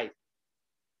he died.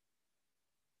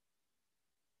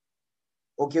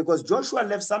 Okay, because Joshua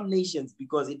left some nations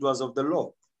because it was of the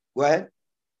law. Go ahead.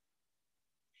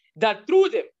 That through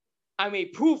them I may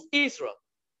prove Israel,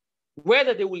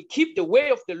 whether they will keep the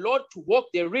way of the Lord to walk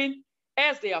therein,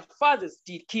 as their fathers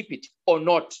did keep it, or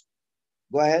not.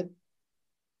 Go ahead.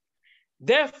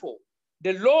 Therefore,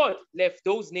 the Lord left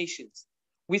those nations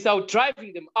without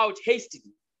driving them out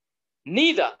hastily,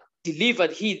 neither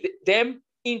delivered he them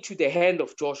into the hand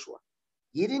of Joshua.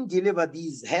 He didn't deliver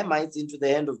these Hamites into the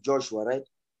hand of Joshua, right?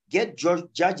 Get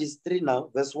Judges 3 now,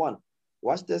 verse 1.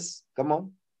 Watch this. Come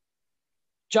on.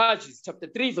 Judges chapter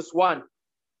 3, verse 1.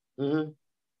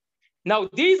 Now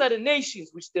these are the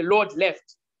nations which the Lord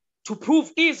left to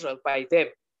prove Israel by them,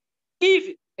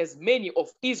 even as many of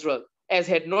Israel as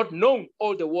had not known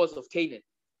all the wars of Canaan.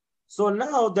 So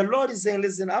now the Lord is saying,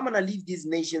 listen, I'm going to leave these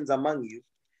nations among you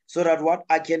so that what?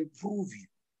 I can prove you.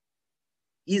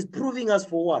 He's proving us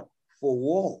for what? For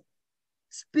war.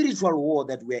 Spiritual war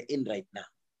that we're in right now.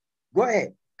 Go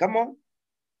ahead. Come on.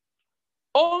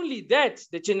 Only that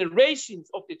the generations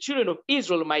of the children of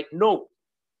Israel might know,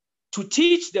 to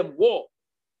teach them war.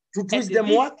 To teach them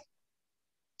what?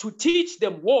 To teach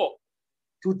them war.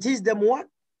 To teach them what?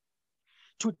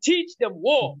 To teach them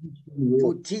war.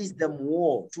 To teach them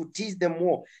war. To teach them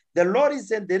war. The Lord is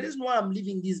saying, the reason why I'm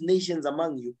leaving these nations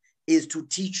among you is to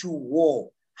teach you war,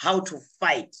 how to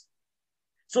fight.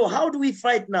 So how do we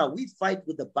fight now? We fight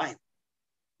with the Bible.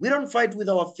 We don't fight with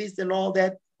our fists and all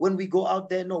that when we go out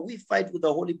there. No, we fight with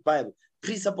the Holy Bible.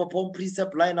 Precept upon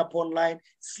precept, line upon line,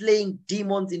 slaying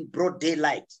demons in broad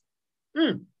daylight.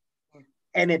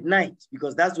 And at night,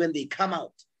 because that's when they come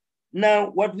out. Now,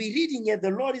 what we're reading here, the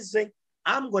Lord is saying,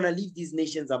 I'm going to leave these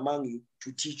nations among you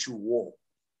to teach you war.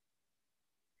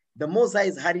 The Mosai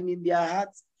is hardening their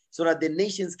hearts so that the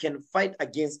nations can fight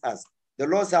against us. The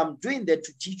Lord said, I'm doing that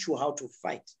to teach you how to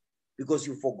fight because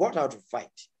you forgot how to fight.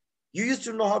 You used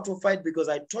to know how to fight because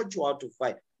I taught you how to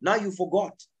fight. Now you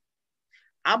forgot.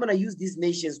 I'm going to use these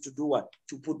nations to do what?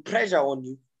 To put pressure on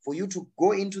you for you to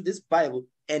go into this Bible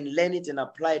and learn it and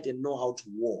apply it and know how to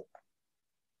walk.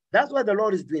 That's why the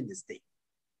Lord is doing this thing.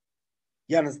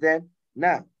 You understand?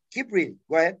 Now, keep reading.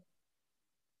 Go ahead.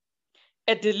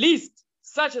 At the least,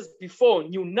 such as before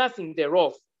knew nothing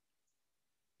thereof.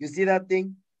 You see that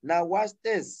thing? Now watch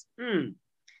this.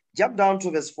 Jump down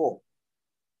to verse 4.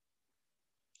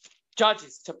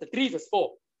 Judges chapter 3, verse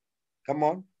 4. Come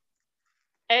on.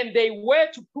 And they were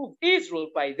to prove Israel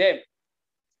by them,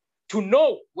 to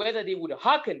know whether they would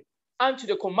hearken unto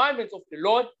the commandments of the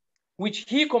Lord, which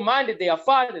he commanded their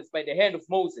fathers by the hand of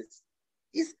Moses.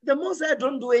 The Mosai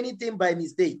don't do anything by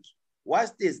mistake. Watch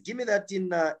this. Give me that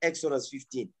in Exodus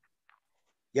 15.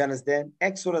 You understand?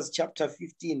 Exodus chapter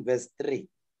 15, verse 3.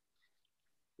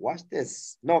 Watch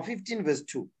this. No, 15, verse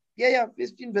 2. Yeah,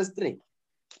 15, verse 3.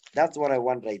 That's what I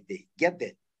want right there. Get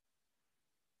that.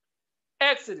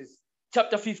 Exodus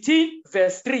chapter 15,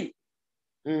 verse 3.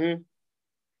 Mm-hmm.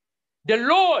 The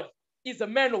Lord is a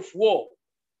man of war.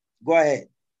 Go ahead.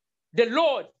 The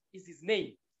Lord is his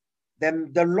name.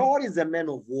 The Lord is a man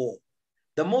of war.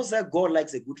 The Most High God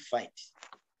likes a good fight.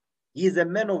 He is a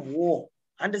man of war.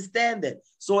 Understand that.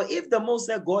 So if the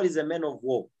Most High God is a man of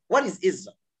war, what is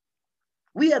Israel?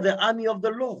 We are the army of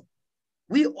the Lord.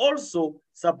 We also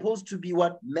supposed to be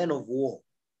what? Men of war.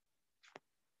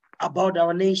 About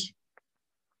our nation.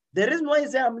 The reason why I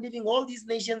say I'm leaving all these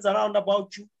nations around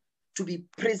about you to be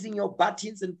pressing your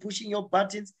buttons and pushing your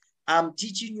buttons. I'm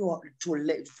teaching you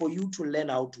for you to learn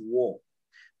how to war.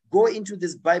 Go into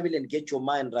this Bible and get your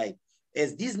mind right.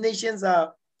 As these nations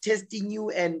are testing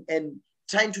you and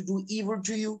trying to do evil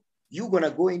to you, you're going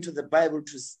to go into the Bible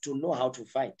to know how to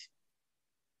fight.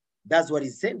 That's what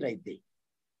he's saying right there.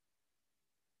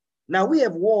 Now we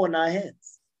have war on our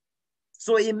hands.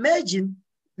 So imagine,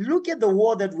 look at the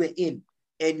war that we're in,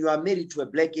 and you are married to a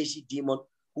black Asian demon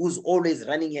who's always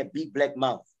running a big black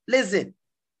mouth. Listen,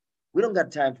 we don't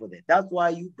got time for that. That's why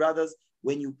you brothers,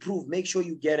 when you prove, make sure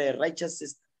you get a righteous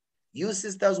sister. You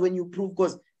sisters, when you prove,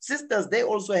 because sisters, they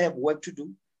also have work to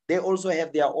do. They also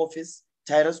have their office,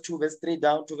 Titus 2 verse 3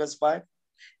 down to verse 5.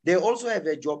 They also have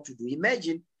a job to do.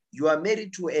 Imagine you are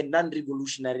married to a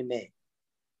non-revolutionary man.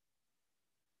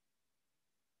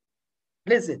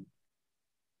 Listen,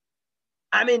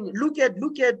 I mean, look at,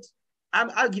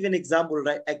 I'll give an example,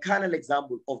 right? A carnal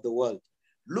example of the world.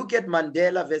 Look at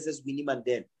Mandela versus Winnie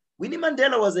Mandela. Winnie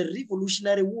Mandela was a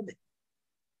revolutionary woman.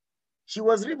 She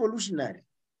was revolutionary.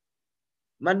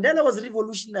 Mandela was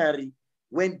revolutionary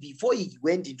before he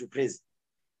went into prison.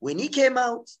 When he came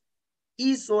out,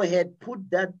 Esau had put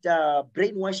that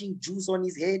brainwashing juice on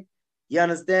his head. You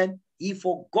understand? He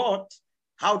forgot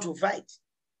how to fight.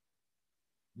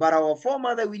 But our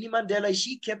foremother, Winnie Mandela,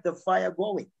 she kept the fire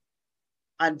going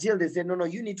until they said, no,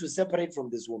 you need to separate from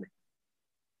this woman.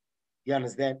 You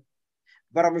understand?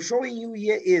 But I'm showing you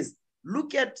here is,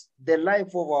 look at the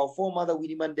life of our foremother,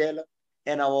 Winnie Mandela,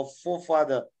 and our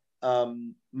forefather,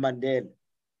 Mandela.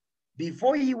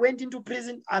 Before he went into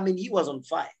prison, I mean, he was on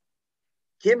fire.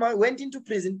 Came out, went into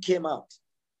prison, came out.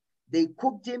 They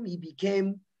cooked him. He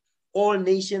became all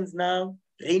nations now,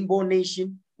 rainbow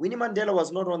nation. Winnie Mandela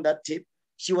was not on that tip.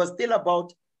 She was still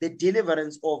about the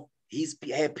deliverance of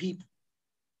her people.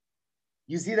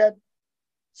 You see that?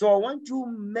 So I want you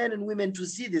men and women to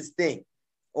see this thing.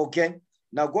 Okay?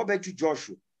 Now go back to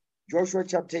Joshua. Joshua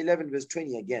chapter 11, verse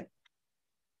 20 again.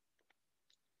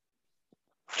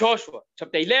 Joshua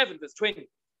chapter 11, verse 20.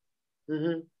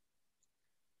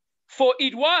 For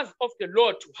it was of the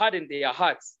Lord to harden their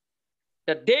hearts,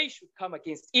 that they should come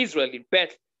against Israel in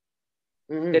battle,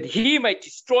 that he might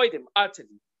destroy them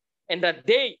utterly, and that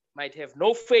they might have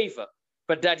no favor,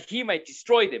 but that he might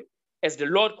destroy them, as the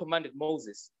Lord commanded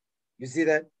Moses. You see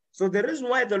that? So the reason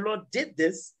why the Lord did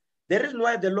this,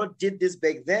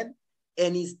 back then,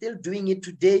 and he's still doing it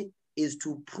today, is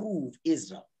to prove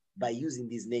Israel by using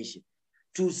this nation.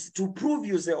 To prove,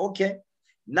 you say, okay,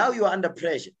 now you're under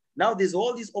pressure. Now there's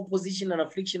all this opposition and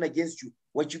affliction against you.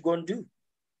 What you gonna do?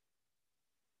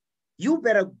 You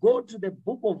better go to the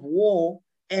book of war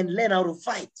and learn how to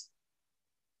fight.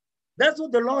 That's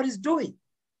what the Lord is doing.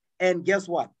 And guess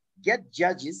what? Get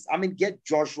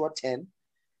Joshua 10,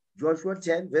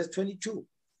 verse 22.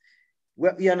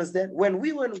 Well, you understand? When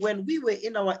we were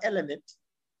in our element,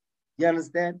 you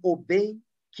understand, obeying,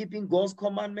 keeping God's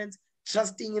commandments,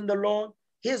 trusting in the Lord,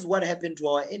 here's what happened to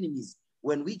our enemies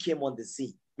when we came on the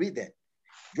scene. Read that.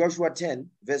 Joshua 10,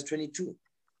 verse 22.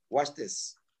 Watch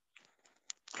this.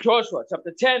 Joshua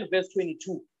chapter 10, verse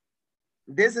 22.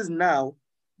 This is now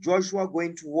Joshua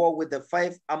going to war with the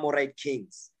 5 Amorite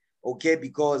kings, okay,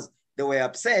 because they were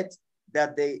upset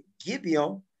that the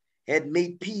Gibeon had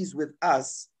made peace with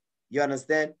us, you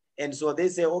understand? And so they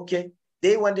say, okay,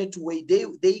 they wanted to wage,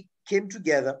 they came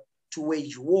together to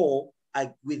wage war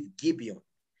with Gibeon.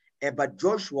 But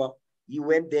Joshua, he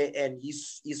went there and he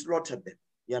slaughtered them,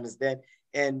 you understand?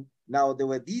 And now there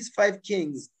were these 5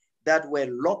 kings that were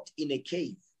locked in a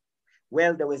cave.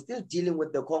 Well, they were still dealing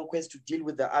with the conquest, to deal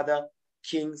with the other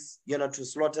kings, to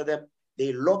slaughter them.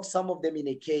 They locked some of them in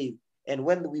a cave. And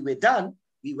when we were done,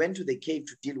 we went to the cave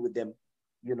to deal with them,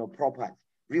 properly.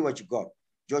 Read what you got.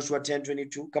 Joshua 10,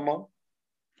 22, come on.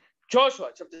 Joshua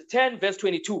chapter 10, verse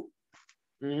 22.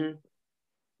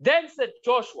 Then said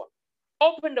Joshua,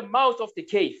 open the mouth of the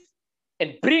cave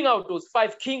and bring out those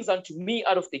 5 kings unto me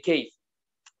out of the cave.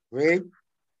 Read.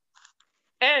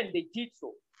 And they did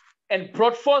so, and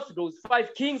brought forth those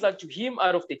 5 kings unto him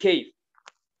out of the cave.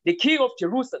 The king of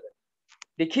Jerusalem,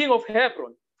 the king of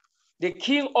Hebron, the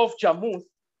king of Jarmuth,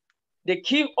 the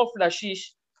king of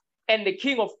Lachish, and the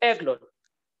king of Eglon.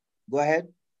 Go ahead.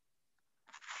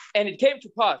 And it came to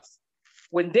pass,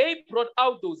 when they brought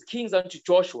out those kings unto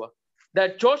Joshua,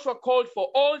 that Joshua called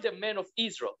for all the men of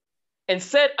Israel, and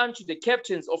said unto the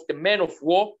captains of the men of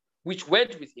war which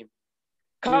went with him,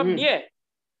 come near,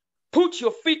 put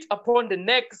your feet upon the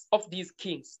necks of these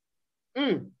kings.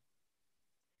 And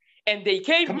they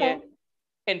came near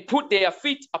and put their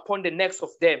feet upon the necks of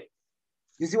them.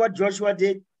 You see what Joshua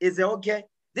did? Is okay,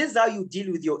 this is how you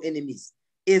deal with your enemies.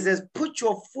 Is as put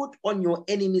your foot on your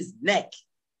enemy's neck.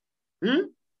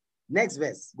 Next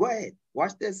verse. Go ahead.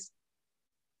 Watch this.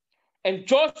 And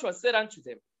Joshua said unto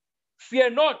them, fear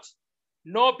not,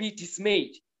 nor be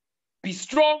dismayed. Be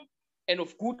strong and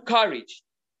of good courage.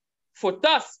 For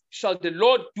thus shall the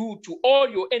Lord do to all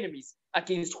your enemies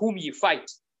against whom ye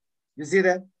fight. You see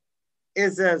that?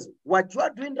 It says, what you are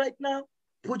doing right now,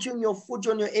 putting your foot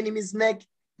on your enemy's neck,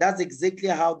 that's exactly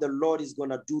how the Lord is going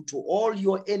to do to all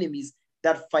your enemies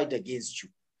that fight against you.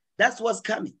 That's what's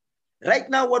coming. Right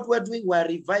now, what we're doing, we're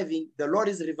reviving. The Lord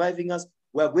is reviving us.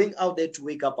 We're going out there to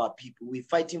wake up our people. We're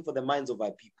fighting for the minds of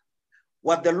our people.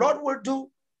 What the Lord will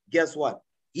do, guess what?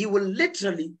 He will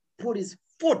literally put his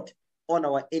foot on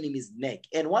our enemy's neck.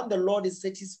 And when the Lord is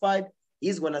satisfied,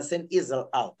 he's going to send Israel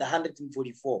out, the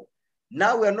 144.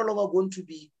 Now we are no longer going to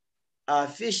be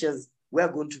fishers. We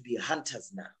are going to be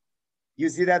hunters now. You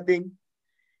see that thing?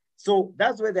 So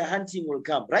that's where the hunting will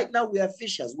come. Right now we are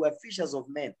fishers. We are fishers of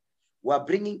men. We are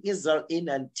bringing Israel in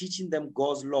and teaching them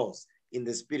God's laws in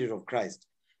the spirit of Christ.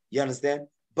 You understand?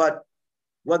 But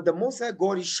what the Most High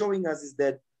God is showing us is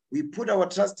that we put our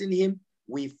trust in him.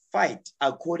 We fight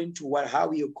according to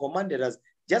how he commanded us.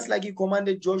 Just like he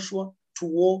commanded Joshua to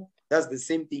war, that's the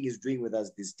same thing he's doing with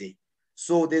us this day.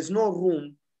 So there's no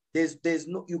room.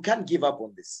 You can't give up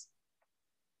on this.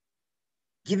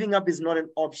 Giving up is not an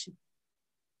option.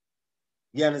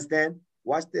 You understand?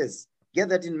 Watch this. Get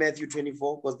that in Matthew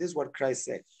 24, because this is what Christ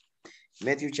said.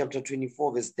 Matthew chapter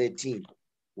 24, verse 13.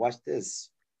 Watch this.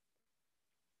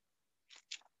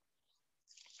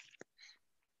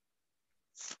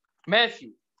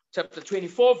 Matthew chapter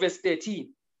 24, verse 13.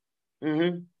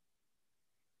 Mm-hmm.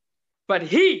 But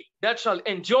he that shall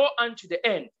endure unto the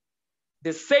end,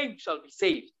 the same shall be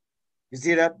saved. You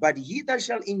see that? But he that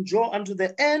shall endure unto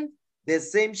the end, the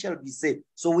same shall be saved.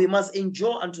 So we must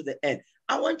endure unto the end.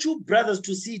 I want you brothers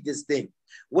to see this thing.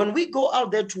 When we go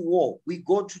out there to war, we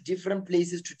go to different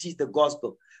places to teach the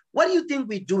gospel. What do you think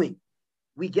we're doing?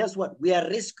 Guess what? We are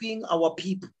rescuing our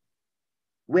people.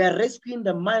 We are rescuing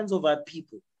the minds of our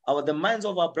people, the minds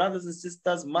of our brothers and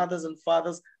sisters, mothers and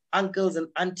fathers, uncles and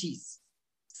aunties,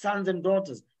 sons and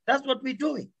daughters. That's what we're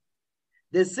doing.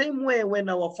 The same way when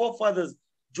our forefathers,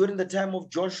 during the time of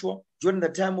Joshua, during the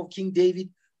time of King David,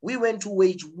 we went to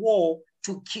wage war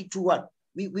to what?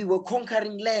 We were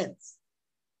conquering lands.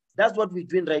 That's what we're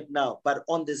doing right now, but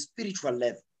on the spiritual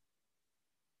level.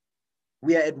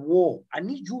 We are at war. I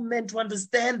need you men to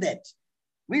understand that.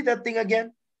 Read that thing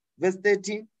again, verse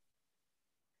 13.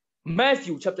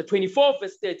 Matthew chapter 24,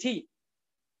 verse 13.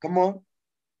 Come on.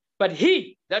 But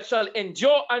he that shall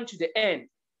endure unto the end,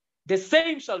 the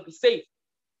same shall be saved.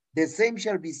 The same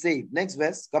shall be saved. Next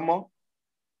verse, come on.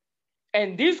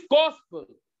 And this gospel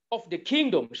of the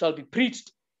kingdom shall be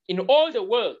preached in all the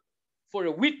world for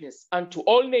a witness unto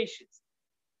all nations,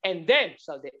 and then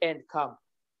shall the end come.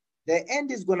 The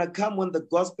end is going to come when the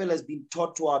gospel has been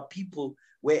taught to our people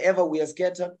wherever we are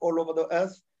scattered all over the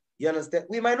earth. You understand?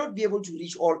 We might not be able to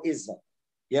reach all Israel.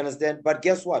 You understand? But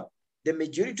guess what? The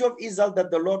majority of Israel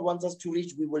that the Lord wants us to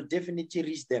reach, we will definitely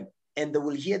reach them. And they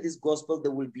will hear this gospel, they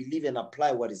will believe and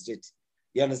apply what is written.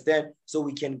 You understand? So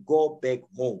we can go back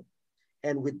home.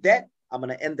 And with that, I'm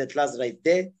going to end the class right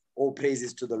there. All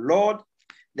praises to the Lord.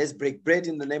 Let's break bread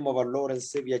in the name of our Lord and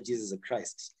Savior, Jesus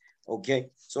Christ. Okay?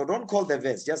 So don't call the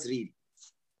verse, just read.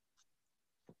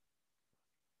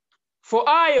 For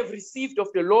I have received of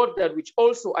the Lord that which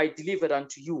also I delivered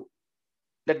unto you,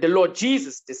 that the Lord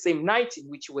Jesus, the same night in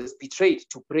which he was betrayed,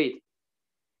 took bread.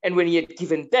 And when he had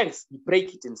given thanks, he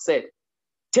brake it and said,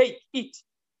 Take, eat.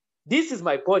 This is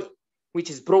my body, which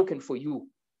is broken for you.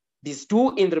 This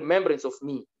do in remembrance of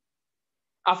me.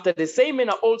 After the same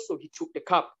manner also he took the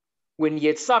cup, when he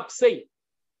had supped, saying,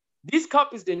 This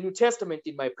cup is the New Testament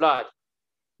in my blood.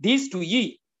 This do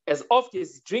ye, as often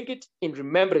as ye drink it, in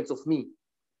remembrance of me.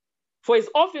 For as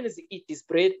often as ye eat this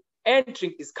bread and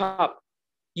drink this cup,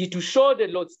 ye do show the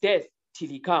Lord's death till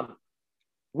he come.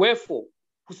 Wherefore,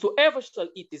 whosoever shall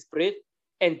eat this bread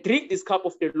and drink this cup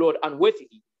of the Lord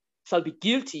unworthily shall be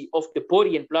guilty of the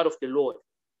body and blood of the Lord.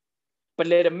 But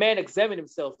let a man examine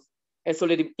himself, and so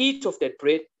let him eat of that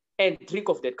bread and drink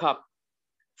of that cup.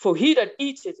 For he that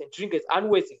eateth and drinketh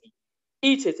unworthily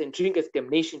eateth and drinketh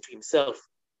damnation to himself,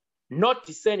 not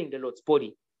discerning the Lord's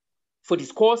body. For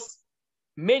this cause,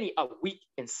 many are weak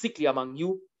and sickly among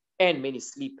you, and many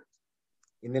sleep.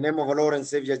 In the name of our Lord and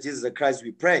Savior Jesus Christ,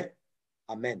 we pray.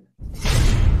 Amen.